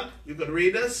 woman of God? You could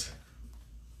read this?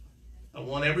 I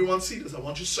want everyone to see this. I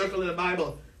want you to circle in the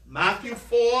Bible. Matthew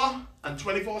 4 and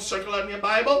 24. Circle in your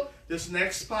Bible. This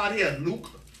next part here. Luke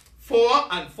 4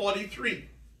 and 43.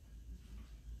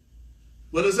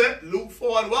 What is it? Luke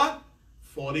 4 and what?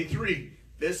 43.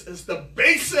 This is the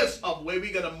basis of where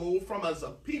we're going to move from as a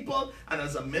people and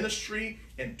as a ministry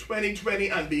in 2020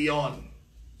 and beyond.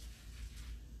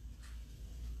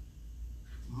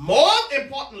 More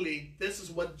importantly, this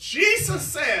is what Jesus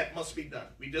said must be done.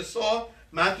 We just saw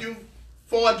Matthew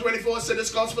 4 and 24 said,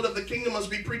 this gospel of the kingdom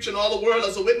must be preached in all the world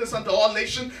as a witness unto all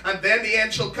nations, and then the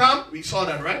end shall come. We saw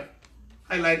that, right?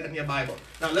 Highlight in your Bible.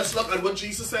 Now let's look at what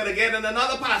Jesus said again in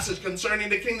another passage concerning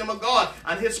the kingdom of God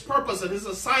and his purpose and his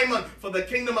assignment for the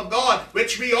kingdom of God,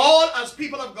 which we all as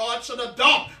people of God should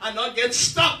adopt and not get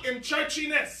stuck in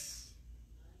churchiness.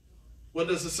 What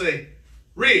does it say?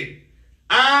 Read.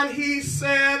 And he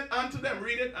said unto them,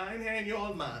 read it. I ain't hearing you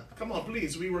all, man. Come on,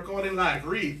 please. We recording live.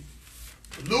 Read.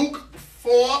 Luke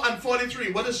 4 and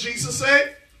 43. What does Jesus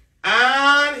say?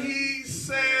 And he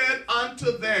said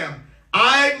unto them,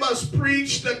 I must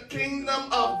preach the kingdom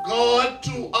of God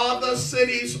to other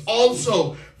cities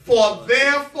also, for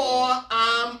therefore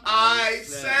am I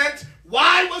sent.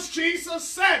 Why was Jesus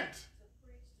sent?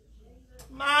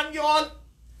 Man, y'all.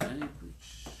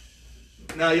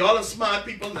 Now, y'all are smart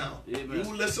people now. Amen.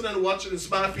 You listening and watching are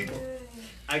smart people.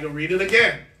 I can read it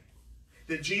again.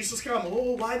 Did Jesus come?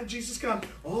 Oh, why did Jesus come?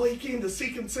 Oh, he came to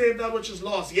seek and save that which is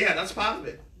lost. Yeah, that's part of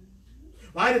it.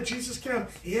 Why did Jesus come?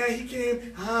 Yeah, he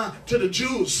came to the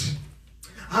Jews.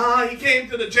 He came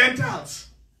to the Gentiles.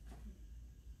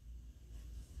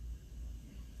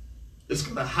 It's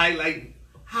going to highlight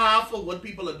half of what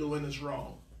people are doing is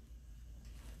wrong.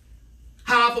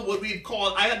 Half of what we've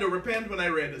called, I had to repent when I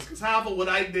read this, because half of what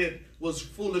I did was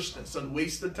foolishness and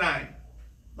wasted time.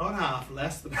 Not half,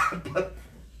 less than that, but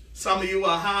some of you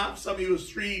are half, some of you is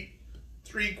three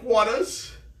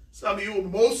quarters, some of you,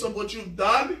 most of what you've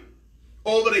done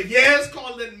over the years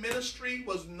called in ministry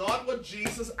was not what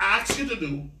Jesus asked you to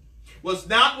do, was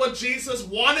not what Jesus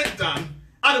wanted done,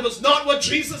 and it was not what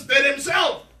Jesus did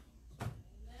himself.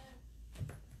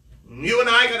 Amen. You and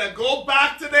I got to go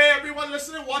back today, everyone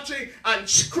listening, watching, and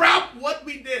scrap what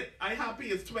we did. I'm happy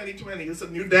it's 2020. It's a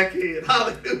new decade.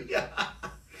 Hallelujah.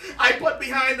 I put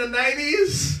behind the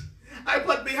 90s. I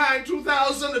put behind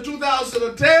 2000 to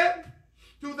 2010.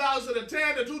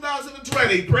 2010 to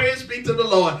 2020. Praise be to the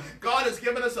Lord. God has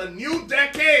given us a new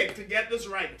decade to get this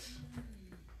right.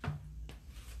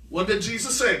 What did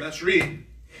Jesus say? Let's read.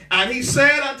 And he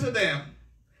said unto them,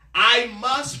 I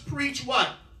must preach what?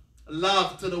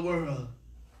 Love to the world.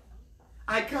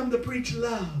 I come to preach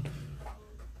love.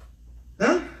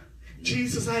 Huh?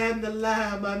 Jesus, I am the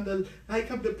Lamb. I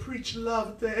come to preach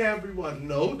love to everyone.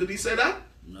 No. Did he say that?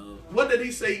 No. What did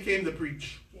he say he came to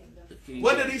preach?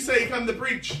 What did he say he come to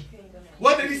preach?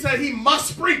 What did he say he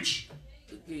must preach?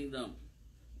 The kingdom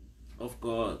of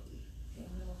God.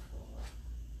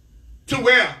 To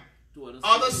where? To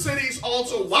other cities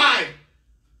also. Why?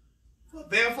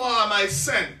 Therefore am I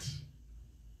sent.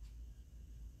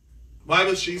 Why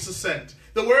was Jesus sent?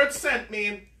 The word sent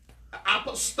means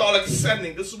apostolic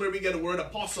sending. This is where we get the word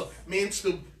apostle. Means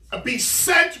to be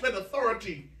sent with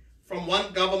authority from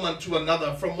one government to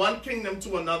another, from one kingdom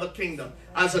to another kingdom,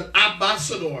 as an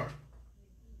ambassador.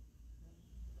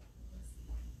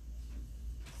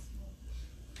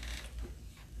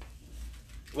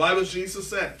 Why was Jesus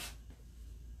sent?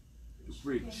 To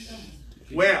preach.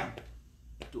 Where?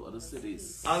 To other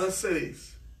cities. Other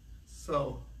cities.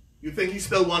 So, you think he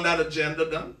still want that agenda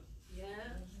done? Yeah.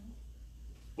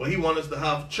 Well, he wants us to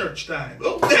have church time.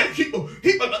 Oh,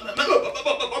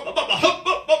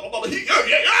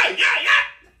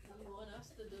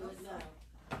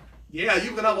 yeah,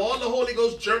 you can have all the Holy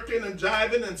Ghost jerking and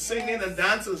jiving and singing and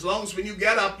dancing as long as when you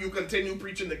get up, you continue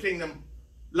preaching the kingdom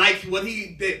like what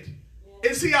he did.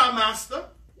 Yes. Is he our master?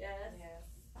 Yes.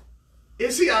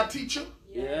 Is he our teacher?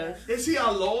 Yes. Is he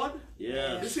our Lord?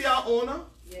 Yes. Is he our owner?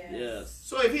 Yes.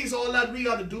 So if he's all that, we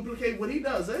got to duplicate what he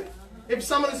does, eh? If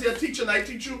someone is your teacher and I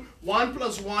teach you 1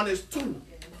 + 1 is 2,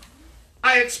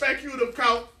 I expect you to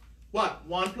count what?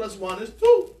 1 + 1 is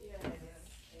 2.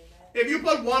 If you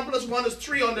put 1 + 1 is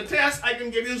 3 on the test, I can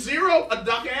give you 0, a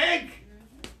duck egg.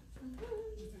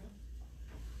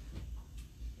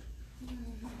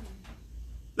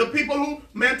 The people who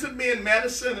mentored me in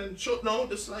medicine and showed, no,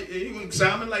 this is like, you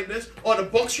examine like this, or the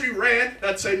books we read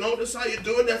that say, no, this is how you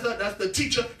do it, that's the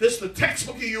teacher, this is the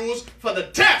textbook you use for the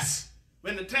test.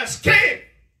 When the test came,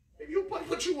 if you put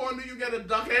what you want to, you get a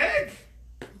duck egg.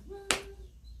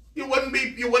 You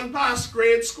wouldn't pass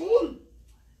grade school.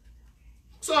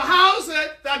 So how is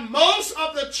it that most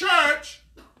of the church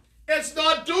is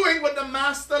not doing what the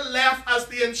master left as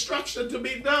the instruction to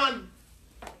be done?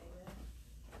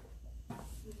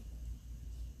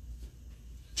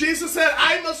 Jesus said,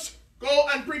 I must go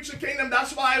and preach the kingdom.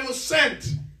 That's why I was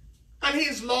sent. And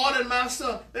he's Lord and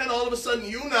Master. Then all of a sudden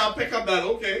you now pick up that,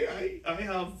 okay, I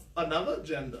have another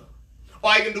agenda.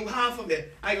 Or I can do half of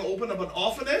it. I can open up an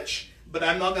orphanage, but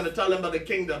I'm not going to tell them about the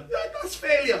kingdom. That's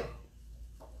failure.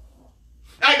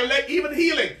 I can lay, even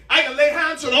healing. I can lay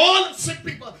hands on all the sick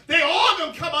people. They all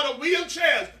going to come out of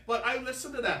wheelchairs. But I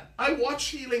listen to that. I watch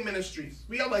healing ministries.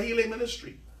 We have a healing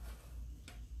ministry.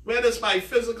 Whether it's by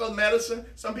physical medicine,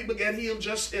 some people get healed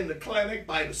just in the clinic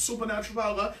by the supernatural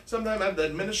power. Sometimes I have the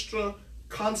minister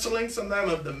counseling. Sometimes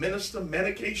I have the minister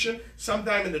medication.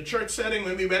 Sometimes in the church setting,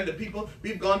 when we went to people,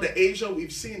 we've gone to Asia,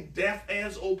 we've seen deaf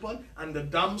ears open and the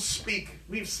dumb speak.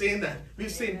 We've seen that.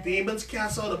 We've seen demons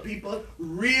cast out of people.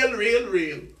 Real, real,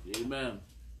 real. Amen.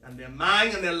 And their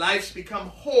mind and their lives become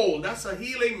whole. That's a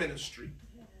healing ministry.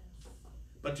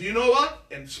 But do you know what?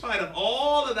 In spite of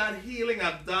all of that healing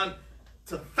I've done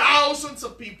to thousands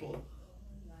of people,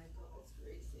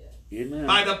 Amen.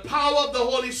 by the power of the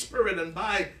Holy Spirit and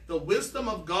by the wisdom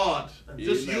of God, and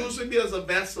just using me as a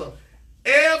vessel,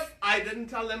 if I didn't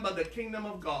tell them about the kingdom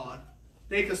of God,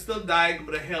 they could still die and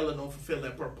go to hell and don't fulfill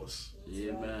their purpose.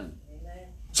 Amen.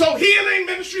 So healing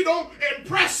ministry don't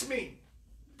impress me.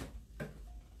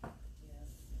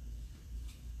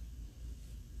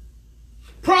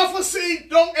 Prophecy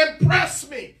don't impress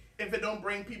me if it don't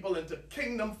bring people into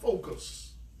kingdom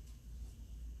focus.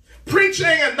 Preaching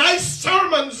and nice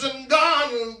sermons and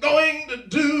going to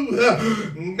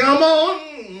do, come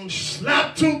on,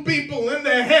 slap 2 people in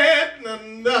the head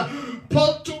and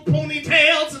pull 2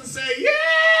 ponytails and say, yeah.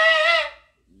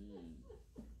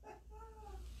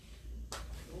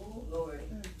 Oh,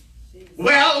 Lord.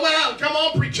 Well, come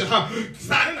on, preacher.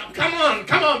 Come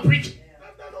on, preacher.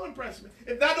 That don't impress me.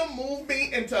 If that don't move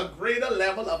me into a greater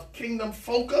level of kingdom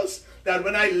focus, that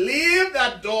when I leave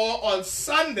that door on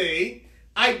Sunday,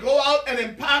 I go out and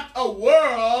impact a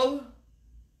world,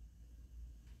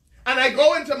 and I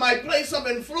go into my place of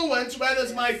influence, whether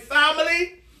it's my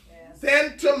family,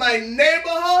 then to my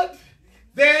neighborhood,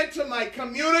 then to my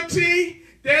community,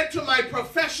 then to my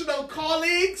professional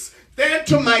colleagues, then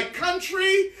to my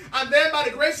country, and then by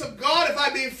the grace of God, if I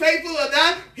be faithful to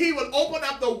that, he will open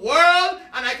up the world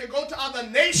and I can go to other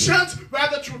nations,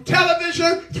 whether through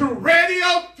television, through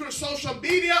radio, through social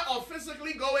media, or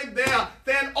physically going there.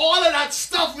 Then all of that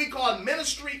stuff we call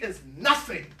ministry is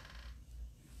nothing.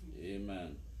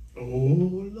 Amen.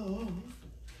 Oh, Lord.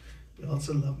 You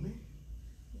also love me?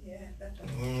 Yeah.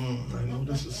 I know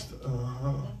this is...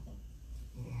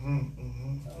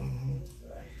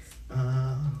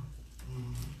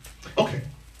 Okay,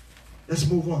 let's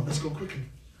move on. Let's go quickly.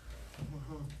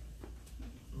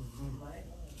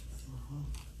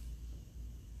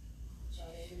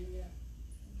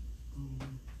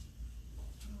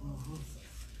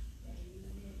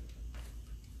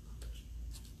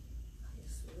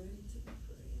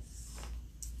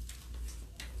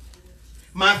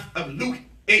 Luke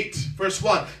 8, verse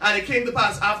 1. And it came to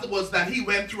pass afterwards that he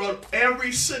went throughout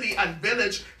every city and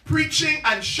village, preaching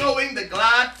and showing the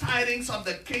glad tidings of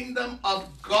the kingdom of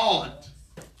God.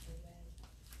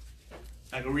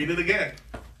 I can read it again.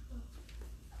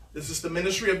 This is the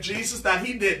ministry of Jesus that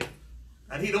he did.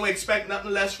 And he don't expect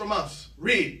nothing less from us.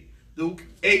 Read Luke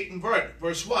 8 and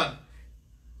verse 1.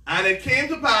 And it came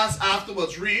to pass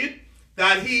afterwards, read,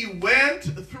 that he went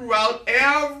throughout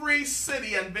every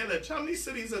city and village. How many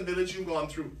cities and villages you gone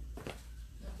through?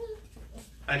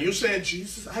 And you saying,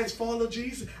 Jesus, I follow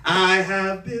Jesus. I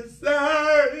have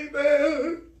decided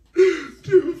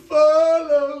to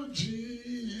follow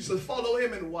Jesus. Follow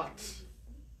him in what?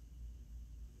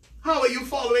 How are you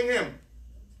following him?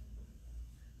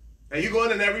 Are you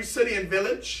going in every city and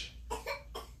village,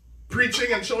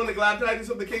 preaching and showing the glad tidings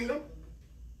of the kingdom?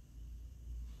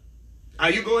 Are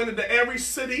you going into every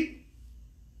city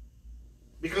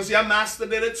because your master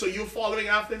did it, so you're following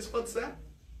after his footsteps?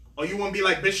 Or you want to be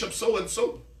like Bishop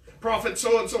so-and-so, Prophet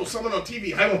so-and-so, someone on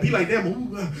TV? I won't be like them.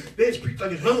 Ooh, they just preach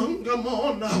like, come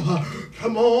on now,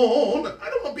 come on. I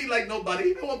don't want to be like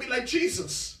nobody. I want to be like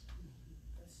Jesus.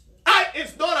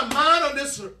 It's not a man on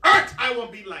this earth I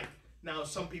want to be like. Now,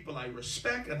 some people I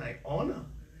respect and I honor.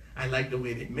 I like the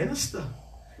way they minister.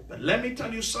 But let me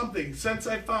tell you something. Since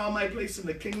I found my place in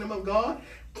the kingdom of God,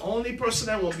 only person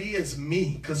I will be is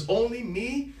me. Because only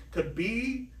me could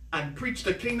be and preach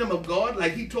the kingdom of God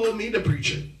like he told me to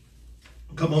preach it.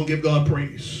 Come on, give God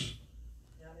praise.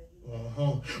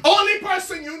 Only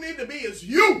person you need to be is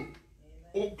you.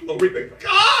 Oh, glory to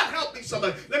God. Help me,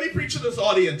 somebody. Let me preach to this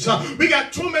audience. We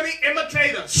got too many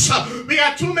imitators. We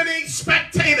got too many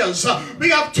spectators. We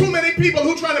got too many people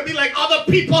who try to be like other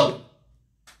people.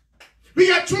 We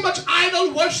got too much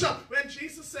idol worship. When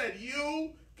Jesus said,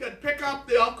 you can pick up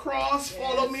your cross,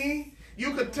 follow me.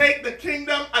 You could take the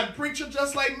kingdom and preach it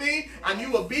just like me, and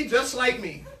you will be just like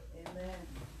me. Amen.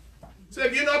 So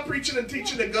if you're not preaching and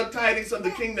teaching the good tidings of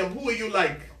the kingdom, who are you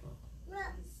like?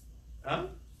 Huh?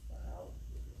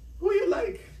 Who are you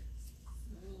like?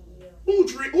 Who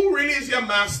really is your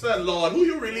master and Lord? Who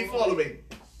you really following?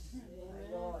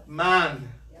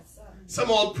 Man.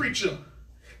 Some old preacher.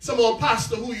 Some old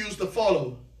pastor who you used to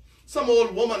follow. Some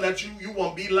old woman that you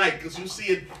won't be like because you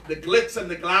see it, the glitz and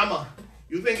the glamour.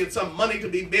 You think it's some money to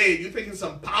be made. You think it's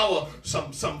some power,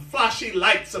 some flashy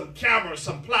lights, some camera,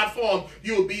 some platform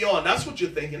you will be on. That's what you're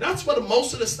thinking. That's what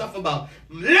most of the stuff about.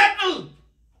 Little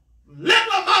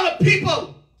amount of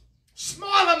people,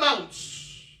 small amounts.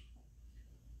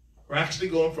 We're actually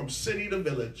going from city to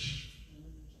village.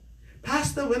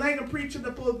 Pastor, when I can preach in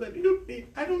the pulpit,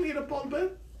 I don't need a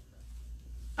pulpit.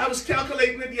 I was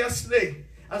calculating it yesterday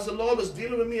as the Lord was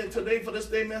dealing with me today for this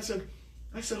day message.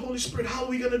 I said, Holy Spirit, how are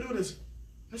we going to do this?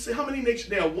 I said, how many nations?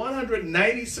 There are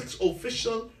 196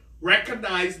 official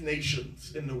recognized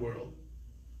nations in the world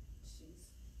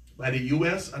by the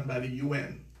U.S. and by the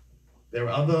UN. There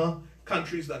are other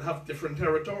countries that have different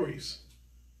territories.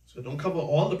 So don't cover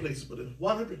all the places, but it's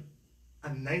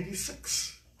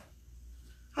 196.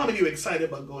 How many of you excited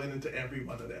about going into every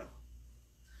one of them?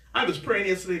 I was praying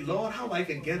yesterday, Lord, how I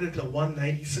can get into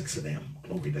 196 of them.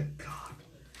 Glory to God.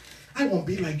 I won't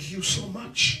be like you so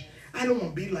much. I don't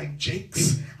want to be like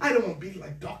Jakes. I don't want to be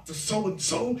like Dr.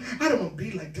 So-and-so. I don't want to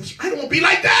be like this. I don't want to be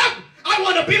like them. I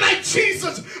want to be like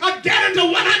Jesus and get into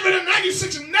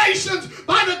 196 nations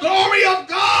by the glory of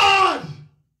God.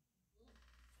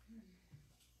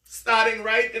 Starting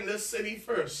right in this city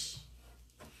first.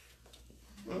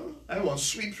 I want to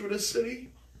sweep through this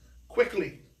city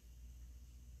quickly.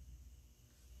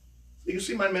 You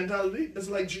see my mentality? It's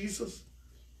like Jesus.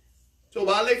 So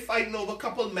while they're fighting over a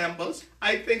couple members,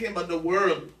 I'm thinking about the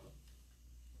world.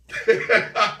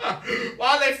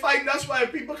 While they're fighting, that's why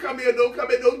people come here,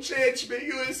 don't change me.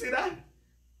 You see that?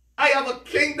 I have a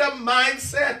kingdom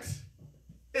mindset.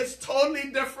 It's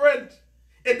totally different.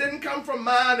 It didn't come from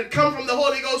man. It come from the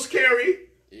Holy Ghost, Carrie.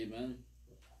 Amen.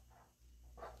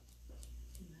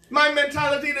 My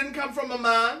mentality didn't come from a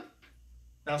man.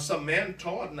 Now some men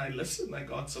taught and I listened. I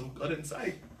got some good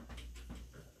insight.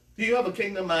 Do you have a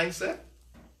kingdom mindset?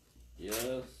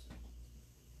 Yes.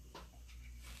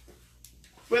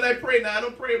 When I pray now, I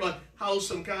don't pray about house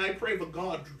and car. I pray for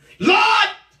God. Lord,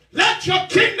 let your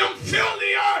kingdom fill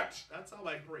the earth. That's how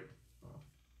I pray.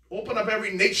 Open up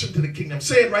every nation to the kingdom.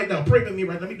 Say it right now. Pray with me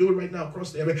right now. Let me do it right now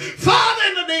across the area. Father,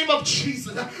 in the name of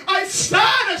Jesus, I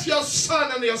stand as your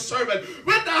son and your servant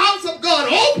with the house of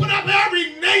God. Open up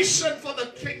every nation for the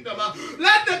kingdom.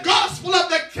 Let the gospel of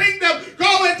the kingdom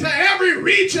go into every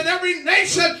region, every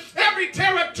nation, every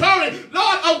territory.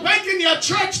 Lord, awaken your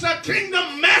church the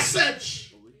kingdom message.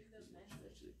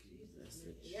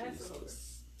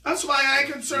 That's why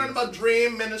I'm concerned about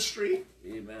dream ministry.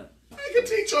 Amen. I can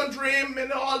teach on dream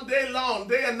all day long,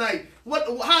 day and night.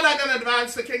 How that going to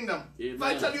advance the kingdom? Amen. If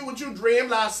I tell you what you dreamed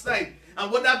last night,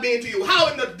 and what that mean to you,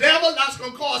 how in the devil that's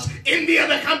going to cause India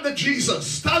to come to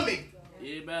Jesus? Tell me.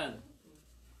 Amen.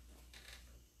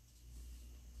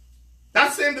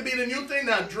 That seemed to be the new thing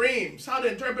now, dreams. How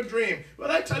to interpret dream.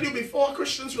 Well, I tell you, before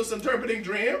Christians was interpreting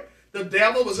dream, the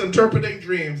devil was interpreting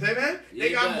dreams. Amen?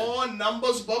 They got more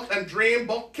Numbers book and dream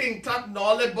book, King Tut,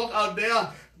 knowledge book out there,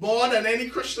 more than any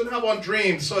Christian have on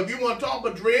dreams. So if you want to talk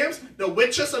about dreams, the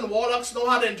witches and warlocks know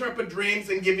how to interpret dreams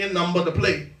and give you a number to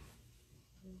play.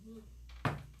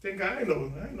 Think I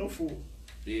ain't no fool.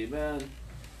 Amen.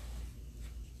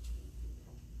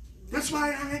 That's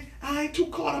why I ain't too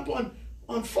caught up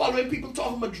on following people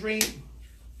talking about dream.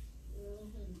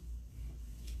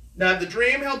 Now, if the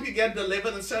dream help you get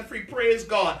delivered and set free, praise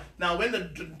God. Now, when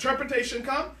the interpretation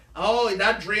come, oh, in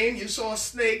that dream, you saw a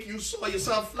snake, you saw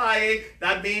yourself flying,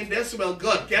 that means this, well,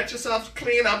 good. Get yourself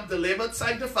clean up, delivered,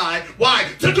 sanctified. Why?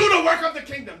 To do the work of the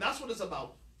kingdom. That's what it's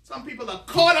about. Some people are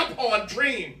caught up on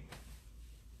dream.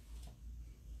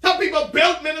 Some people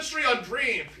build ministry on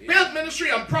dream, build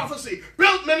ministry on prophecy,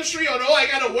 build ministry on, oh, I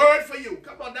got a word for you.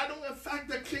 Come on, that don't affect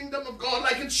the kingdom of God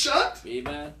like it should.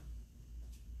 Amen.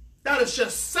 That is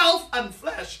just self and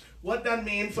flesh. What that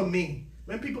mean for me?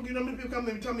 When people, people come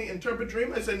and tell me interpret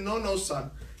dream, I say, no, son.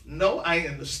 No, I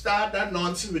ain't gonna start that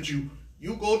nonsense with you.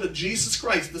 You go to Jesus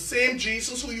Christ. The same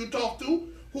Jesus who you talk to,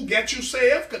 who get you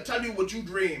saved, can tell you what you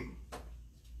dream.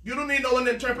 You don't need no one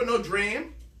to interpret no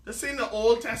dream. This ain't the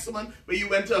Old Testament where you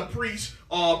went to a priest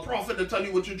or a prophet to tell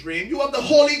you what you dream. You have the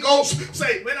Holy Ghost.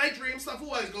 Say, when I dream stuff, who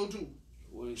I go to?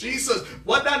 Jesus.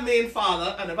 What that mean,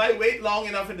 Father? And if I wait long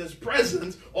enough in his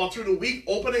presence or through the week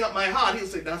opening up my heart, he'll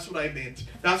say, that's what I meant.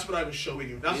 That's what I was showing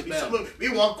you. That's what we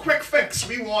want quick fix.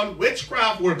 We want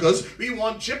witchcraft workers. We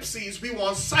want gypsies. We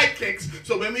want psychics.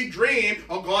 So when we dream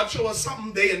or God show us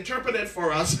something, they interpret it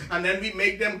for us and then we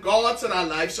make them gods in our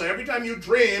life. So every time you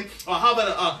dream or have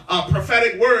a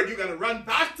prophetic word, you got to run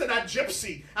back to that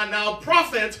gypsy. And now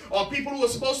prophets or people who are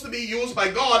supposed to be used by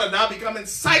God are now becoming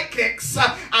psychics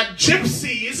and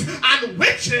gypsies and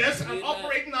witches and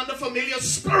operating under familiar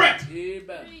spirit.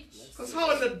 Because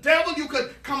how in the devil you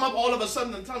could come up all of a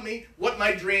sudden and tell me what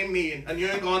my dream mean and you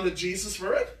ain't gone to Jesus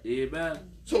for it? Amen.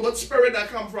 So what spirit that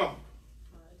come from?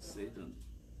 Satan.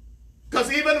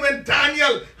 Because even when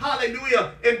Daniel,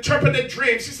 hallelujah, interpreted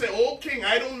dreams, he said, oh, king,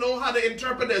 I don't know how to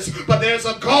interpret this, but there's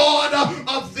a God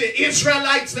of the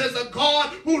Israelites. There's a God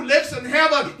who lives in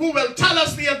heaven who will tell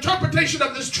us the interpretation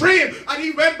of this dream. And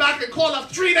he went back and called a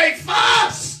 3-day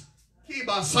fast.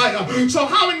 So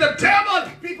how in the devil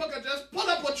people can just pull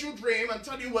up what you dream and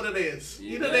tell you what it is?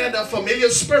 Amen. Either they're under a familiar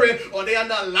spirit or they're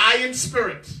under a lying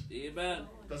spirit. Amen.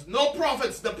 There's no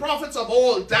prophets. The prophets of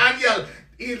old, Daniel,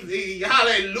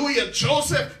 hallelujah,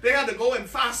 Joseph, they had to go in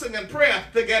fasting and prayer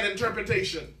to get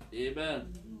interpretation.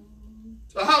 Amen.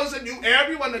 So how is it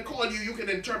everyone that call you, you can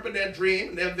interpret their dream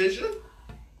and their vision?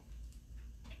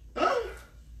 Huh?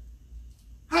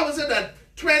 How is it that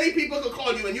 20 people could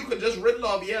call you and you could just riddle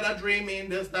off, yeah, that dream mean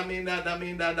this, that mean that, that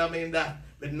mean that, that mean that.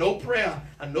 With no prayer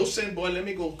and no sin, boy, let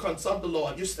me go consult the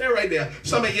Lord. You stay right there.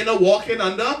 Some of you are walking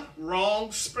under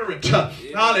wrong spirit. Yeah.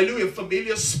 Hallelujah.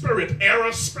 Familiar spirit,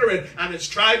 error spirit. And it's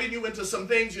driving you into some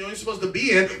things you ain't supposed to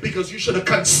be in because you should have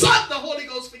consulted the Holy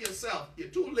Ghost for yourself. You're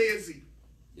too lazy.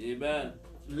 Amen.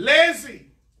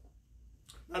 Lazy.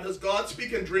 Now does God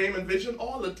speak in dream and vision?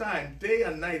 All the time. Day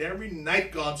and night. Every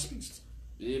night God speaks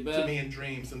to me in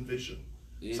dreams and vision.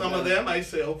 Amen. Some of them I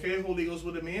say, okay, Holy Ghost,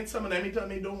 what it means. Some of them he tell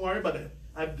me, don't worry about it.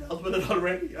 I've dealt with it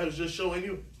already. I was just showing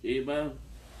you. Amen.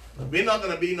 We're not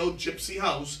going to be no gypsy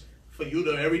house for you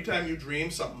to, every time you dream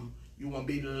something, you want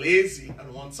to be lazy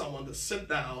and want someone to sit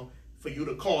down for you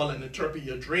to call and interpret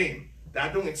your dream.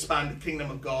 That don't expand the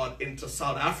kingdom of God into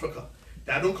South Africa.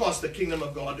 That don't cause the kingdom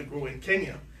of God to grow in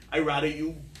Kenya. I'd rather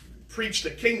you preach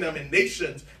the kingdom in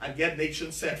nations and get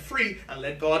nations set free and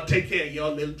let God take care of your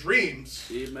little dreams.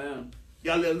 Amen.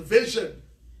 Your little vision.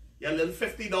 Your little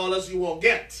 $50 you won't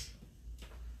get.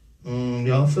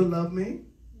 Y'all still love me?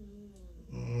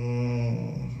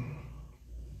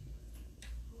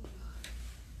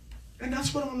 And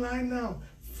that's what online now.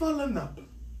 Falling up.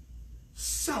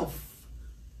 Self.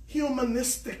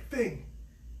 Humanistic thing.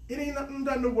 It ain't nothing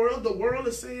than the world. The world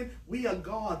is saying we are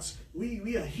gods.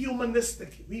 We are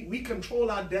humanistic. We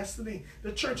control our destiny.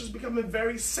 The church is becoming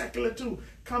very secular too.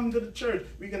 Come to the church.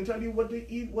 We can tell you what to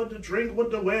eat, what to drink,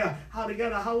 what to wear, how to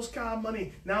get a house, car,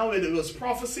 money. Now it was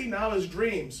prophecy. Now it's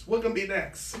dreams. What can be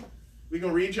next? We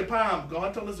can read your palm.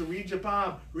 God told us to read your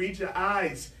palm. Read your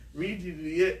eyes. Read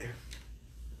your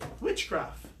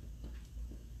witchcraft.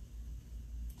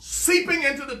 Seeping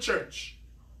into the church.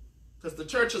 Because the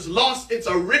church has lost its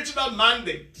original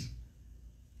mandate.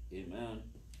 Amen.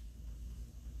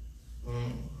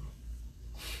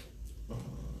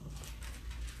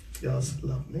 Y'all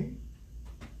love me?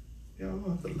 Y'all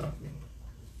don't have to love me.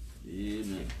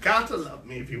 Amen. Got to love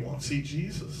me if you want to see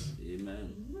Jesus.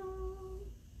 Amen.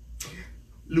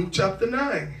 Luke chapter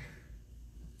 9,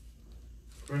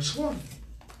 verse 1.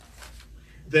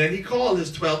 Then he called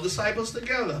his 12 disciples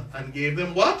together and gave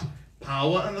them what?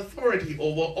 Power and authority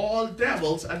over all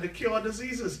devils and to cure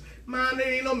diseases. Man,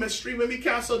 there ain't no mystery when we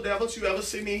cast out devils. You ever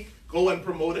see me go and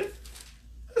promote it?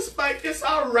 It's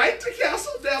our right to cast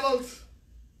out devils.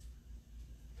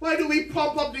 Why do we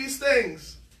pump up these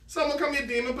things? Someone come here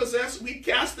demon possessed, we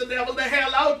cast the devil the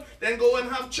hell out, then go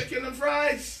and have chicken and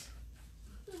fries.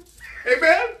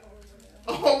 Amen?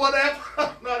 Or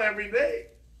whatever. Not every day.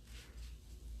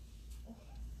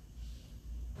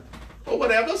 Or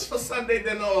whatever's for Sunday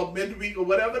dinner or midweek or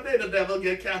whatever day the devil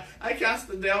get cast. I cast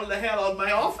the devil the hell out of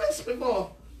my office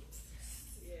before.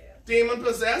 Yeah. Demon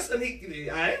possessed, and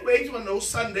I ain't waiting for no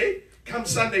Sunday. Come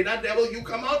Sunday, that devil, you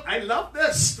come out. I love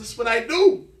this. This is what I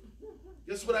do.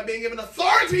 This is what I'm being given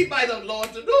authority by the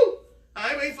Lord to do.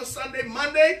 I wait for Sunday,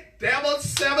 Monday, devil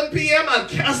 7 p.m. I'll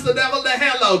cast the devil the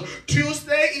hell out.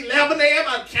 Tuesday, 11 a.m.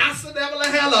 I'll cast the devil the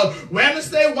hell out.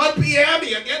 Wednesday, 1 p.m.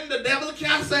 you're getting the devil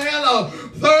cast the hell out.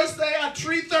 Thursday at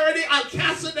 3:30, I'll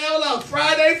cast the devil out.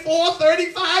 Friday,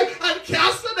 4:35, I'll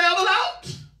cast the devil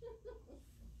out.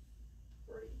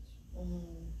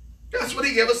 That's what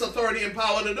he gave us authority and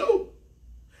power to do.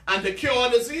 And to cure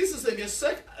diseases. If you're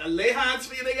sick, I'll lay hands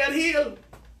for you to get healed.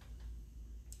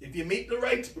 If you meet the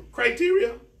right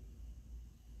criteria,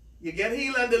 you get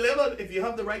healed and delivered if you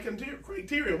have the right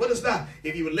criteria. What is that?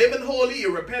 If you live in holy,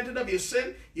 you're repentant of your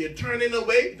sin, you're turning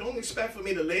away, don't expect for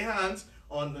me to lay hands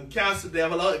on and cast the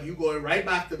devil out if you're going right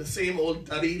back to the same old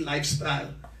dirty lifestyle.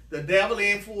 The devil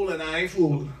ain't fool and I ain't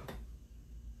fool.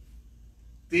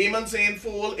 Demons ain't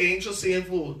fool, angels ain't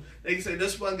fool. They say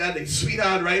this one got their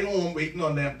sweetheart right home waiting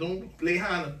on them. Don't lay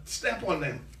hand and step on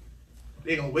them.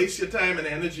 They're going to waste your time and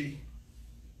energy.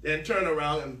 Then turn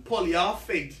around and pull you off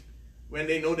faith when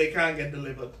they know they can't get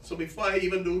delivered. So before I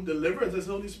even do deliverance, I say,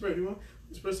 Holy Spirit, Holy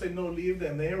Spirit say, no, leave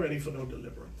them. They ain't ready for no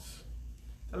deliverance.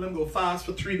 Tell them go fast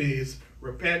for 3 days,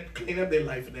 repent, clean up their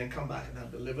life, and then come back and I'll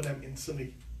deliver them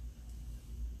instantly.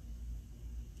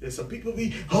 There's some people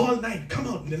be all night, come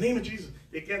out in the name of Jesus.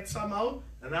 They get some out,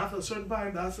 and after a certain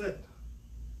time, that's it.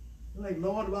 They're like,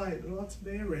 Lord, why?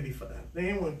 They ain't ready for that. They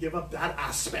ain't want to give up that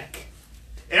aspect.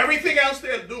 Everything else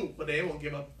they'll do, but they won't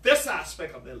give up this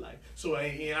aspect of their life. So I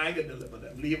ain't going to deliver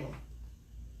them. Leave them.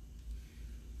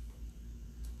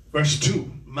 Verse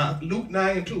 2. Luke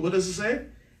 9 and 2. What does it say?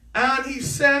 And he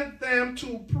sent them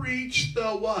to preach the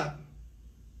what?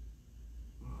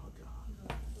 Oh,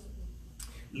 God.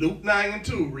 Luke 9 and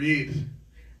 2. Read.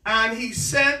 And he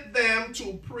sent them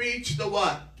to preach the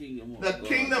what? The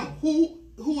kingdom.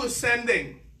 Who is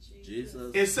sending?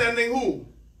 Jesus. Is sending who?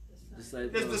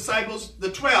 Disciples. His disciples, the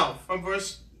 12, from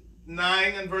verse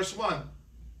 9 and verse 1.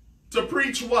 To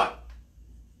preach what?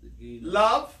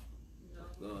 Love,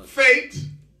 no. faith,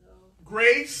 No.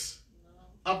 grace.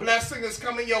 No. A blessing is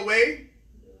coming your way.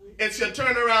 It's your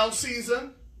turnaround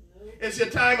season. It's your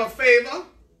time of favor.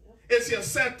 It's your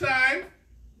set time.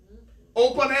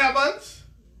 Open heavens.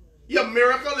 Your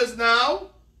miracle is now.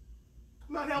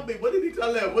 Come on, help me. What did he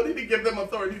tell them? What did he give them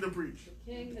authority to preach?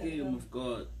 The kingdom of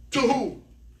God. To who?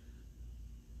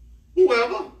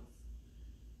 Whoever.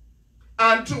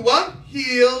 And to what?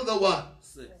 Heal the what?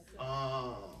 Sick.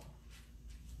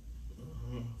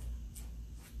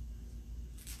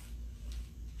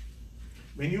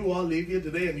 When you all leave here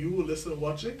today and you will listen and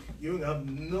watch it, you have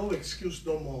no excuse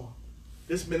no more.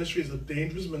 This ministry is a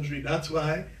dangerous ministry. That's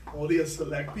why only a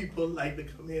select people like to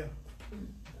come here.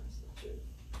 That's the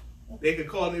truth. They could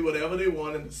call me whatever they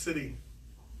want in the city.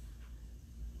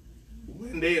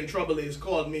 When they in trouble, they just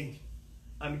call me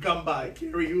and come by.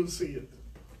 Kerry, you'll see it.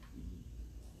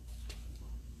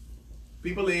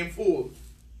 People ain't fooled.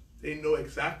 They know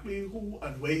exactly who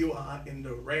and where you are in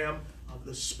the realm of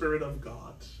the Spirit of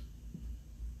God.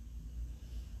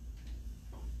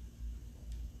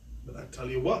 But I tell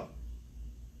you what,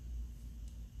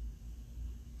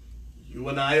 you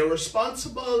and I are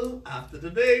responsible after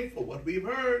today for what we've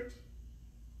heard.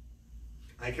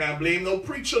 I can't blame no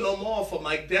preacher no more for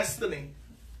my destiny.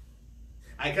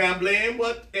 I can't blame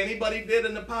what anybody did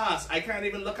in the past. I can't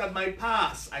even look at my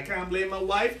past. I can't blame my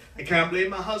wife. I can't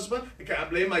blame my husband. I can't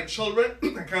blame my children.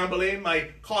 I can't blame my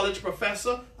college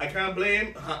professor. I can't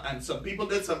blame, and some people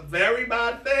did some very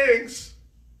bad things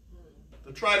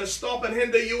to try to stop and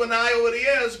hinder you and I over the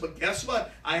years. But guess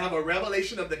what? I have a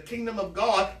revelation of the kingdom of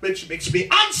God, which makes me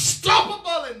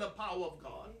unstoppable in the power of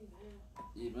God.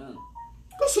 Amen.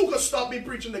 Because who could stop me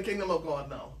preaching the kingdom of God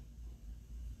now?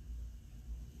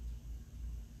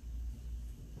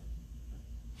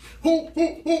 Who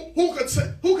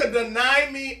could deny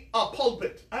me a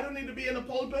pulpit? I don't need to be in a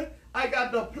pulpit. I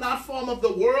got the platform of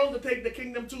the world to take the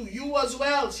kingdom to you as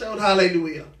well. Shout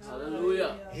hallelujah.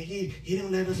 Hallelujah. He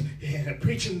didn't let us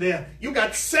preaching there. You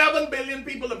got 7 billion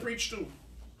people to preach to.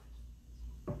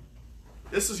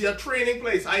 This is your training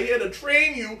place. I here to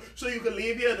train you so you can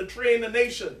leave here to train the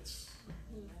nations.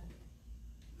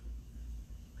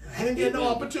 I didn't get no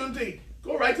opportunity.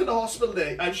 Go right to the hospital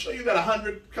there. I'm sure you got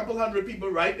couple hundred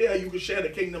people right there you can share the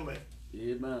kingdom with.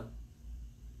 Amen.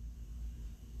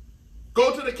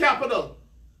 Go to the capital.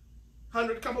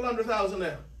 Couple hundred thousand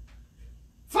there.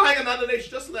 Find another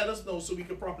nation. Just let us know so we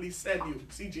can properly send you.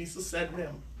 See, Jesus sent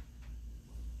him.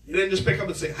 He didn't just pick up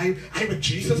and say, I'm with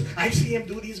Jesus. I see him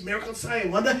do these miracles, sign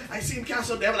and wonder. I see him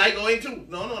cast out devil. I going too.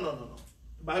 No.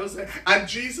 The Bible says, and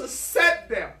Jesus sent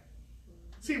them.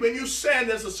 See, when you send,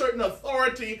 there's a certain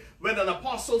authority. When an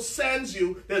apostle sends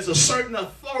you, there's a certain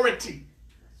authority.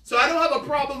 So I don't have a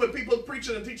problem with people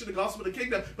preaching and teaching the gospel of the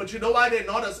kingdom, but you know why they're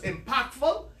not as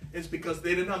impactful? It's because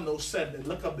they didn't have no sending.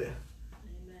 Look up there.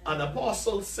 Amen. An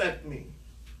apostle sent me.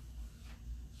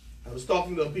 I was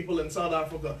talking to people in South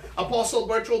Africa. Apostle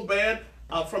Bertrand Baird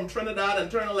from Trinidad and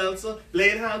Eternal Elsa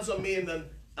laid hands on me in the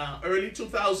early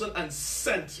 2000 and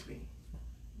sent me.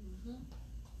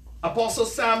 Apostle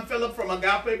Sam Phillip from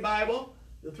Agape Bible,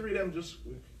 the three of them just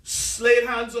laid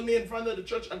hands on me in front of the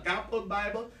church, Agape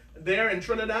Bible, there in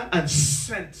Trinidad, and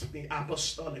sent me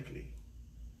apostolically.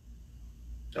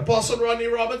 Apostle Rodney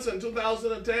Robertson in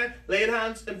 2010 laid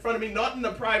hands in front of me, not in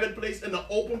a private place, in an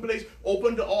open place,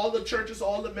 open to all the churches,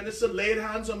 all the ministers, laid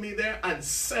hands on me there and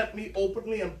sent me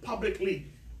openly and publicly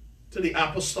to the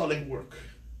apostolic work.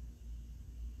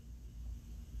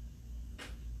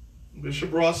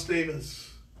 Bishop Ross Davis,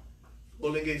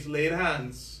 Golden Gates, laid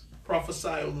hands, prophesy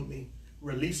over me,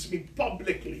 release me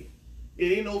publicly.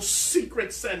 It ain't no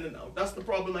secret sending out. That's the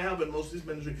problem I have with most of these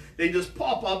ministries. They just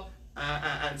pop up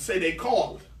and say they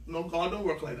called. No, God don't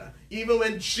work like that. Even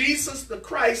when Jesus the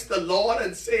Christ, the Lord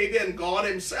and Savior and God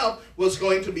himself was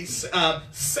going to be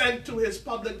sent to his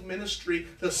public ministry,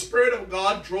 the Spirit of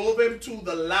God drove him to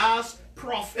the last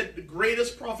prophet, the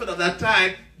greatest prophet of that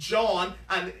time, John,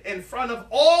 and in front of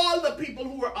all the people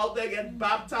who were out there getting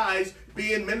baptized,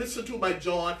 being ministered to by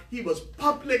John, he was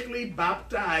publicly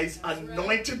baptized,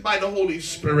 anointed by the Holy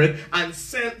Spirit, and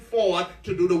sent forward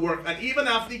to do the work. And even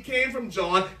after he came from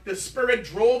John, the Spirit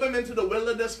drove him into the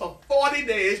wilderness for 40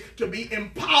 days to be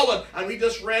empowered. And we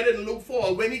just read in Luke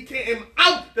 4, when he came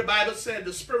out, the Bible said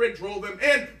the Spirit drove him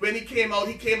in. When he came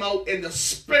out in the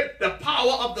Spirit, the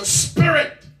power of the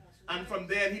Spirit. And from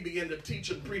there, he began to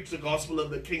teach and preach the gospel of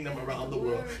the kingdom around the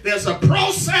world. There's a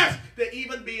process to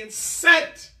even being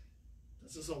sent.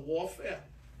 This is a warfare.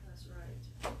 That's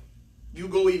right. You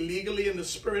go illegally in the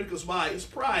spirit because why? It's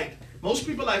pride. Most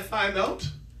people I find out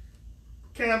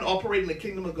can't operate in the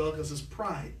kingdom of God because it's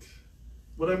pride.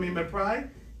 What do I mean by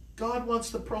pride? God wants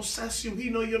to process you. He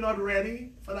know you're not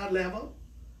ready for that level.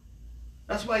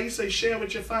 That's why he say share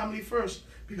with your family first.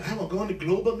 People, I want to go into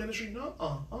global ministry. No,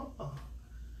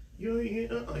 You don't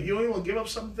even want to give up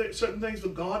certain things for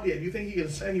God yet. You think he can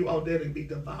send you out there to be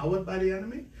devoured by the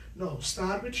enemy? No,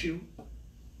 start with you.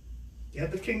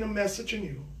 Get the kingdom message in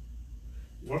you.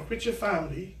 Work with your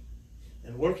family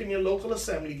and work in your local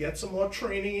assembly. Get some more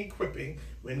training, equipping.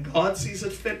 When God sees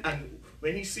it fit and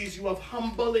when he sees you have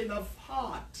humble enough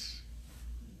heart.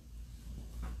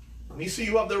 When he sees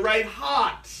you have the right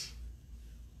heart,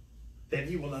 then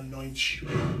he will anoint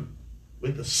you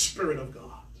with the Spirit of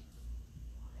God.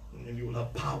 and you will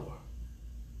have power.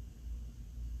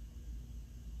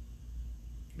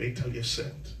 Wait till you're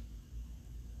sent.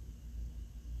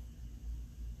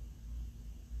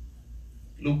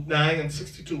 Luke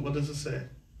 9:62, what does it say?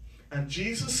 And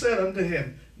Jesus said unto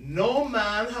him, no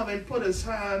man having put his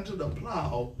hand to the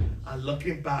plow and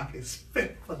looking back is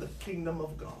fit for the kingdom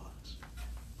of God.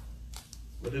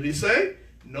 What did he say?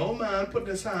 No man putting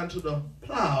his hand to the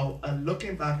plow and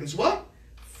looking back is what?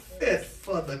 Fit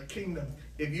for the kingdom.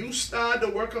 If you start the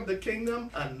work of the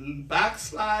kingdom and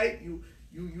backslide,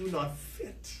 you're not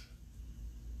fit.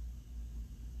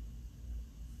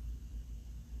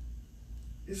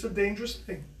 It's a dangerous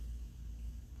thing.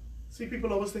 See,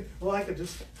 people always think, oh, I could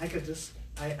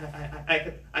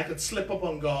slip up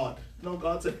on God. No,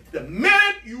 God said, the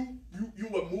minute you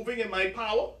were moving in my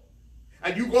power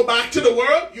and you go back to the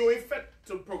world, you ain't fit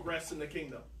to progress in the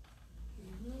kingdom.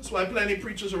 That's why plenty of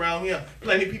preachers around here,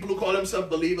 plenty of people who call themselves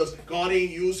believers, God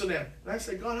ain't using them. And I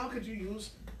say, God, how could you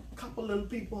use a couple little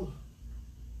people?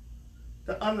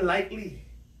 The unlikely.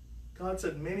 God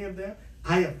said, many of them,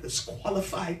 I have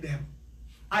disqualified them.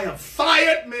 I have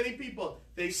fired many people.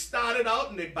 They started out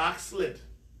and they backslid.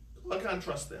 I can't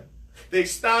trust them. They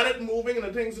started moving in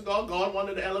the things of God. God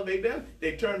wanted to elevate them.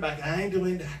 They turned back. I ain't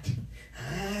doing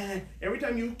that. Every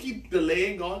time you keep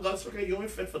delaying God, God's okay, you ain't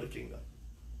fit for the kingdom.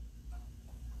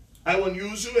 I won't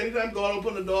use you. Anytime God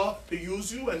opened the door to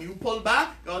use you and you pull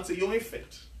back, God said, you ain't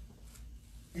fit.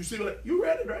 You see what? You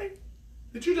read it, right?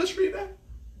 Did you just read that?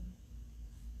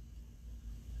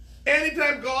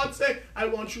 Anytime God said, I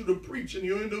want you to preach and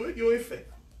you ain't do it, you ain't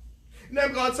fit.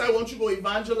 Anytime God said, I want you to go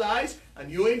evangelize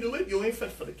and you ain't do it, you ain't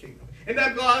fit for the kingdom.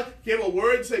 Anytime God gave a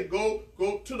word and said, go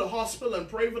to the hospital and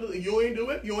pray for you ain't do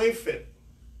it, you ain't fit.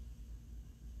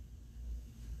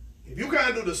 If you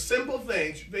can't do the simple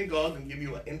things, you think God can give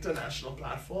you an international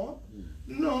platform?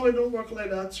 No, it don't work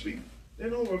like that, sweet. It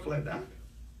don't work like that.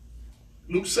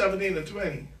 Luke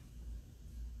 17:20.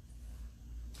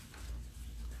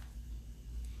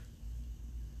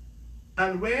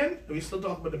 And when, we still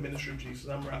talking about the ministry of Jesus,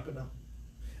 I'm wrapping up.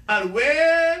 And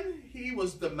when he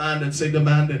was demanded, say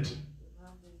demanded.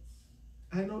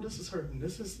 I know this is hurting.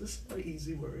 This is an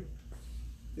easy word.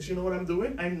 Because you know what I'm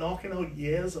doing? I'm knocking out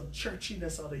years of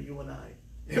churchiness out of you and I.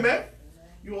 Amen?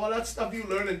 You all that stuff you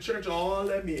learned in church, all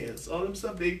them years, all them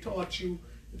stuff they taught you,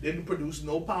 it didn't produce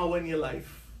no power in your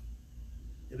life.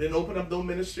 It didn't open up no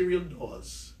ministerial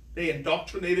doors. They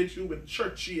indoctrinated you with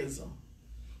churchyism.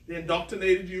 They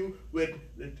indoctrinated you with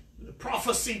the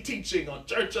prophecy teaching or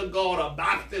Church of God or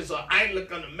Baptist or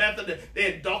Anglican or Methodist.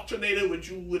 They indoctrinated with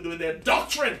you with their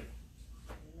doctrine.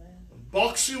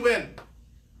 Box you in.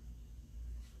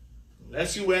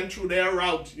 Unless you went through their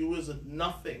route, you was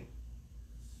nothing.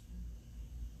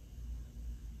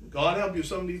 God help you,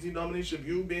 some of these denominations, if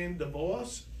you being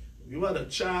divorced, if you had a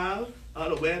child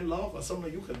out of wedlock or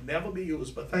something, you could never be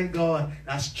used. But thank God,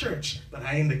 that's church, but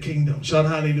I ain't the kingdom. Shout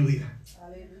hallelujah.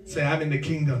 Say, I'm in the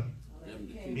kingdom.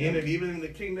 Meaning, if even in the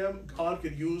kingdom, God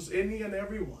could use any and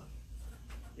everyone.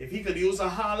 If he could use a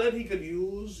harlot, he could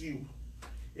use you.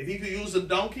 If he could use a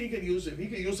donkey, he could use it. If he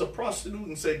could use a prostitute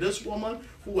and say, this woman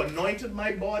who anointed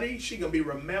my body, she can be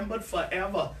remembered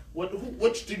forever.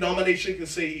 Which denomination can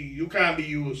say you can't be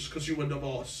used because you were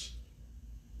divorced?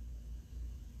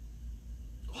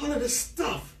 All of this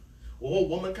stuff. Oh,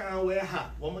 woman can't wear a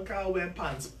hat. Woman can't wear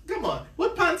pants. Come on.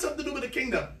 What pants have to do with the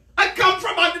kingdom? I come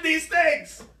from under these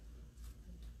things.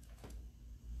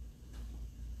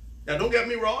 Now, don't get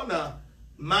me wrong now.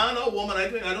 Man or woman, I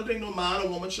don't think no man or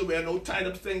woman should wear no tied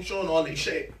up thing showing all their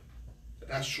shape.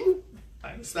 That's true.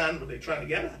 I understand what they're trying to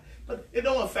get at. But it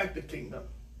don't affect the kingdom.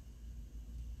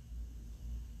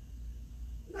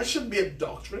 That shouldn't be a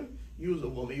doctrine. Use a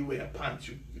woman, you wear pants,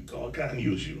 God can't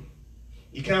use you.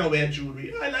 You can't wear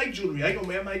jewelry. I like jewelry. I can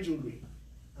wear my jewelry.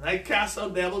 And I cast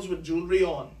out devils with jewelry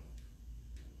on.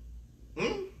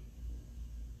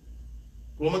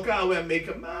 Woman can't wear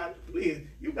makeup, man. Please.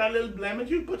 You got a little blemish,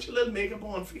 you put your little makeup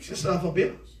on, fix yourself up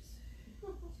here.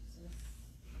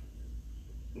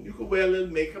 You could wear a little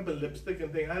makeup and lipstick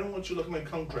and thing. I don't want you looking like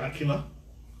Count Dracula.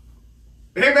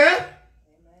 Amen?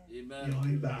 Amen.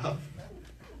 You laugh.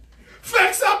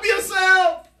 Fix up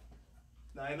yourself.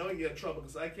 Now I know you get in trouble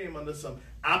because I came under some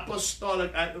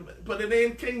apostolic, but it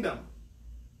ain't kingdom.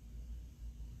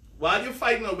 While you're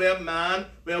fighting over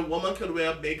where a woman could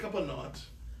wear makeup or not,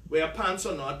 wear pants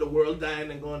or not, the world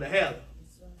dying and going to hell.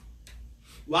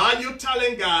 While you're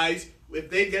telling guys, if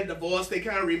they get divorced, they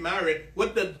can't remarry,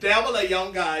 what the devil a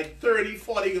young guy, 30,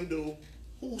 40 can do,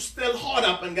 who's still hot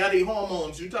up and got the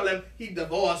hormones, you tell him he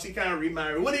divorced, he can't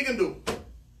remarry, what he can do?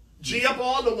 G up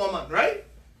all the woman, right?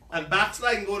 And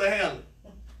backslide and go to hell.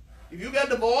 If you get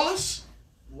divorced,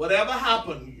 whatever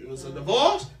happened, it was a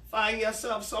divorce, find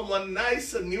yourself someone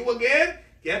nice and new again,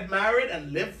 get married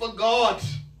and live for God.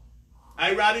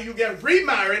 I'd rather you get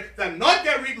remarried than not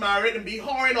get remarried and be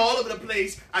whoring all over the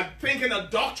place and thinking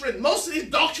of doctrine. Most of these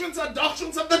doctrines are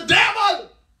doctrines of the devil.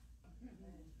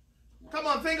 Come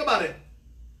on, think about it.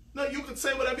 No, you could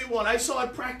say whatever you want. I saw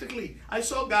it practically. I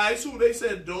saw guys who they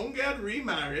said, don't get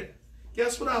remarried.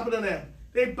 Guess what happened to them?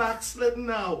 They backslidden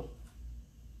now.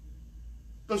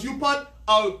 Because you put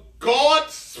a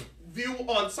God's view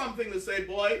on something to say,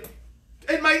 boy,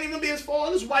 it might even be his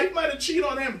fault. His wife might have cheated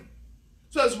on him.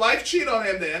 So his wife cheated on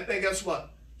him then guess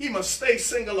what? He must stay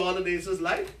single all the days of his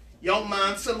life. Young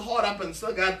man still hot up and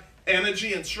still got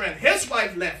energy and strength. His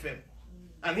wife left him.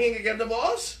 And he can get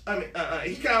divorced? I mean,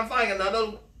 he can't find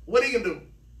another. What he can do?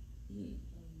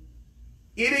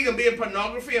 Either he can be in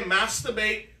pornography and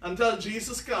masturbate until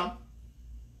Jesus come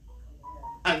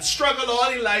and struggle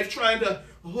all his life trying to,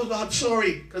 oh Lord,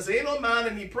 sorry. Because ain't no man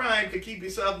in the prime can keep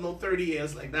himself no 30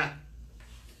 years like that.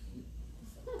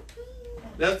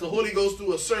 That's the Holy Ghost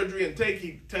do a surgery and take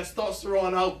his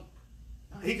testosterone out.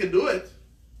 He can do it.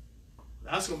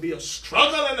 That's going to be a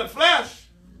struggle in the flesh.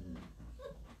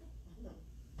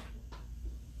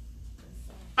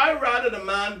 I'd rather the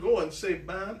man go and say,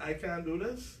 man, I can't do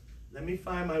this. Let me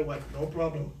find my wife. No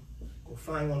problem. Go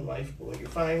find one wife, boy. You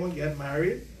find one, get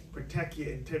married. Protect your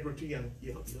integrity and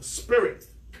your spirit.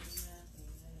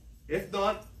 If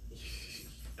not,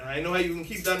 I know how you can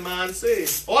keep that man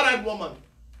safe. Or that woman.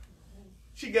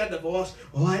 She got divorced.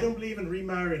 Oh, I don't believe in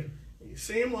remarried. The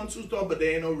same ones who talk, but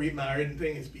they ain't no remarried and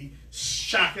things be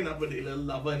shacking up with their little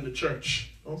lover in the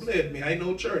church. Don't blame me. I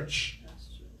know church. That's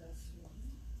true. That's true.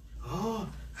 Oh,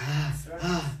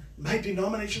 my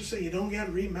denomination say you don't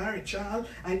get remarried, child.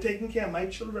 I'm taking care of my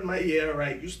children. Yeah,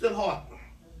 right. You still hot.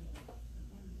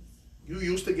 You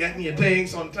used to getting your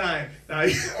things on time. Now,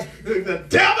 the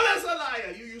devil is a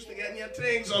liar. You used to getting your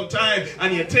things on time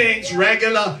and your things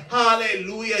regular.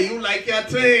 Hallelujah. You like your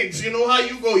things. You know how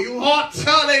you go. You hot.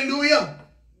 Hallelujah.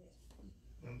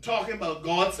 I'm talking about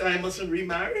God said I mustn't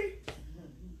remarry.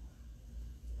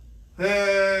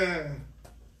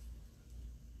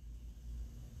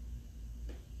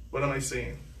 What am I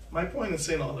saying? My point in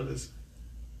saying all of this,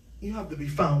 you have to be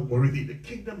found worthy. The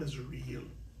kingdom is real.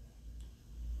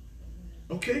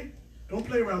 Okay? Don't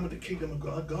play around with the kingdom of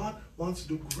God. God wants to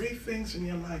do great things in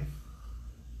your life.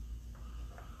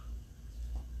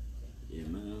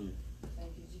 Amen.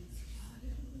 Thank you, Jesus.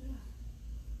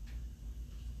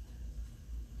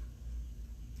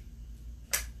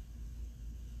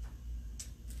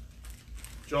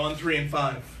 John 3 and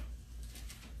 5.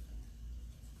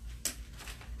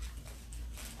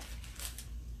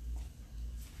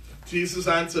 Jesus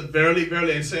answered, verily,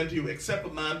 verily, I say unto you, except a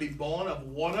man be born of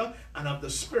water and of the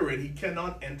Spirit, he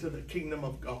cannot enter the kingdom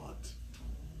of God.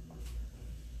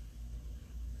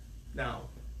 Now,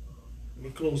 let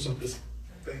me close up this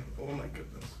thing. Oh my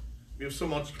goodness. We have so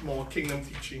much more kingdom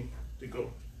teaching to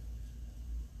go.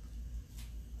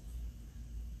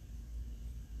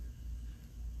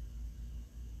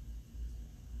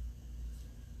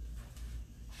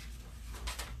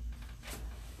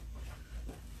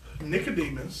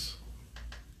 Nicodemus.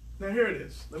 Now here it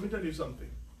is. Let me tell you something.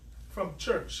 From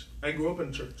church, I grew up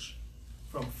in church.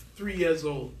 From 3 years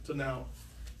old to now.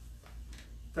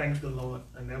 Thank the Lord.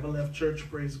 I never left church,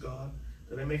 praise God.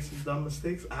 Did I make some dumb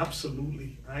mistakes?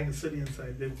 Absolutely. I ain't gonna sit here and say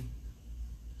I didn't.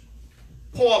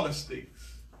 Poor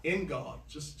mistakes in God.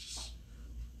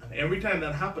 And every time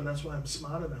that happened, that's why I'm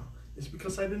smarter now. It's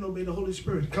because I didn't obey the Holy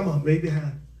Spirit. Come on, wave your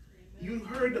hand. You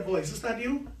heard the voice. Is that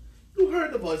you? You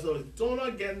heard the voice. Do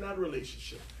not get in that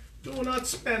relationship. Do not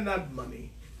spend that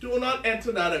money. Do not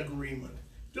enter that agreement.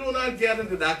 Do not get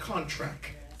into that contract.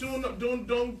 Don't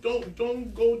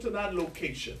go to that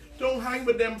location. Don't hang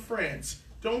with them friends.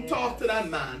 Don't talk to that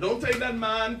man. Don't take that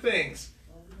man things.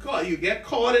 God, you get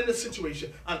caught in the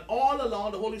situation. And all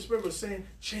along the Holy Spirit was saying,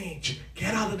 change.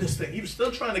 Get out of this thing. He was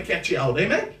still trying to catch you out.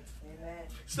 Amen?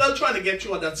 Still trying to get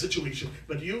you out of that situation.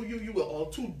 But you were all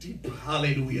too deep.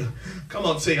 Hallelujah. Come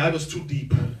on, say, I was too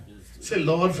deep. Say,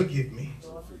 Lord, forgive me.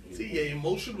 See, your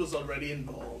emotion was already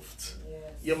involved.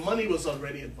 Your money was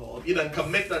already involved. You done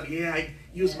commit that, yeah, I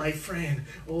use my friend.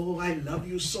 Oh, I love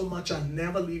you so much, I'll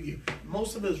never leave you.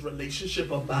 Most of his relationship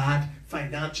are bad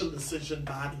financial decisions,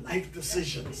 bad life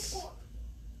decisions.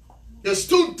 It's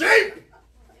too deep.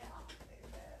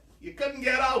 You couldn't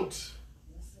get out.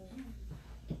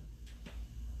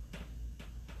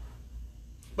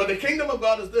 But the kingdom of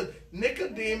God is this.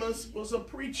 Nicodemus was a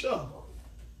preacher.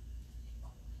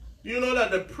 You know that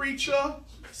the preacher,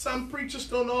 some preachers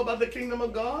don't know about the kingdom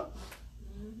of God?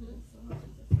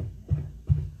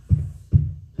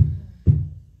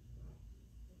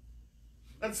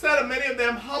 Instead of many of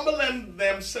them humbling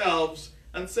themselves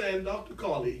and saying, Dr.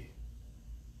 Collie,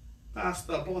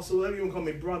 Pastor, Apostle, whatever you want to call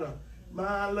me, brother,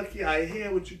 man, look here, I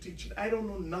hear what you're teaching. I don't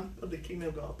know nothing but the kingdom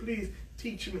of God. Please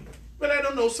teach me. When I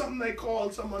don't know something, I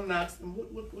call someone and ask them,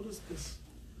 what is this?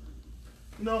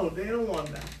 No, they don't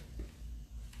want that.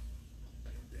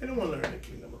 They don't want to learn the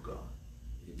kingdom of God.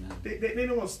 They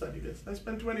don't want to study this. I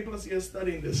spent 20 plus years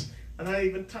studying this, and I ain't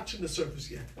even touching the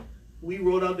surface yet. We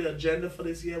wrote out the agenda for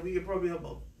this year. We could probably have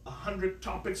about 100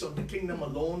 topics of the kingdom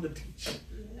alone to teach.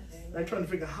 I'm trying to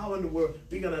figure out how in the world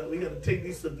we gotta take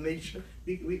these to the nation.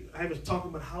 I was talking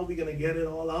about how we're gonna get it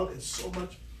all out. It's so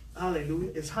much.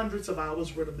 Hallelujah. It's hundreds of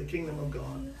hours worth of the kingdom of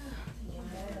God.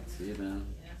 Amen.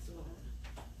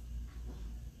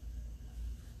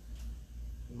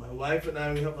 My wife and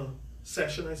I, we have a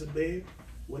session. I said, babe,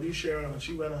 what are you sharing on?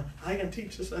 She went on, I can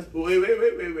teach this. I said, wait a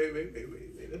minute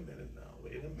now.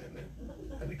 Wait a minute.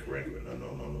 I had to correct her.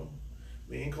 No.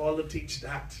 We ain't called to teach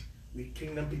that. We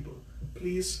kingdom people.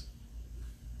 Please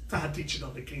start teaching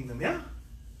on the kingdom, yeah?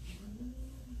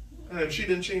 And if she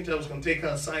didn't change, I was going to take her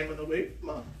assignment away from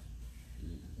her.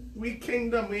 We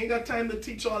kingdom. We ain't got time to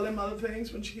teach all them other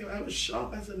things. When she came, I was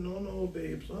shocked. I said, no,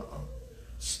 babes.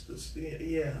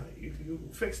 Yeah, you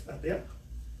fix that, yeah?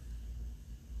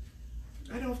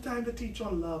 I don't have time to teach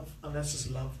on love unless it's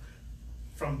love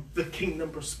from the kingdom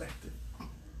perspective.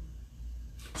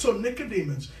 So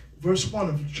Nicodemus, verse 1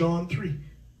 of John 3.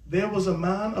 There was a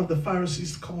man of the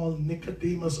Pharisees called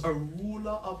Nicodemus, a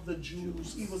ruler of the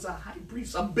Jews. He was a high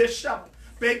priest, a bishop,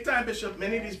 big-time bishop.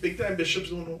 Many of these big-time bishops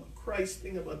don't know what Christ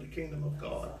thinks about the kingdom of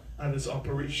God and its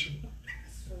operation.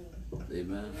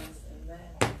 Amen.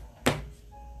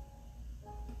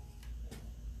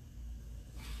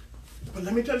 But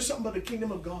let me tell you something about the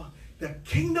kingdom of God. The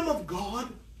kingdom of God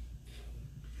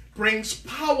brings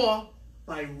power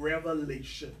by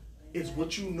revelation. It's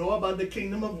what you know about the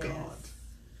kingdom of God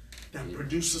that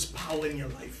produces power in your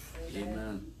life.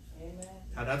 Amen.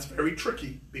 Now that's very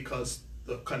tricky because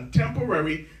the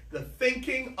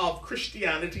thinking of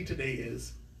Christianity today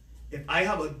is, if I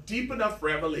have a deep enough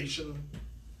revelation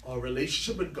or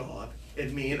relationship with God,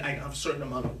 it means I have a certain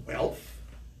amount of wealth,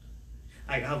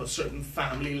 I have a certain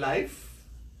family life,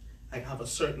 I have a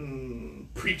certain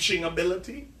preaching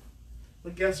ability.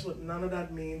 But guess what? None of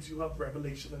that means you have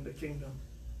revelation in the kingdom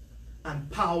and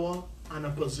power and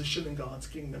a position in God's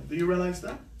kingdom. Do you realize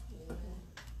that?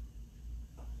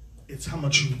 It's how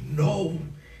much you know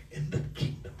in the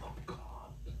kingdom of God.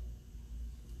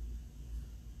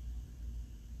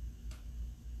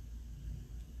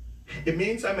 It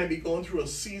means I may be going through a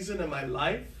season in my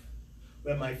life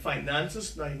where my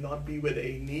finances might not be where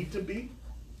they need to be,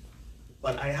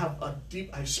 but I have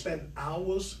I've spent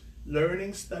hours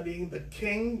learning, studying the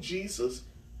King Jesus,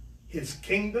 his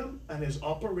kingdom and his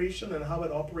operation and how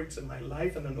it operates in my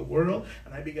life and in the world,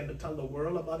 and I begin to tell the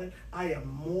world about it. I am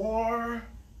more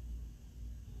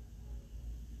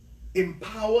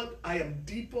empowered, I am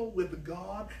deeper with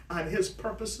God and his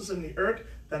purposes in the earth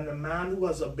than the man who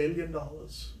has $1 billion.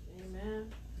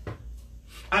 Amen.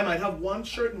 I might have one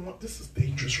shirt and one. This is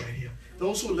dangerous right here.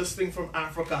 Those who are listening from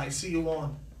Africa, I see you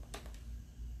on.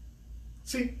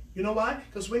 See, you know why?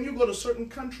 Because when you go to certain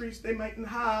countries, they mightn't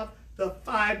have the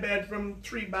 5-bedroom,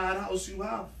 3-bath house you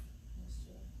have.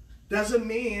 Doesn't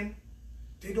mean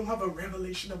they don't have a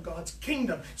revelation of God's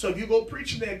kingdom. So if you go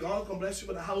preaching there, God can bless you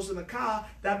with a house and a car,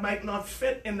 that might not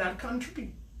fit in that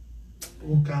country.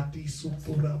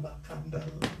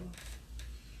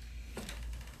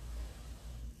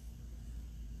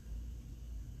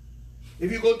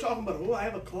 If you go talking about, oh, I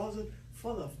have a closet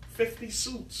full of 50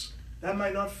 suits, that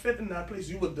might not fit in that place.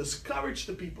 You will discourage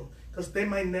the people because they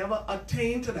might never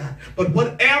attain to that. But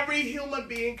what every human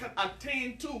being can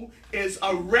attain to is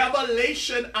a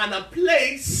revelation and a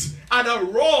place and a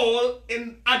role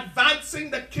in advancing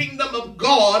the kingdom of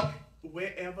God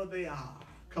wherever they are.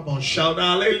 Come on, shout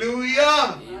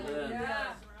hallelujah. Amen.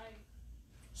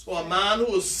 So a man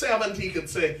who is 70 could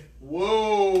say,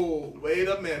 whoa, wait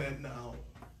a minute now.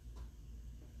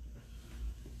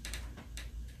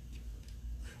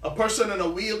 A person in a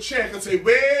wheelchair can say,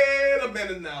 wait a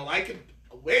minute now. I can,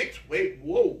 wait,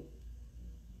 whoa.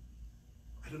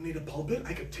 I don't need a pulpit.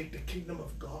 I could take the kingdom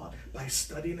of God by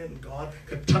studying it, and God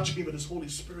could touch me with his Holy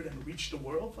Spirit and reach the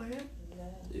world for him.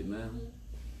 Amen.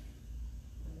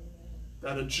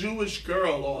 That a Jewish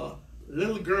girl or a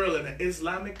little girl in an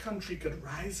Islamic country could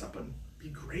rise up and be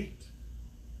great.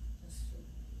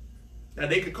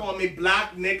 That they could call me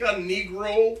black, nigger,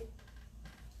 negro,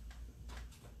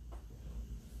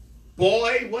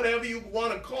 boy, whatever you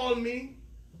want to call me,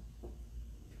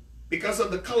 because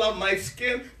of the color of my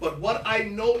skin. But what I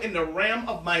know in the realm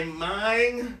of my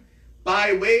mind,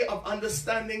 by way of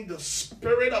understanding the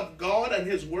Spirit of God and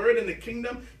His Word in the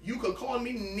kingdom, you could call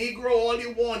me Negro all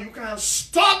you want. You can't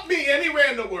stop me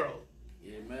anywhere in the world.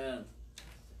 Amen.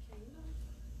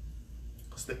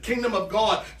 Because the kingdom of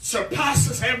God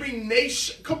surpasses every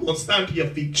nation. Come on, stand to your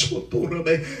feet.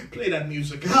 Play that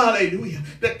music. Hallelujah.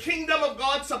 The kingdom of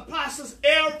God surpasses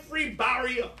every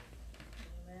barrier.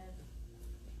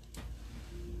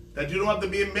 That you don't have to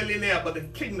be a millionaire, but the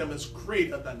kingdom is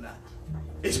greater than that.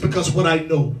 It's because what I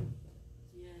know.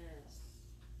 Yes.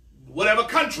 Whatever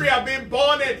country I've been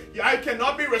born in, I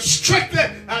cannot be restricted.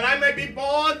 And I may be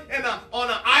born on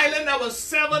an island that was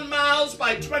 7 miles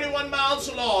by 21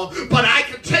 miles long. But I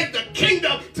can take the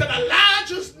kingdom to the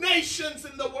largest nations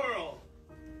in the world.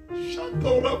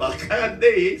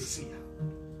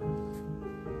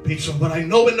 Based on what I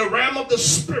know in the realm of the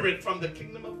Spirit from the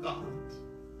kingdom of God.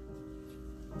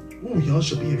 Ooh, y'all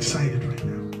should be excited right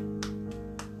now.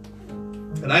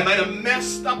 And I might have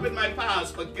messed up in my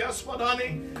past, but guess what,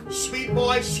 honey? Sweet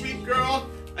boy, sweet girl,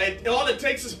 and all it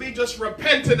takes is me just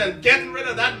repenting and getting rid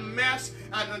of that mess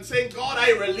and saying, God,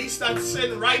 I release that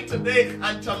sin right today,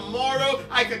 and tomorrow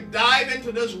I can dive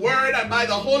into this word, and by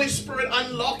the Holy Spirit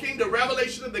unlocking the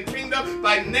revelation of the kingdom,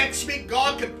 by next week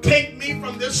God could take me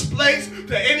from this place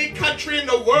to any country in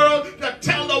the world to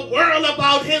tell the world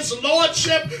about His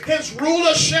lordship, His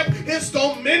rulership, His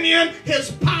dominion,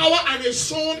 His power, and His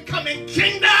soon coming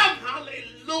kingdom.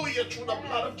 Hallelujah, through the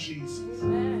blood of Jesus.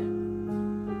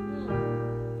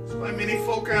 That's why many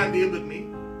folk can't deal with me.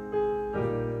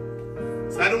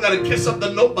 So I don't got to kiss up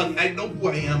to nobody. I know who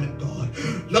I am in God.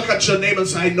 Look at your neighbor and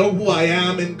say, I know who I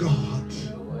am in God.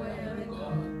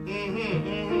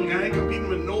 I ain't competing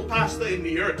with no pastor in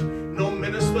the earth, no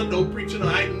minister, no preacher. No,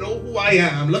 I know who I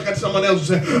am. Look at someone else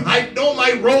and say, I know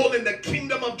my role in the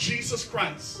kingdom of Jesus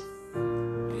Christ.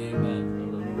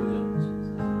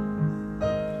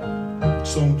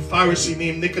 Some Pharisee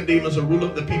named Nicodemus, a ruler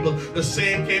of the people, the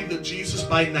same came to Jesus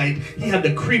by night. He had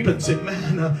to creep and say,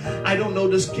 man, I don't know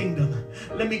this kingdom.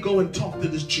 Let me go and talk to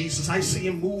this Jesus. I see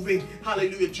him moving.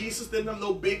 Hallelujah. Jesus didn't have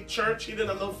no big church. He didn't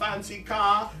have no fancy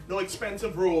car, no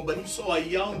expensive robe. But he saw a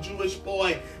young Jewish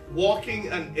boy walking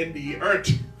in the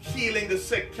earth, healing the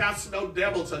sick, casting out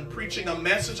devils, and preaching a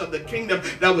message of the kingdom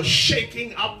that was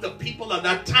shaking up the people of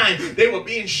that time. They were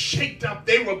being shaked up.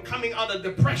 They were coming out of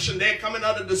depression. They're coming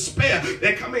out of despair.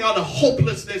 They're coming out of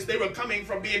hopelessness. They were coming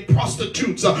from being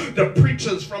prostitutes. The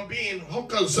preachers from being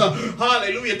hookers,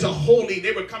 hallelujah, to holy.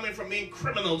 They were coming from being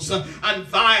criminals and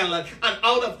violent and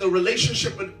out of the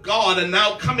relationship with God, and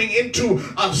now coming into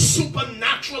a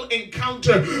supernatural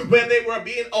encounter where they were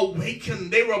being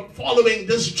awakened. They were following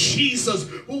this Jesus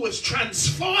who was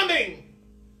transforming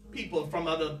people from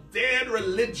a dead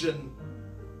religion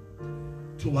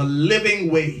to a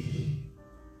living way.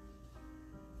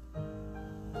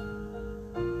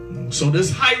 So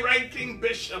this high-ranking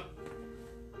bishop,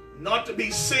 not to be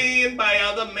seen by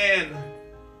other men,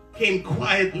 came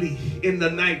quietly in the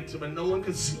night when no one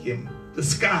could see him,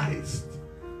 disguised.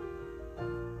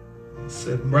 He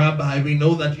said, Rabbi, we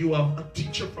know that you are a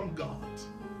teacher from God.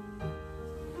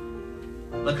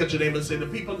 Look at your neighbor and say, the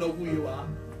people know who you are.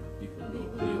 People know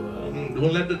who you are.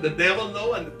 Don't let the devil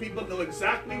know, and the people know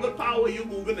exactly what power you're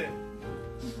moving in.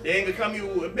 They ain't gonna come you.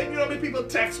 You know how many people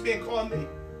text me and call me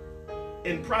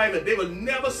in private? They will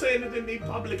never say anything to me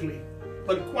publicly,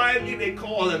 but quietly they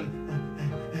call and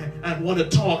want to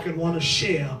talk and want to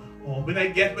share. Or when I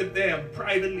get with them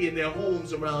privately in their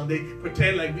homes around, they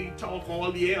pretend like we talk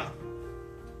all the air.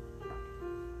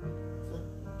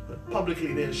 But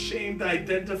publicly they're ashamed to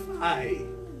identify.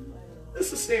 It's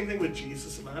the same thing with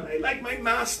Jesus, man. I like my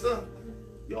master.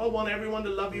 You all want everyone to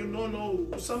love you. No.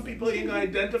 Some people ain't going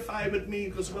to identify with me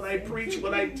because when I preach,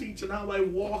 what I teach, and how I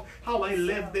walk, how I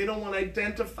live, they don't want to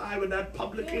identify with that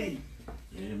publicly.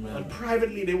 Amen. And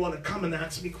privately, they want to come and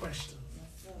ask me questions.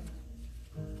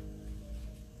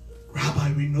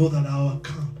 Rabbi, we know that our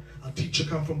teacher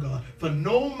come from God. For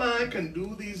no man can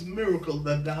do these miracles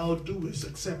that thou doest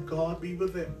except God be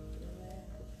with him.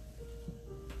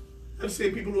 I've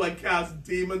seen people who cast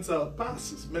demons out,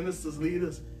 pastors, ministers,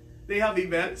 leaders. They have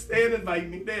events. They don't invite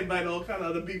me. They invite all kind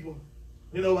of other people.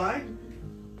 You know why?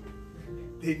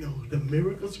 They know the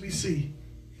miracles we see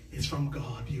is from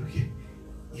God.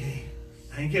 Yeah.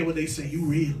 I ain't care what they say. You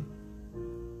real.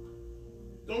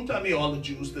 Don't tell me all the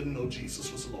Jews didn't know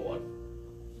Jesus was Lord.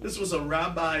 This was a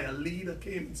rabbi, a leader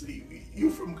came and said, you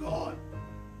from God.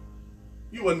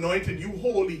 You anointed, you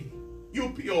holy, you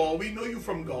pure. We know you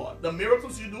from God. The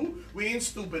miracles you do, we ain't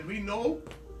stupid. We know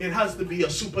it has to be a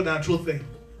supernatural thing.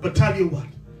 But tell you what,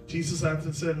 Jesus answered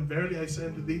and said, verily I say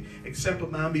unto thee, except a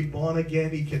man be born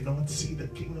again, he cannot see the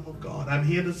kingdom of God. I'm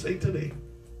here to say today,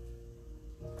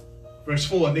 Verse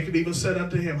 4, Nicodemus said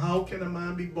unto him, how can a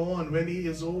man be born when he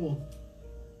is old?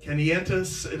 Can he enter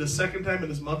the second time in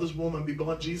his mother's womb and be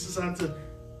born? Jesus answered,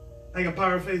 I can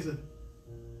paraphrase it.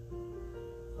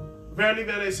 Verily,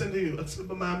 verily, I say unto you, except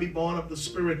a man be born of the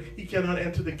Spirit, he cannot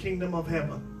enter the kingdom of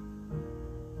heaven.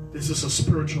 This is a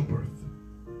spiritual birth.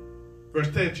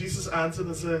 Verse 10, Jesus answered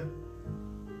and said,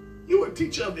 you are a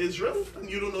teacher of Israel, and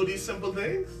you don't know these simple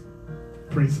things?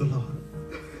 Praise the Lord.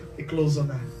 He closed on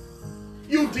that.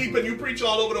 You deep and you preach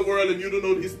all over the world and you don't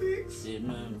know these things?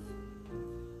 Amen.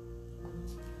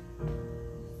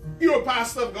 You're a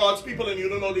pastor of God's people and you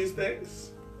don't know these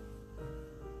things?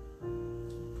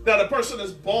 That a person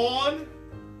is born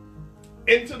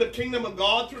into the kingdom of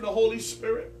God through the Holy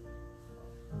Spirit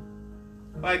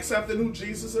by accepting who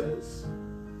Jesus is.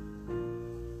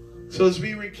 So as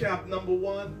we recap, number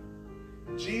one,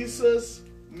 Jesus'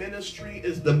 ministry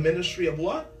is the ministry of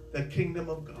what? The kingdom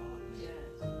of God.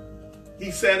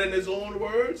 He said in his own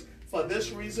words, for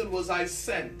this reason was I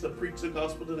sent to preach the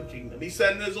gospel to the kingdom. He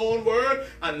said in his own word,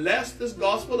 unless this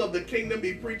gospel of the kingdom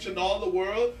be preached in all the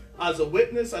world as a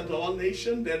witness unto all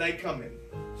nations, then I come in.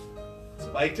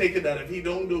 So I take it that if he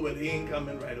don't do it, he ain't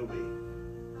coming right away.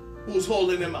 Who's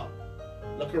holding him up?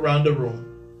 Look around the room.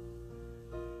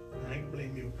 I ain't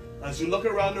blame you. As you look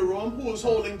around the room, who is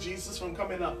holding Jesus from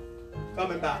coming up,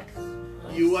 coming back?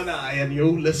 You and I, and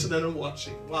you listening and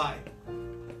watching. Why?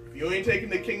 You ain't taking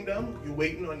the kingdom. You're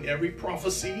waiting on every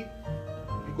prophecy.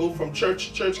 You go from church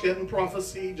to church getting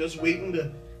prophecy, just waiting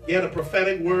to get a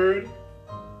prophetic word.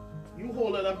 You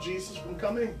holding up Jesus from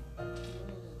coming.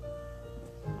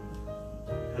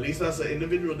 At least as an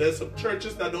individual, there's some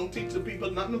churches that don't teach the people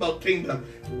nothing about kingdom.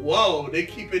 Whoa, they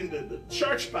keeping the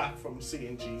church back from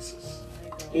seeing Jesus.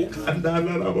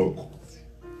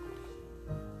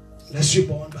 Unless you're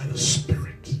born by the Spirit.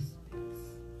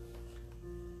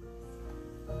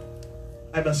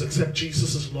 I must accept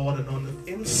Jesus as Lord, and on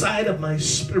the inside of my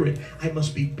spirit, I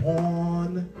must be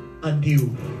born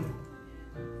anew.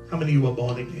 How many of you are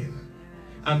born again?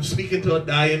 I'm speaking to a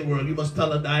dying world. You must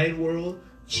tell a dying world,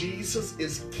 Jesus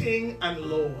is King and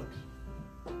Lord.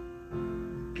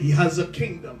 He has a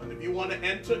kingdom, and if you want to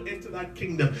enter into that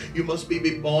kingdom, you must be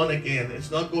born again.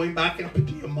 It's not going back up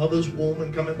into your mother's womb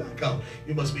and coming back out.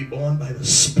 You must be born by the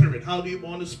Spirit. How do you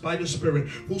born by the Spirit?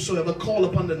 Whosoever call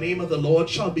upon the name of the Lord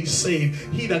shall be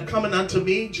saved. He that cometh unto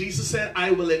me, Jesus said, I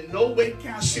will in no way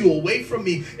cast you away from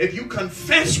me. If you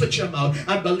confess with your mouth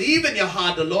and believe in your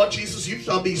heart the Lord Jesus, you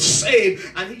shall be saved,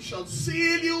 and he shall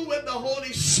seal you with the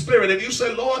Holy Spirit. If you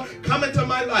say, Lord, come into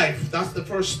my life, that's the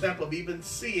first step of even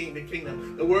seeing the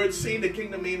kingdom. The word seeing the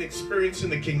kingdom means experiencing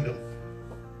the kingdom.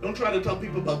 Don't try to tell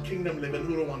people about kingdom living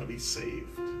who don't want to be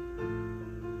saved.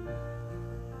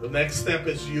 The next step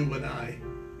is you and I.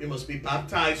 You must be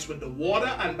baptized with the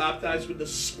water and baptized with the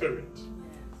Spirit.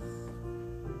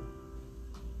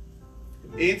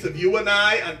 It means if you and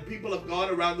I and people of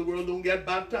God around the world don't get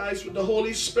baptized with the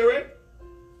Holy Spirit,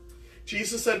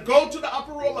 Jesus said, go to the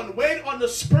upper room and wait on the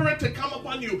Spirit to come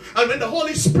upon you. And when the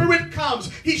Holy Spirit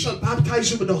comes, he shall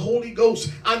baptize you with the Holy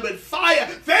Ghost and with fire.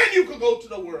 Then you can go to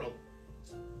the world.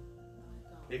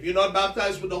 If you're not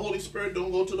baptized with the Holy Spirit,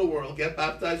 don't go to the world. Get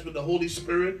baptized with the Holy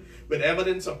Spirit with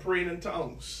evidence of praying in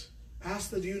tongues.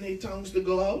 Pastor, do you need tongues to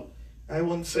go out? I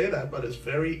wouldn't say that, but it's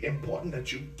very important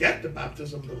that you get the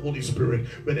baptism of the Holy Spirit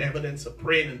with evidence of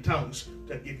praying in tongues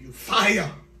to give you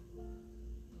fire.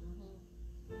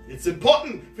 It's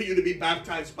important for you to be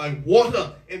baptized by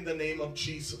water in the name of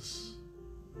Jesus.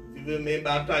 If you've been made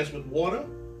baptized with water,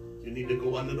 you need to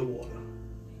go under the water.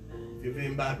 If you've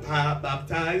been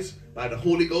baptized by the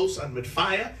Holy Ghost and with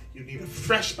fire, you need a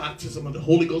fresh baptism of the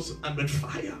Holy Ghost and with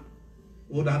fire.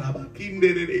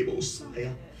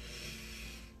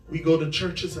 We go to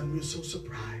churches and we're so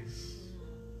surprised.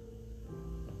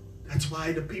 That's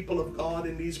why the people of God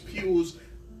in these pews,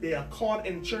 they are caught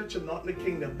in church and not in the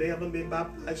kingdom. They haven't been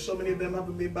baptized. So many of them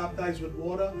haven't been baptized with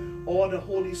water or the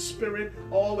Holy Spirit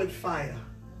or with fire.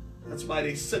 That's why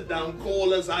they sit down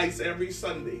cold as ice every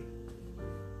Sunday.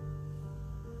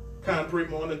 Can't pray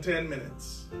more than 10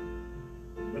 minutes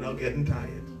without getting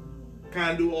tired.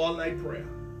 Can't do all night prayer.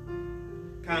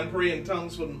 Can't pray in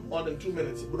tongues for more than 2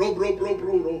 minutes. Bro, bro, bro,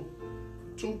 bro, bro.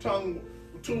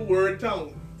 Two-word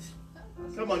tongue.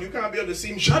 Come on, you can't be able to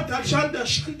sing shanda, shanda,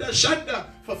 shanda, shanda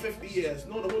for 50 years.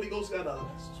 No, the Holy Ghost got a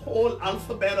whole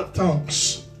alphabet of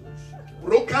tongues.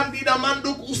 Man,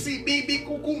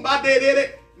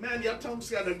 your tongue's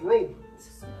got to grow.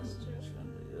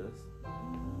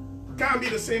 Can't be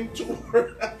the same two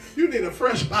words. You need a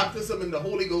fresh baptism in the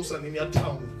Holy Ghost and in your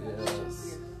tongue.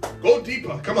 Yes. Go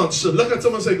deeper. Come on, so look at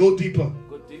someone and say, go deeper.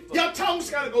 Go deeper. Your tongue's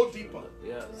got to go deeper.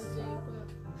 Yes.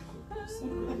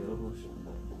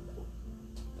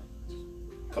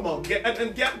 Come on, get.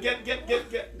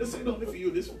 This ain't only for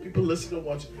you. This is for people listening and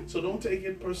watching. So don't take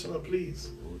it personal,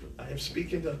 please. I am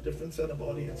speaking to a different set of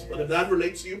audience. But if that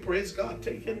relates to you, praise God.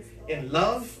 Take it in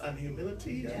love and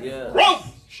humility. Yes.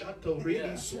 Growth. Shato really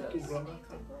Yes.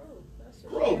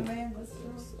 Growth.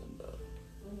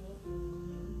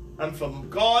 And for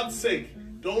God's sake,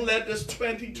 don't let this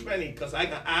 2020, because I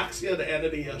can ask you at the end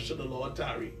of the year, should the Lord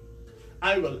tarry.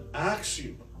 I will ask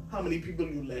you how many people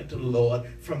you led to the Lord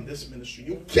from this ministry.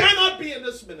 You cannot be in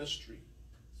this ministry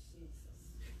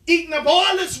eating up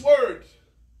all this word,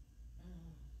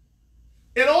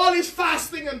 in all these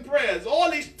fasting and prayers,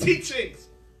 all these teachings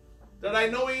that I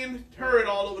know you heard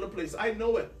all over the place. I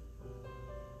know it.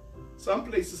 Some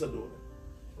places are doing it.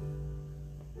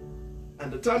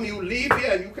 And the time you leave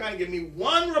here and you can't give me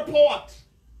one report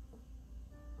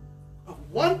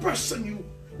of one person you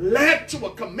led to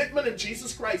a commitment in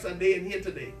Jesus Christ and they in here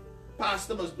today.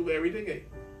 Pastor must do everything, eh?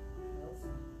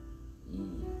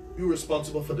 You're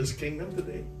responsible for this kingdom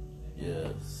today.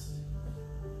 Yes.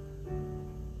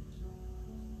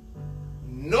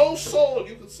 No soul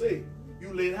you could say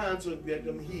you laid hands on get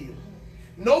them healed.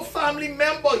 No family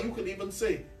member you could even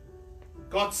say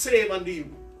God save unto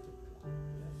you.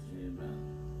 Amen.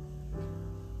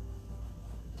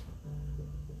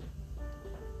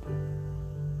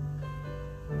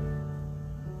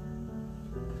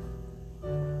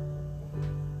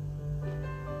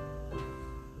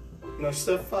 My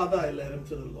stepfather, I led him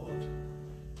to the Lord.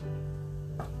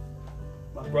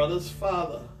 My brother's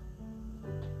father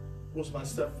was my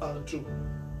stepfather too.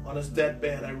 On his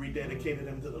deathbed, I rededicated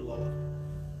him to the Lord.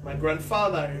 My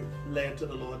grandfather, I led to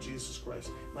the Lord Jesus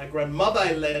Christ. My grandmother,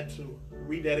 I led to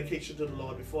rededication to the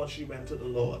Lord before she went to the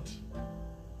Lord.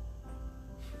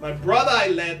 My brother, I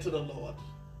led to the Lord.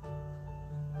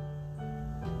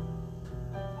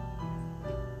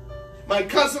 My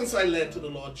cousins, I led to the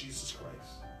Lord Jesus Christ.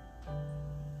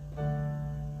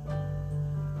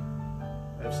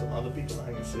 I have some other people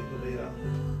I can say who they are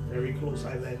very close.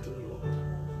 I led to the Lord.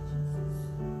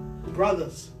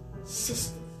 Brothers,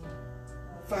 sisters,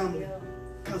 family,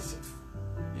 cousins.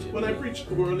 When I preach,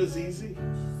 the world is easy.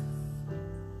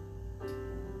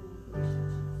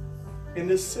 In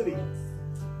this city,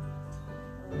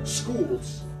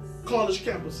 schools, college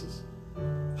campuses,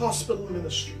 hospital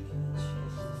ministry,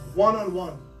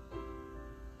 one-on-one,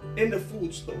 in the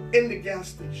food store, in the gas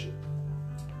station.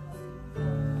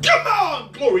 Come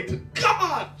on, glory to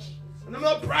God. And I'm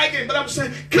not bragging, but I'm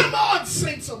saying, come on,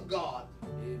 saints of God.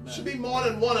 Amen. Should be more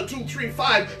than 1 or 2, 3,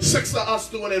 5, 6 of us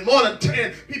doing it. More than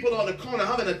 10 people on the corner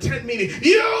having a tent meeting.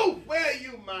 You, where are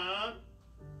you, man?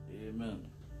 Amen.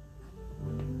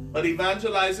 But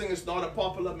evangelizing is not a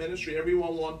popular ministry.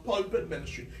 Everyone wants pulpit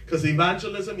ministry. Because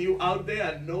evangelism, you out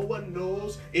there and no one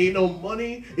knows. Ain't no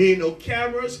money, ain't no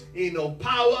cameras, ain't no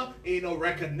power, ain't no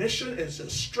recognition. It's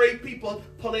just straight people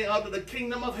pulling out of the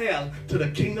kingdom of hell to the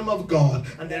kingdom of God.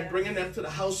 And then bringing them to the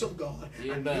house of God.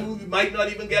 Amen. And you might not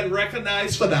even get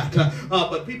recognized for that.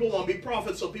 But people want to be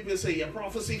prophets. So people say, yeah,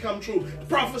 prophecy come true.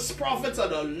 Prophets are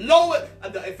the lowest.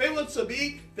 If it was to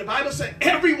be, the Bible said,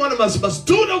 every one of us must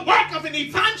do the work of an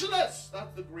evangelist.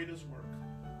 That's the greatest work.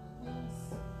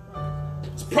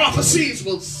 Prophecies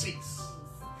will cease.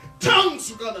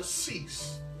 Tongues are going to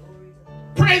cease.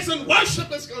 Praise and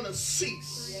worship is going to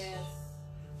cease.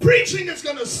 Preaching is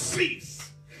going to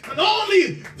cease. And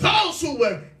only those who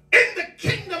were in the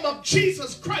kingdom of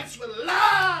Jesus Christ will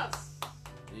last.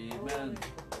 Amen.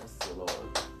 Bless the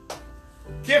Lord.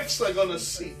 Gifts are going to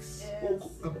cease.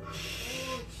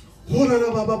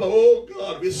 Oh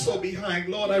God, we're so behind.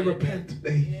 Lord, I repent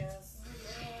today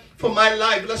for my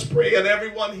life. Let's pray. And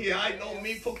everyone here, I know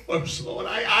me for first, Lord.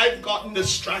 I've gotten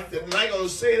distracted. And I'm going to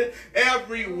say it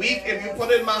every week. If you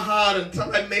put it in my heart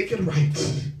until I make it right.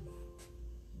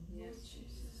 Yes,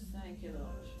 Jesus. Thank you,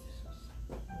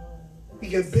 Lord. We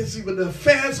get busy with the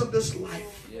affairs of this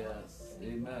life. Yes.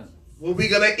 Amen. What we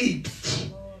going to eat?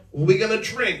 What we going to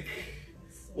drink?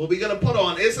 What we going to put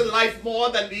on? Isn't life more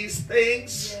than these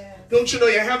things? Don't you know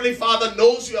your Heavenly Father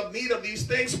knows you have need of these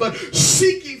things? But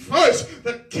seek ye first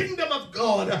the kingdom of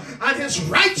God and His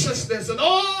righteousness, and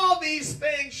all these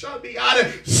things shall be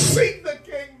added. Seek the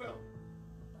kingdom.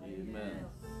 Amen.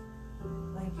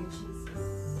 Thank you,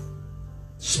 Jesus.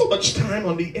 So much time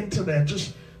on the internet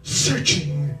just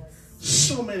searching.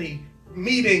 So many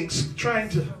meetings trying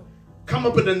to come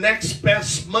up with the next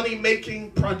best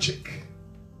money-making project.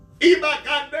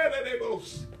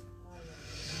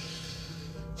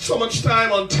 So much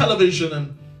time on television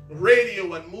and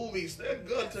radio and movies. They're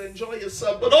good to enjoy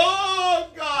yourself. But oh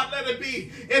God, let it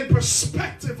be in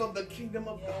perspective of the kingdom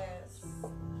of God.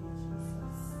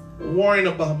 Worrying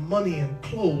about money and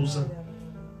clothes and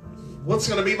What's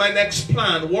going to be my next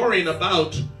plan? Worrying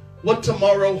about what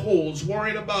tomorrow holds.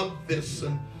 Worrying about this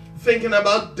and thinking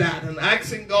about that and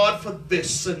asking God for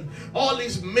this and all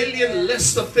these million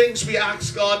lists of things we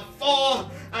ask God for,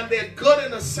 and they're good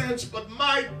in a sense, but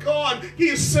my God, He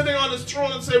is sitting on His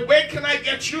throne and saying, where can I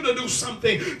get you to do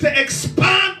something to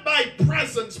expand my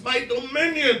presence, my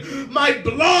dominion, my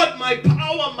blood, my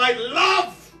power, my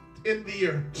love in the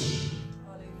earth?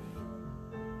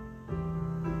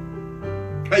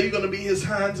 Are you going to be His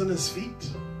hands and His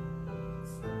feet?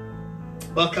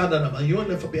 You want to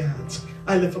lift up your hands.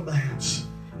 I lift up my hands.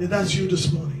 If that's you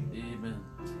this morning. Amen.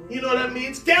 You know what that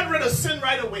means? Get rid of sin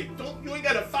right away. You ain't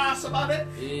got to fast about it.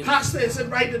 Amen. Pastor, is it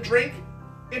right to drink?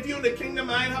 If you're in the kingdom,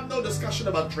 I have no discussion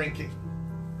about drinking.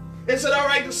 Is it all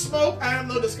right to smoke? I have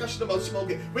no discussion about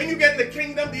smoking. When you get in the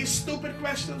kingdom, these stupid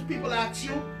questions people ask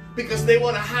you because they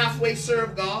want to halfway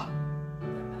serve God.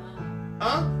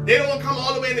 Huh? They don't want to come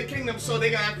all the way in the kingdom, so they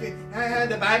got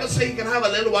the Bible says you can have a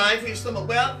little wine for your stomach.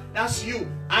 Well, that's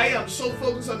you. I am so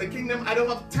focused on the kingdom, I don't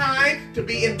have time to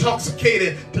be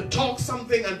intoxicated, to talk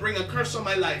something and bring a curse on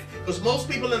my life. Because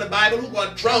most people in the Bible who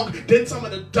got drunk did some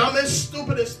of the dumbest,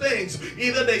 stupidest things.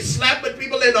 Either they slept with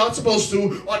people they're not supposed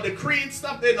to, or decreed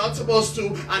stuff they're not supposed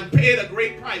to, and paid a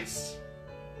great price.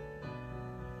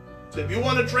 So if you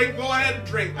want to drink, go ahead and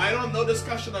drink. I don't have no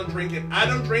discussion on drinking. I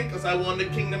don't drink because I want the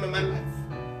kingdom in my life.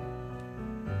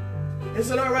 Is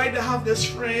it all right to have this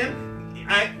friend?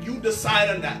 You decide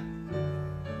on that.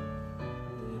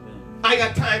 I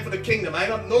got time for the kingdom. I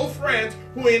have no friends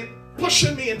who ain't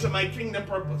pushing me into my kingdom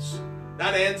purpose.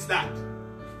 That ends that.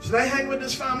 Should I hang with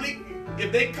this family?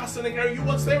 If they cussing and carry, you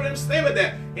want to stay with them, stay with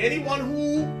them. Anyone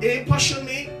who ain't pushing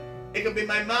me, it could be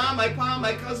my mom, my pa,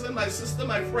 my cousin, my sister,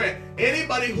 my friend.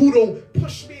 Anybody who don't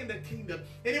push me in the kingdom.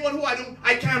 Anyone who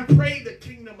I can't pray the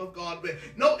kingdom of God with.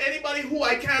 No, anybody who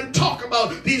I can't talk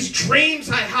about these dreams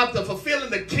I have to fulfill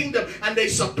in the kingdom, and they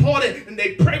support it and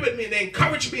they pray with me and they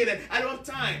encourage me, and I don't have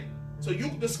time. So you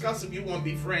can discuss if you want to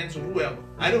be friends with whoever.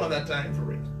 I don't have that time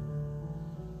for it.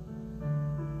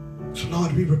 So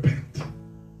Lord, we repent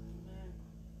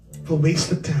for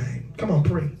wasted time. Come on,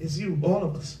 pray. It's you, all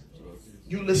of us.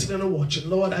 You listening and watching.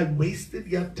 Lord, I wasted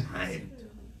your time.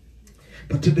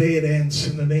 But today it ends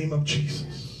in the name of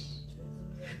Jesus.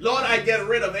 Lord, I get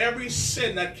rid of every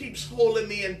sin that keeps holding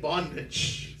me in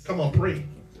bondage. Come on, pray.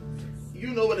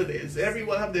 You know what it is.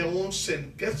 Everyone have their own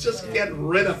sin. Let's just get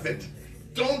rid of it.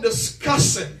 Don't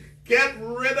discuss it. Get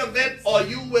rid of it or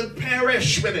you will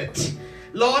perish with it.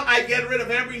 Lord, I get rid of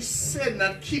every sin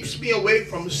that keeps me away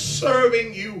from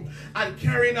serving you and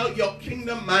carrying out your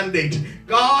kingdom mandate.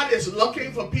 God is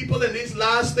looking for people in these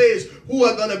last days who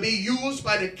are going to be used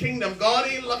by the kingdom. God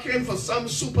ain't looking for some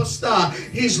superstar.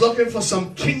 He's looking for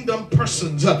some kingdom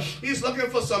persons. He's looking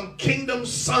for some kingdom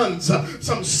sons,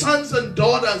 some sons and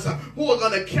daughters who are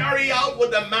going to carry out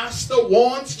what the master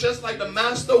wants, just like the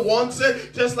master wants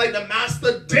it, just like the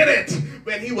master did it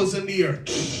when he was in the earth.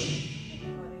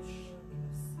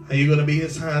 Are you going to be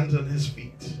his hands and his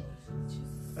feet?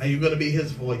 Are you going to be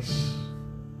his voice?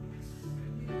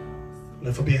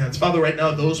 Lift up your hands. Father, right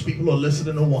now, those people who are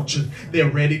listening and watching,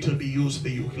 they're ready to be used for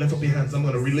you. Lift up your hands. I'm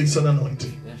going to release an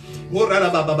anointing. Come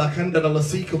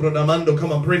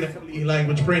on, pray in the heavenly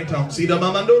language. Pray in tongues. Let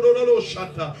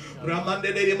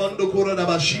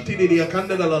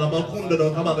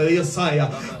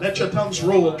your tongues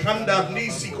roll. Lord,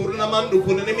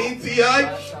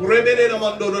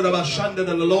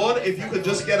 if you could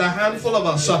just get a handful of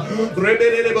us,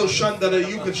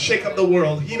 you could shake up the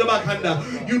world. You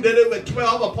did it with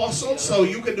 12 apostles, so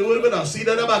you can do it with us.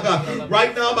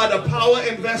 Right now, by the power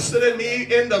invested in me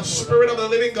in the Spirit of the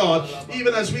living God,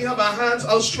 even as we have our hands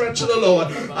outstretched to the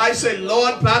Lord, I say,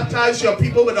 Lord, baptize your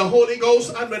people with the Holy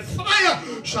Ghost and with fire.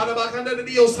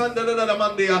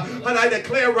 And I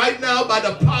declare right now, by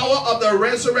the power of the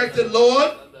resurrected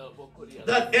Lord,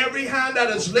 that every hand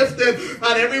that is lifted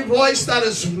and every voice that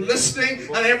is listening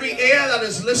and every ear that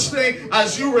is listening,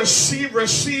 as you receive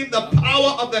the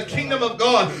power of the kingdom of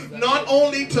God, not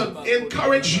only to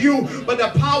encourage you, but the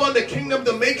power of the kingdom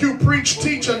to make you preach,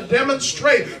 teach, and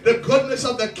demonstrate the goodness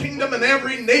of the kingdom in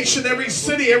every nation, every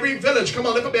city, every village. Come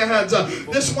on, lift up your hands.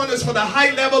 This one is for the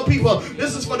high level people.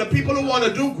 This is for the people who want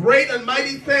to do great and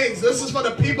mighty things. This is for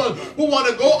the people who want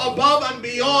to go above and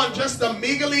beyond just the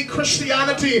meagerly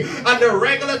Christianity and the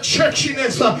regular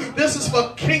churchiness. This is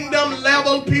for kingdom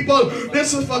level people.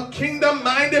 This is for kingdom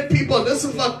minded people. This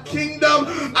is for kingdom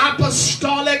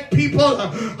apostolic people.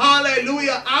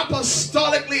 Hallelujah.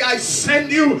 Apostolically, I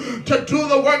send you to do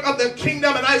the work of the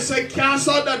kingdom. And I say, cast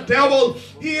out the devil,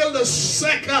 heal the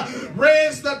sick,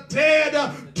 raise the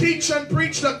dead, teach and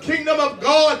preach the kingdom of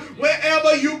God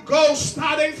wherever you go.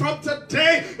 Starting from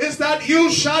today, is that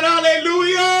you shout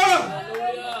hallelujah.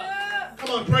 Hallelujah. Come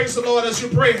on, praise the Lord as you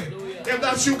pray. If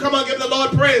that's you, come on, give the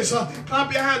Lord praise.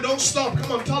 Clap your hand, don't stop.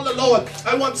 Come on, tell the Lord.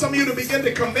 I want some of you to begin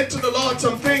to commit to the Lord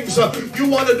some things you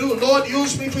want to do. Lord,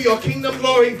 use me for your kingdom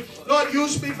glory. Lord,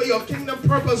 use me for your kingdom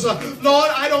purpose.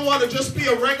 Lord, I don't want to just be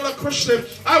a regular Christian.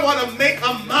 I want to make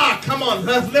a mark. Come on,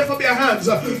 lift up your hands.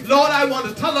 Lord, I want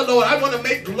to tell the Lord, I want to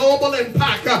make global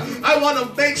impact. I want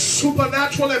to make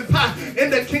supernatural impact in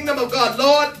the kingdom of God.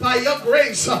 Lord, by your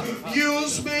grace,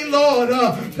 use me, Lord,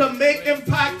 to make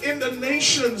impact in the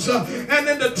nations and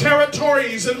in the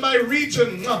territories, in my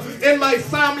region, in my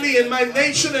family, in my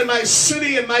nation, in my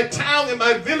city, in my town, in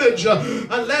my village, and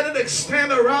let it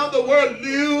extend around the world.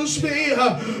 Use me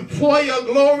for your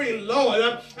glory, Lord.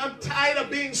 I'm tired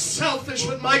of being selfish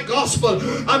with my gospel.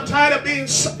 I'm tired of being,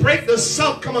 break the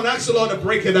self. Come on, ask the Lord to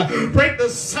break it. Break the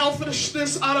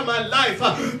selfishness out of my life.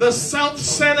 The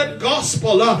self-centered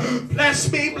gospel.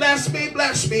 Bless me, bless me,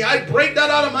 bless me. I break that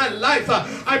out of my life.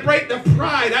 I break the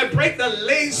pride. I break the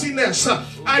laziness.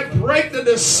 I break the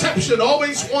deception,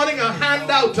 always wanting a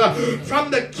handout from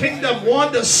the kingdom,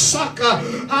 want to suck,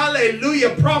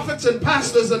 hallelujah, prophets and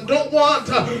pastors, and don't want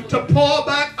to pour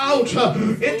back out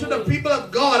into the people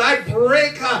of God. I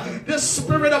break this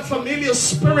spirit of familiar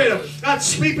spirit that's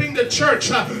sweeping the church,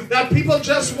 that people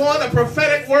just want a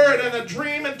prophetic word and a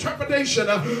dream interpretation,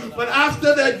 but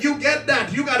after that, you get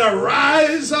that, you got to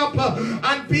rise up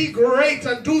and be great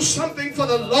and do something for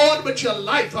the Lord with your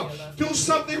life. Do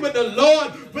something with the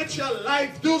Lord with your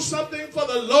life. Do something for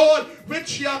the Lord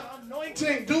with your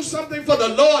anointing. Do something for the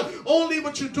Lord. Only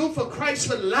what you do for Christ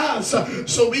will last.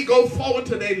 So we go forward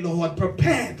today, Lord,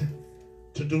 prepared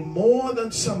to do more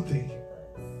than something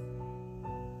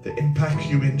to impact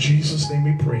you. In Jesus' name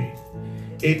we pray.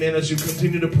 Amen. As you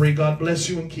continue to pray, God bless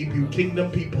you and keep you. Kingdom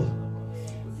people.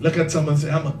 Look at someone and say,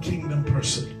 I'm a kingdom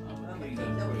person.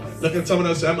 Look at someone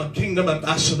else and say, I'm a kingdom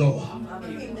ambassador.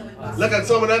 Look at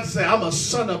someone else and say, I'm a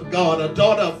son of God, a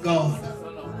daughter of God.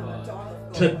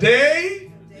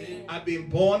 Today, I've been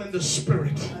born in the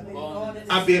spirit.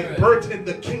 I've been birthed in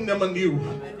the kingdom anew.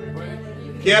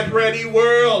 Get ready,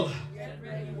 world.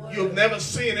 You've never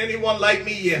seen anyone like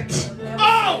me yet.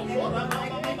 Oh!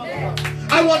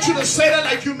 I want you to say that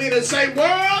like you mean it. Say,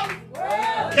 world,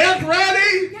 get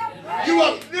ready. You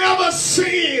have never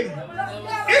seen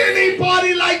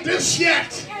anybody like this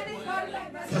yet.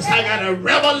 Because I got a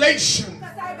revelation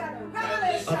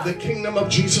of the kingdom of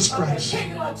Jesus Christ.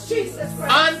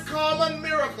 Uncommon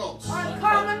miracles you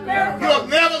have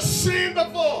never seen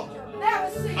before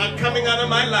are coming out of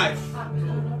my life.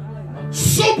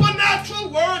 Supernatural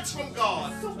words from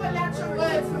God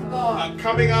are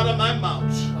coming out of my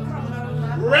mouth.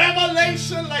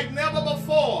 Revelation like never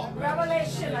before.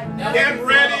 Get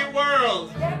ready, world.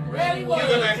 You're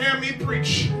going to hear me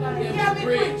preach.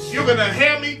 You're going to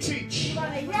hear me teach.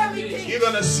 You're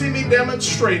going to see me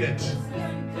demonstrate it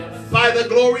by the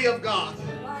glory of God.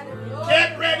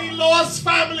 Get ready, lost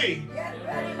family.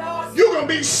 You're going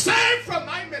to be saved from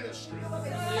my ministry.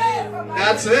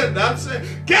 That's it. That's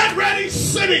it. Get ready,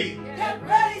 city.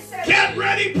 Get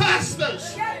ready,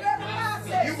 pastors.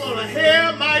 You're going to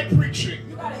hear my preaching.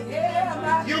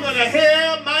 You're going to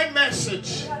hear my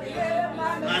message.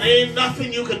 And ain't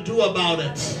nothing you can do about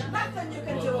it.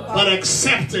 But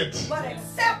accept it.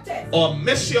 Or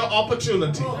miss your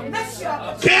opportunity.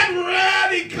 Get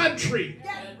ready, country.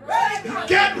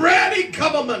 Get ready,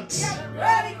 government.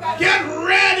 Get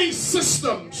ready,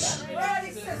 systems.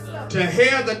 To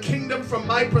hear the kingdom from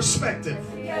my perspective.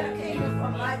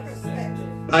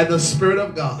 By the Spirit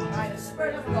of God.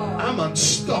 I'm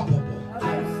unstoppable.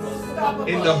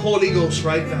 In the Holy Ghost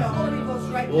right now.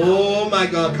 Oh my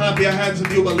God. Clap your hands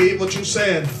if you believe what you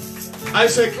said. I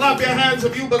say clap your hands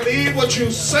if you believe what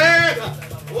you said.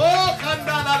 Oh,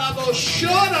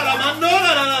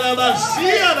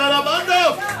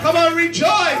 come on,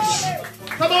 rejoice.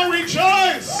 Come on,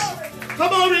 rejoice.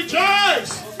 Come on,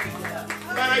 rejoice.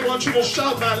 Man, I want you to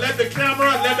shout, man. Let the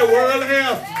camera and let the world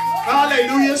hear.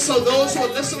 Hallelujah. So those who are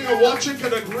listening and watching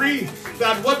can agree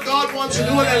that what God wants to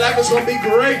do in their life is going to be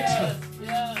great.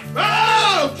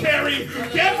 Oh, Carrie,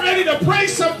 get ready to pray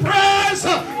some prayers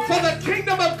for the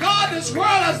kingdom of God this world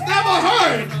has never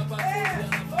heard.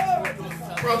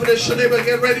 Prophetess Shalima,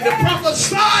 get ready to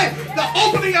prophesy the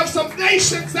opening of some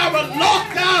nations that were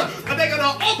locked down, and they're going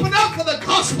to open up for the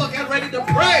gospel. Get ready to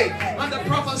pray and to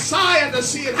prophesy and to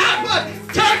see it happen.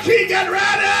 Turkey, get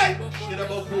ready.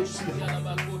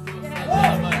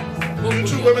 You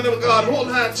two women of God, hold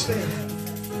hands there.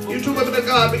 You two women of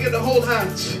God, begin to hold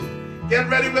hands. Get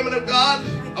ready, women of God.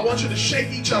 I want you to shake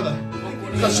each other.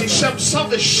 Because see,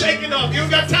 something's shaking off. You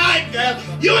ain't got time, girl.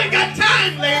 You ain't got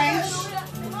time, ladies.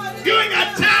 You ain't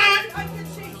got time.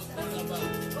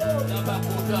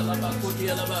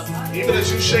 Even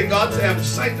as you shake, God say, I'm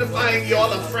sanctifying you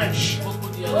all afresh.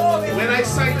 When I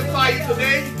sanctify you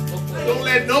today, don't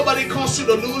let nobody cause you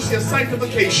to lose your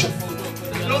sanctification.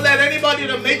 Don't let anybody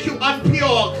to make you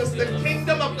unpure, because the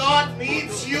kingdom of God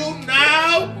needs you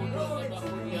now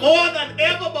more than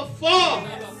ever before.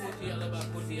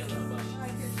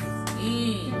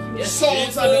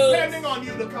 Souls are depending on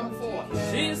you to come forth.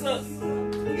 Jesus.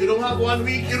 You don't have 1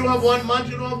 week, you don't have 1 month,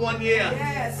 you don't have 1 year.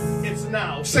 Yes. It's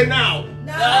now. Say now.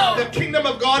 Now. The kingdom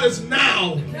of God is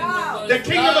now. Now. The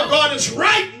kingdom of God is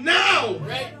right now.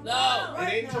 Right now.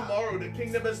 It ain't tomorrow. The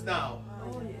kingdom is now.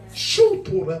 Shoot,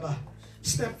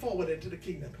 step forward into the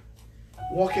kingdom.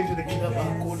 Walk into the kingdom.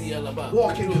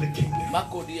 Walk into the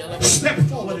kingdom. Step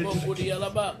forward into the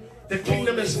kingdom. The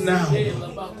kingdom is now.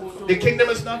 The kingdom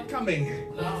is not coming.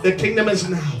 The kingdom is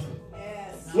now.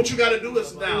 What you got to do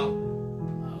is now.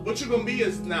 What you're going to be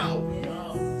is now.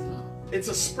 It's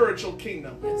a spiritual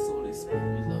kingdom.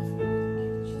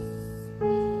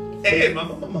 Hey,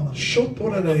 mama, show the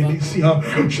word of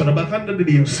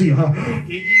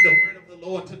the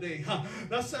Lord today.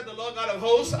 Thus said the Lord God of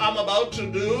hosts, I'm about to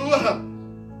do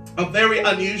a very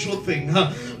unusual thing.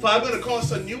 For I'm going to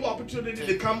cause a new opportunity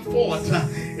to come forth.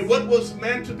 What was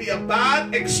meant to be a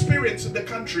bad experience in the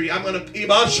country, I'm going to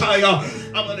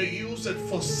use it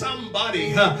for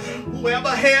somebody. Whoever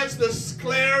has this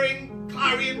clarion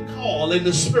call in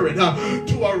the spirit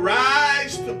to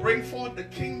arise to bring forth the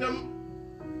kingdom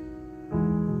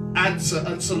answer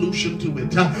and solution to it.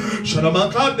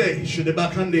 Shadamakande,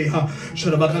 Shadabakande,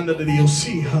 Shadabakanda de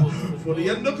Yosi, for the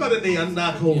Endokane and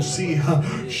Nako, see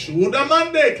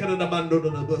Shudamande, Kanamando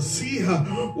de Sea.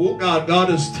 Oh God, God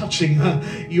is touching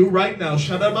you right now.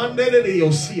 Shadamande de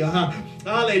Yosi.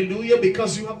 Hallelujah,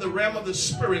 because you have the realm of the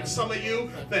spirit. Some of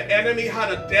you, the enemy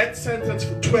had a death sentence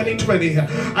for 2020.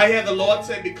 I hear the Lord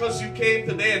say, because you came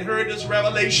today and heard this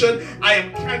revelation, I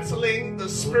am canceling the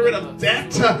spirit of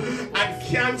death, and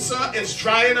cancer is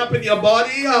drying up in your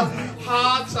body.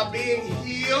 Hearts are being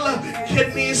healed.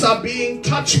 Kidneys are being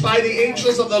touched by the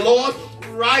angels of the Lord.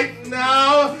 Right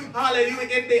now, hallelujah,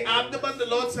 in the abdomen, the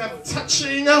Lord said, I'm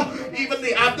touching even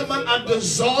the abdomen and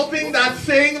dissolving that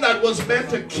thing that was meant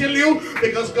to kill you,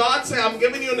 because God said, I'm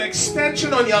giving you an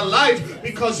extension on your life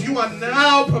because you are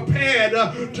now prepared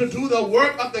to do the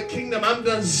work of the kingdom. I'm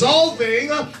dissolving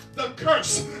the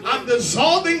curse. I'm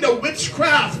dissolving the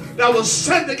witchcraft that was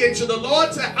sent against you. The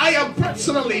Lord said, I am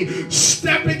personally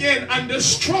stepping in and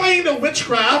destroying the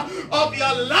witchcraft of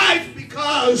your life,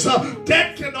 because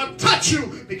death cannot touch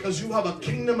you, because you have a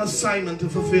kingdom assignment to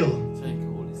fulfill. Thank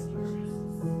you, Holy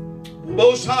Spirit.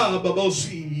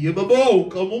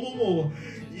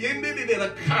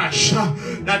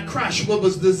 That crash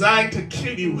was designed to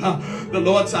kill you. The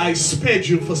Lord said, I spared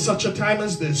you for such a time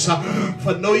as this.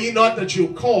 For know ye not that you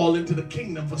call into the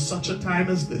kingdom for such a time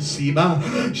as this.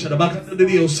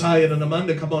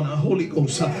 Come on, Holy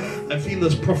Ghost. I feel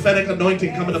this prophetic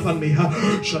anointing coming upon me.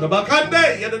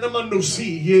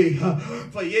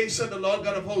 For ye, said the Lord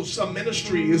God of hosts, some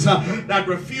ministries that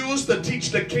refuse to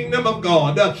teach the kingdom of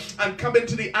God and come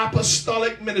into the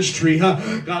apostolic ministry.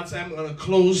 God said, I'm going to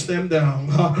close them down,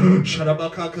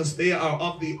 because they are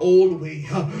of the old way.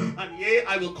 And yea,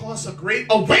 I will cause a great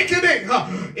awakening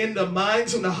in the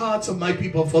minds and the hearts of my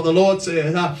people. For the Lord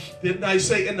said, didn't I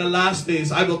say in the last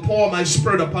days, I will pour my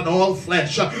spirit upon all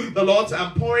flesh. The Lord said,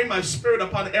 I'm pouring my spirit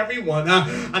upon everyone,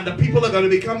 and the people are going to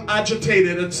become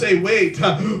agitated and say, wait,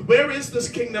 where is this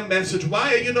kingdom message?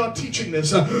 Why are you not teaching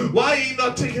this? Why are you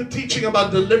not teaching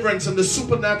about deliverance and the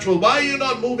supernatural? Why are you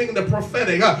not moving in the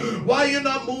prophetic? Why are you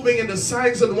not moving in the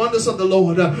signs and wonders of the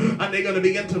Lord? And they're going to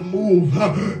begin to move,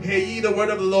 hear ye the word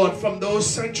of the Lord, from those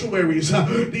sanctuaries,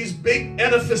 these big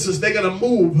edifices. They're going to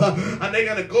move, and they're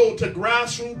going to go to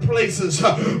grassroots places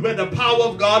where the power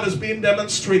of God is being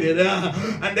demonstrated,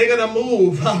 and they're going to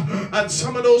move, and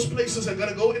some of those places are going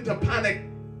to go into panic.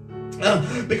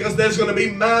 Because there's going to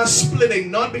be mass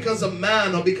splitting, not because of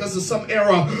man or because of some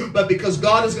error, but because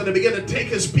God is going to begin to take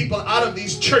his people out of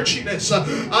these churchiness,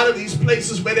 out of these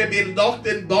places where they've been locked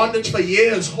in bondage for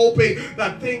years, hoping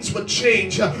that things would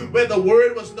change, where the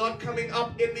word was not coming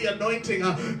up in the anointing.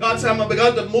 God said, I'm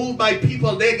begun to move my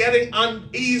people. They're getting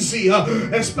uneasy,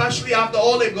 especially after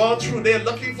all they've gone through. They're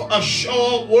looking for a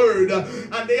sure word,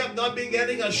 and they have not been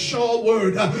getting a sure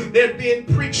word. They're being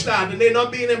preached at, and they're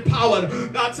not being empowered.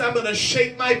 God said, I'm going to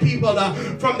shake my people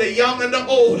from the young and the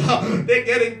old. They're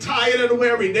getting tired and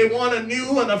weary. They want a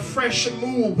new and a fresh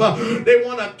move. They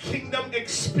want a kingdom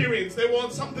experience. They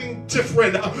want something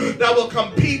different that will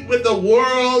compete with the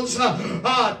world's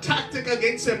tactic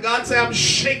against them. God said, I'm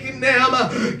shaking them.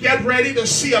 Get ready to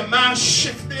see a mass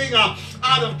shifting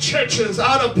out of churches,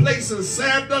 out of places,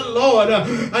 said the Lord.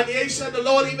 And yea, said the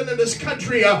Lord, even in this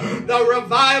country, the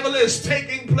revival is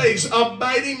taking place. A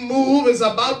mighty move is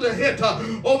about to hit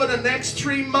over the next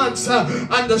 3 months,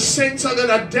 and the saints are going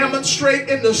to demonstrate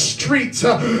in the streets.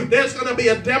 There's going to be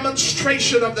a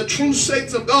demonstration of the true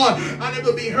saints of God, and it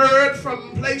will be heard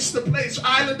from place to place,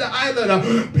 island to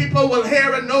island. People will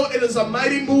hear and know it is a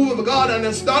mighty move of God, and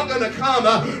it's not going to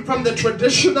come from the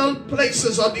traditional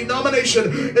places or denomination.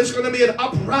 It's going to be an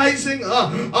uprising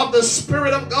of the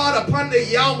Spirit of God upon the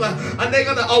young, and they're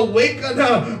going to awaken,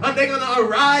 and they're going to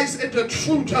arise into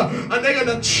truth, and they're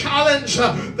going to challenge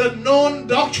the known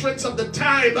doctrines of the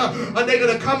time, and they're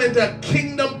going to come into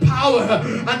kingdom power,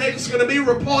 and there's going to be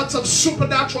reports of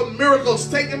supernatural miracles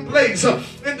taking place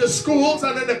in the schools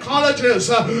and in the colleges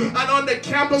and on the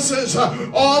campuses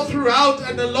all throughout,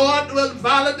 and the Lord will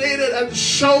validate it and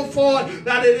show forth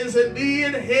that it is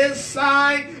indeed his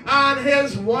sign and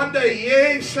his wonder.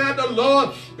 Yea, said the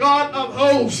Lord God of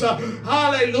hosts.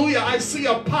 Hallelujah. I see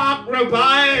a park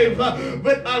revive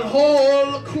with a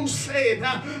whole crusade.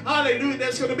 Hallelujah.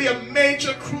 There's going to be a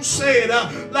major crusade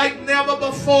like never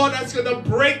before, that's going to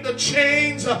break the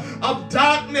chains of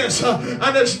darkness,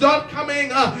 and it's not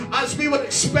coming as we would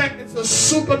expect. It's a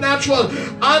supernatural,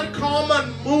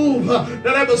 uncommon move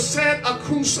that I will send a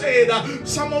crusade,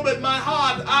 someone with my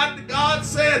heart, and God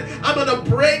said, I'm going to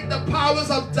break the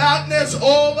powers of darkness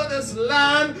over this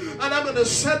land, and I'm going to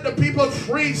set the people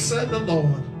free, said the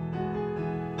Lord.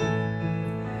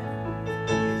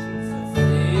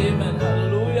 Amen.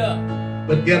 Hallelujah.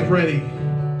 But get ready.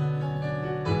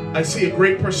 I see a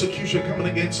great persecution coming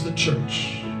against the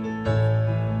church.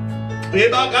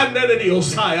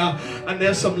 And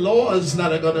there's some laws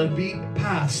that are going to be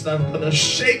passed that are going to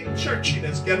shake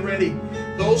churchiness. Get ready.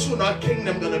 Those who are not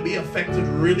kingdom are going to be affected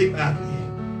really badly,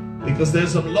 because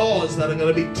there's some laws that are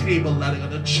going to be tabled that are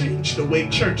going to change the way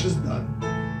church is done.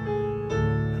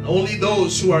 And only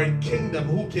those who are in kingdom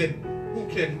who can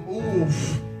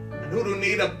move, and who don't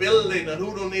need a building, and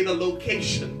who don't need a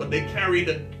location, but they carry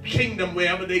the kingdom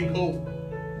wherever they go,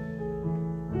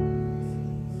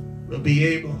 will be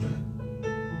able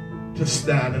to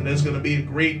stand. And there's going to be a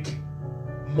great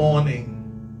mourning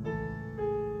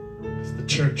as the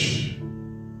church,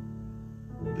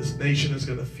 this nation is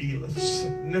going to feel a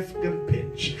significant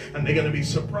pinch, and they're going to be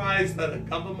surprised that a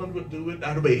government would do it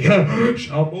that way. Hear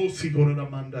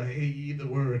the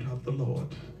word of the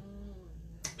Lord.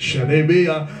 Turning.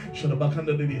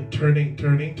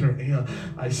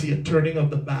 I see a turning of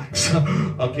the backs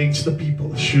against the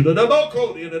people. You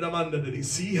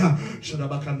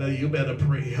better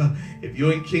pray. If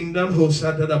you're in kingdom,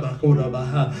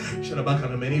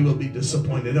 many will be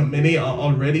disappointed. Many are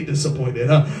already disappointed,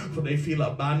 for they feel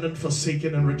abandoned,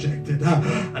 forsaken, and rejected,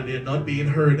 and they're not being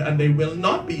heard, and they will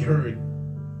not be heard.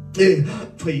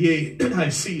 For yea, I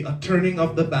see a turning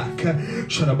of the back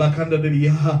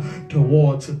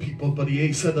towards the people. But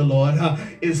yea, said the Lord,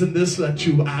 isn't this what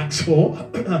you asked for?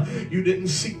 You didn't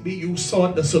seek me, you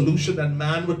sought the solution, and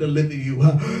man would deliver you.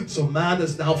 So man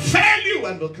has now failed you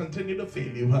and will continue to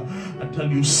fail you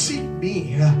until you seek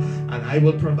me, and I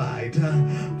will provide.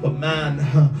 For man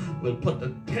will put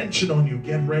the tension on you.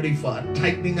 Get ready for a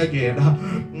tightening again.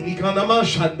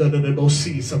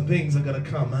 Some things are going to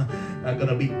come, are going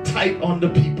to be tight on the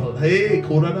people. Hey,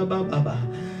 the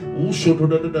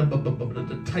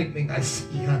tightening I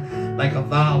see like a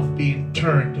valve being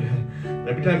turned.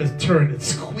 Every time it's turned, it's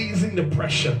squeezing the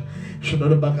pressure.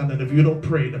 And if you don't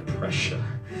pray, the pressure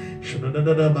is going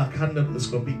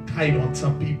to be tight on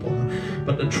some people.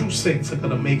 But the true saints are going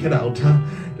to make it out.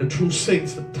 The true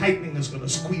saints, the tightening is going to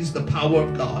squeeze the power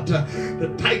of God.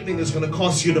 The tightening is going to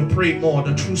cause you to pray more.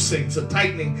 The true saints, the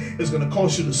tightening is going to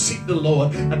cause you to seek the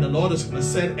Lord. And the Lord is going to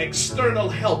send external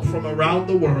help from around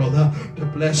the world to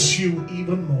bless you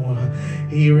even more.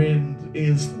 Here in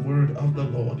is the word of the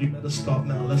Lord. You better stop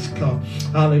now. Let's come.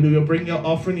 Hallelujah. Bring your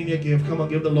offering and your gift. Come on,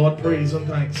 give the Lord praise and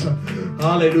thanks.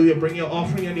 Hallelujah. Bring your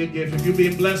offering and your gift. If you've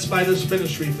been blessed by this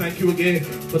ministry, thank you again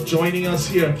for joining us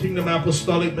here. Kingdom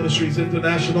Apostolic Ministries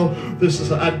International. This is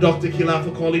Dr.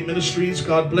 Kelafo Collie Ministries.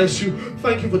 God bless you.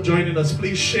 Thank you for joining us.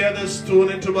 Please share this, tune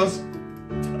into us.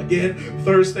 Again,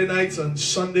 Thursday nights and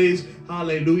Sundays,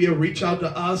 hallelujah, reach out to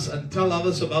us and tell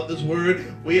others about this word.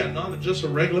 We are not just a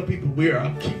regular people, we are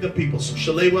a kingdom people. So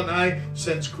Shalewa and I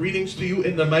sends greetings to you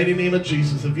in the mighty name of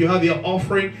Jesus. If you have your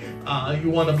offering, you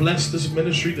want to bless this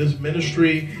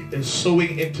ministry is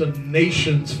sowing into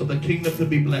nations for the kingdom to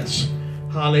be blessed.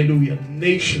 Hallelujah.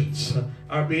 Nations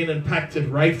are being impacted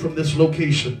right from this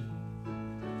location.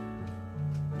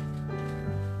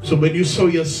 So when you sow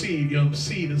your seed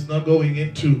is not going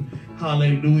into,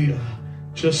 hallelujah,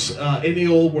 just any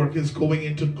old work. Is going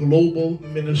into global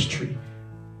ministry.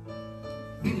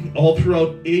 All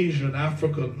throughout Asia and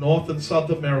Africa, North and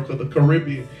South America, the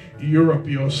Caribbean, Europe,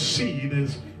 your seed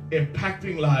is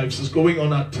impacting lives. It's going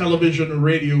on our television and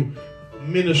radio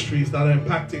ministries that are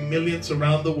impacting millions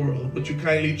around the world. Would you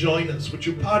kindly join us? Would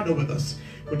you partner with us?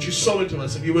 Would you sow into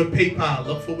us? If you were PayPal,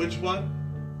 look for which one?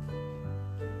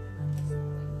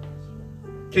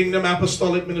 Kingdom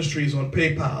Apostolic Ministries on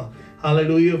PayPal.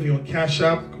 Hallelujah. If you're on Cash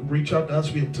App, reach out to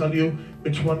us. We'll tell you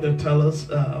which one to tell us.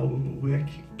 We're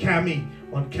Cami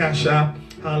on Cash App.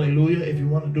 Hallelujah. If you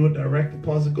want to do a direct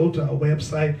deposit, go to our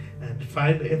website and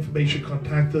find the information.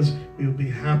 Contact us. We'll be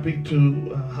happy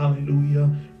to, hallelujah,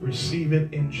 receive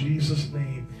it in Jesus'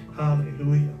 name.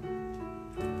 Hallelujah.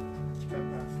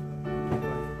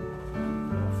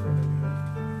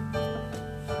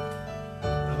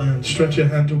 Amen. Stretch your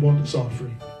hand toward this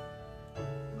offering.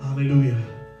 Hallelujah.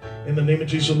 In the name of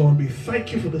Jesus, Lord, we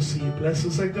thank you for the seed. Bless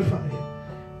and sanctify it.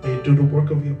 May it do the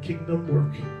work of your kingdom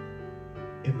work.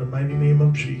 In the mighty name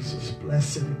of Jesus.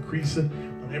 Bless it, increase it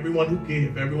on everyone who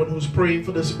gave, everyone who's praying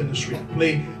for this ministry.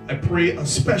 I pray a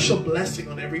special blessing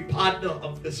on every partner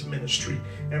of this ministry.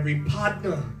 Every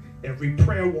partner, every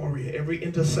prayer warrior, every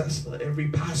intercessor, every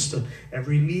pastor,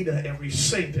 every leader, every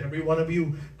saint, every one of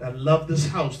you that love this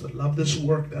house, that love this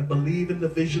work, that believe in the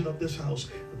vision of this house,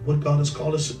 what God has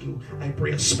called us to do. I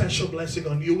pray a special blessing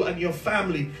on you and your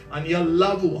family, and your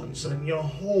loved ones, and your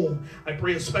home. I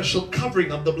pray a special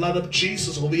covering of the blood of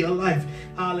Jesus over your life.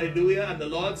 Hallelujah. And the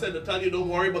Lord said to tell you, don't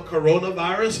worry about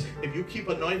coronavirus. If you keep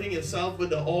anointing yourself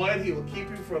with the oil, he will keep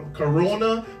you from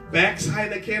corona,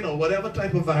 backsliding, or whatever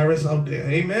type of virus out there.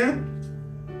 Amen.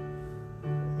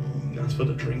 That's for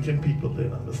the drinking people. They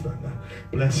don't understand that.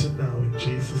 Bless it now in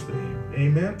Jesus' name.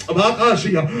 Amen. Oh God. I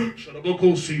see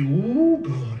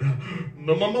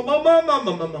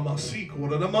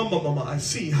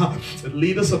the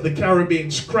leaders of the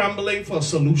Caribbean scrambling for a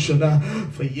solution.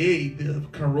 For the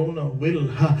corona will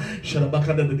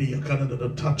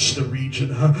touch the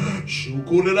region. In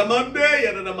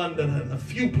a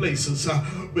few places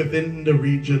within the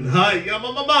region.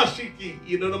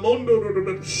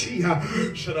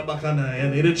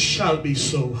 And it shall be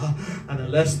so. And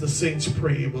unless the saints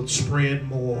pray, it will spread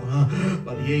more.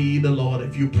 But yea, the Lord,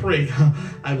 if you pray,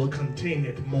 I will contain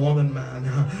it more than man.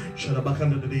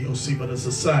 But as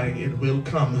a sign, it will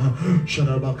come. And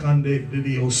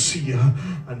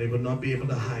they will not be able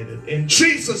to hide it. In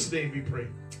Jesus' name we pray.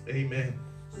 Amen.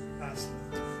 Just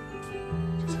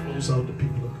close out the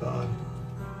people of God.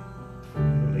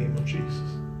 In the name of Jesus.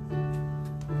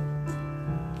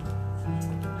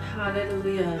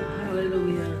 Hallelujah.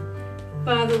 Hallelujah.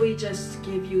 Father, we just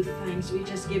give you thanks. We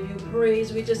just give you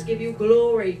praise. We just give you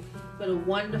glory for the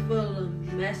wonderful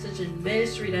message and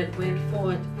ministry that went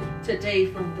forth today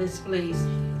from this place.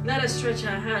 Let us stretch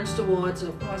our hands towards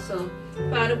Apostle.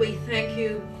 Father, we thank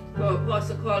you for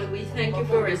Apostle Collie. We thank you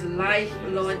for his life,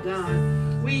 Lord God.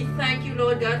 We thank you,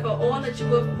 Lord God, for all that you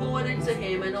have poured into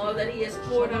him and all that he has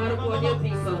poured out upon your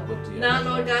people. Now,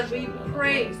 Lord God, we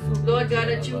pray, Lord God,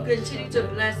 that you continue to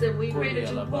bless him. We pray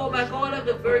that you pour back all of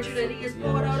the virtue that he has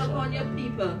poured out upon your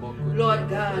people, Lord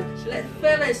God. Let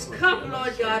fill his cup,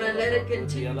 Lord God, and let it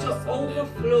continue to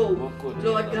overflow,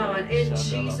 Lord God, in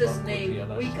Jesus' name.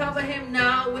 We cover him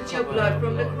now with your blood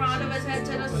from the crown of his head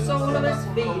to the sole of his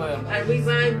feet. And we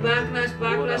bind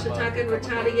backlash, attack, and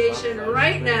retaliation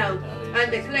right now,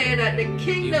 and declare that the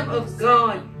kingdom of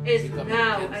God is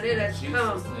now and it has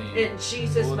come in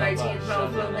Jesus' mighty and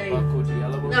powerful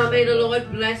name. Now may the Lord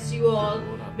bless you all.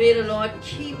 May the Lord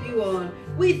keep you all.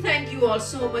 We thank you all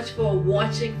so much for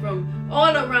watching from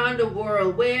all around the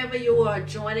world, wherever you are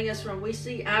joining us from. We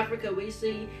see Africa, we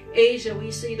see Asia,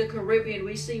 we see the Caribbean,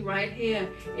 we see right here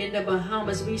in the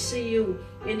Bahamas. We see you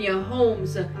in your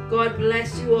homes. God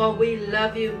bless you all. We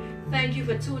love you. Thank you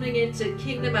for tuning in to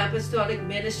Kingdom Apostolic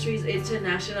Ministries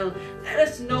International. Let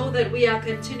us know that we are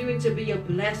continuing to be a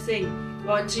blessing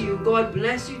unto you. God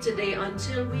bless you today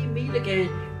until we meet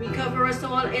again. We cover us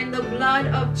all in the blood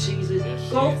of Jesus.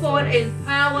 Go forward in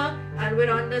power and with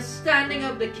understanding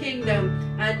of the kingdom,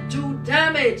 and do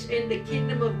damage in the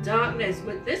kingdom of darkness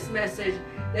with this message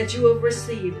that you have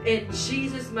received. In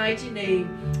Jesus' mighty name,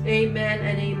 amen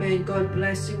and amen. God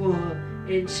bless you all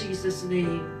in Jesus'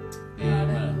 name.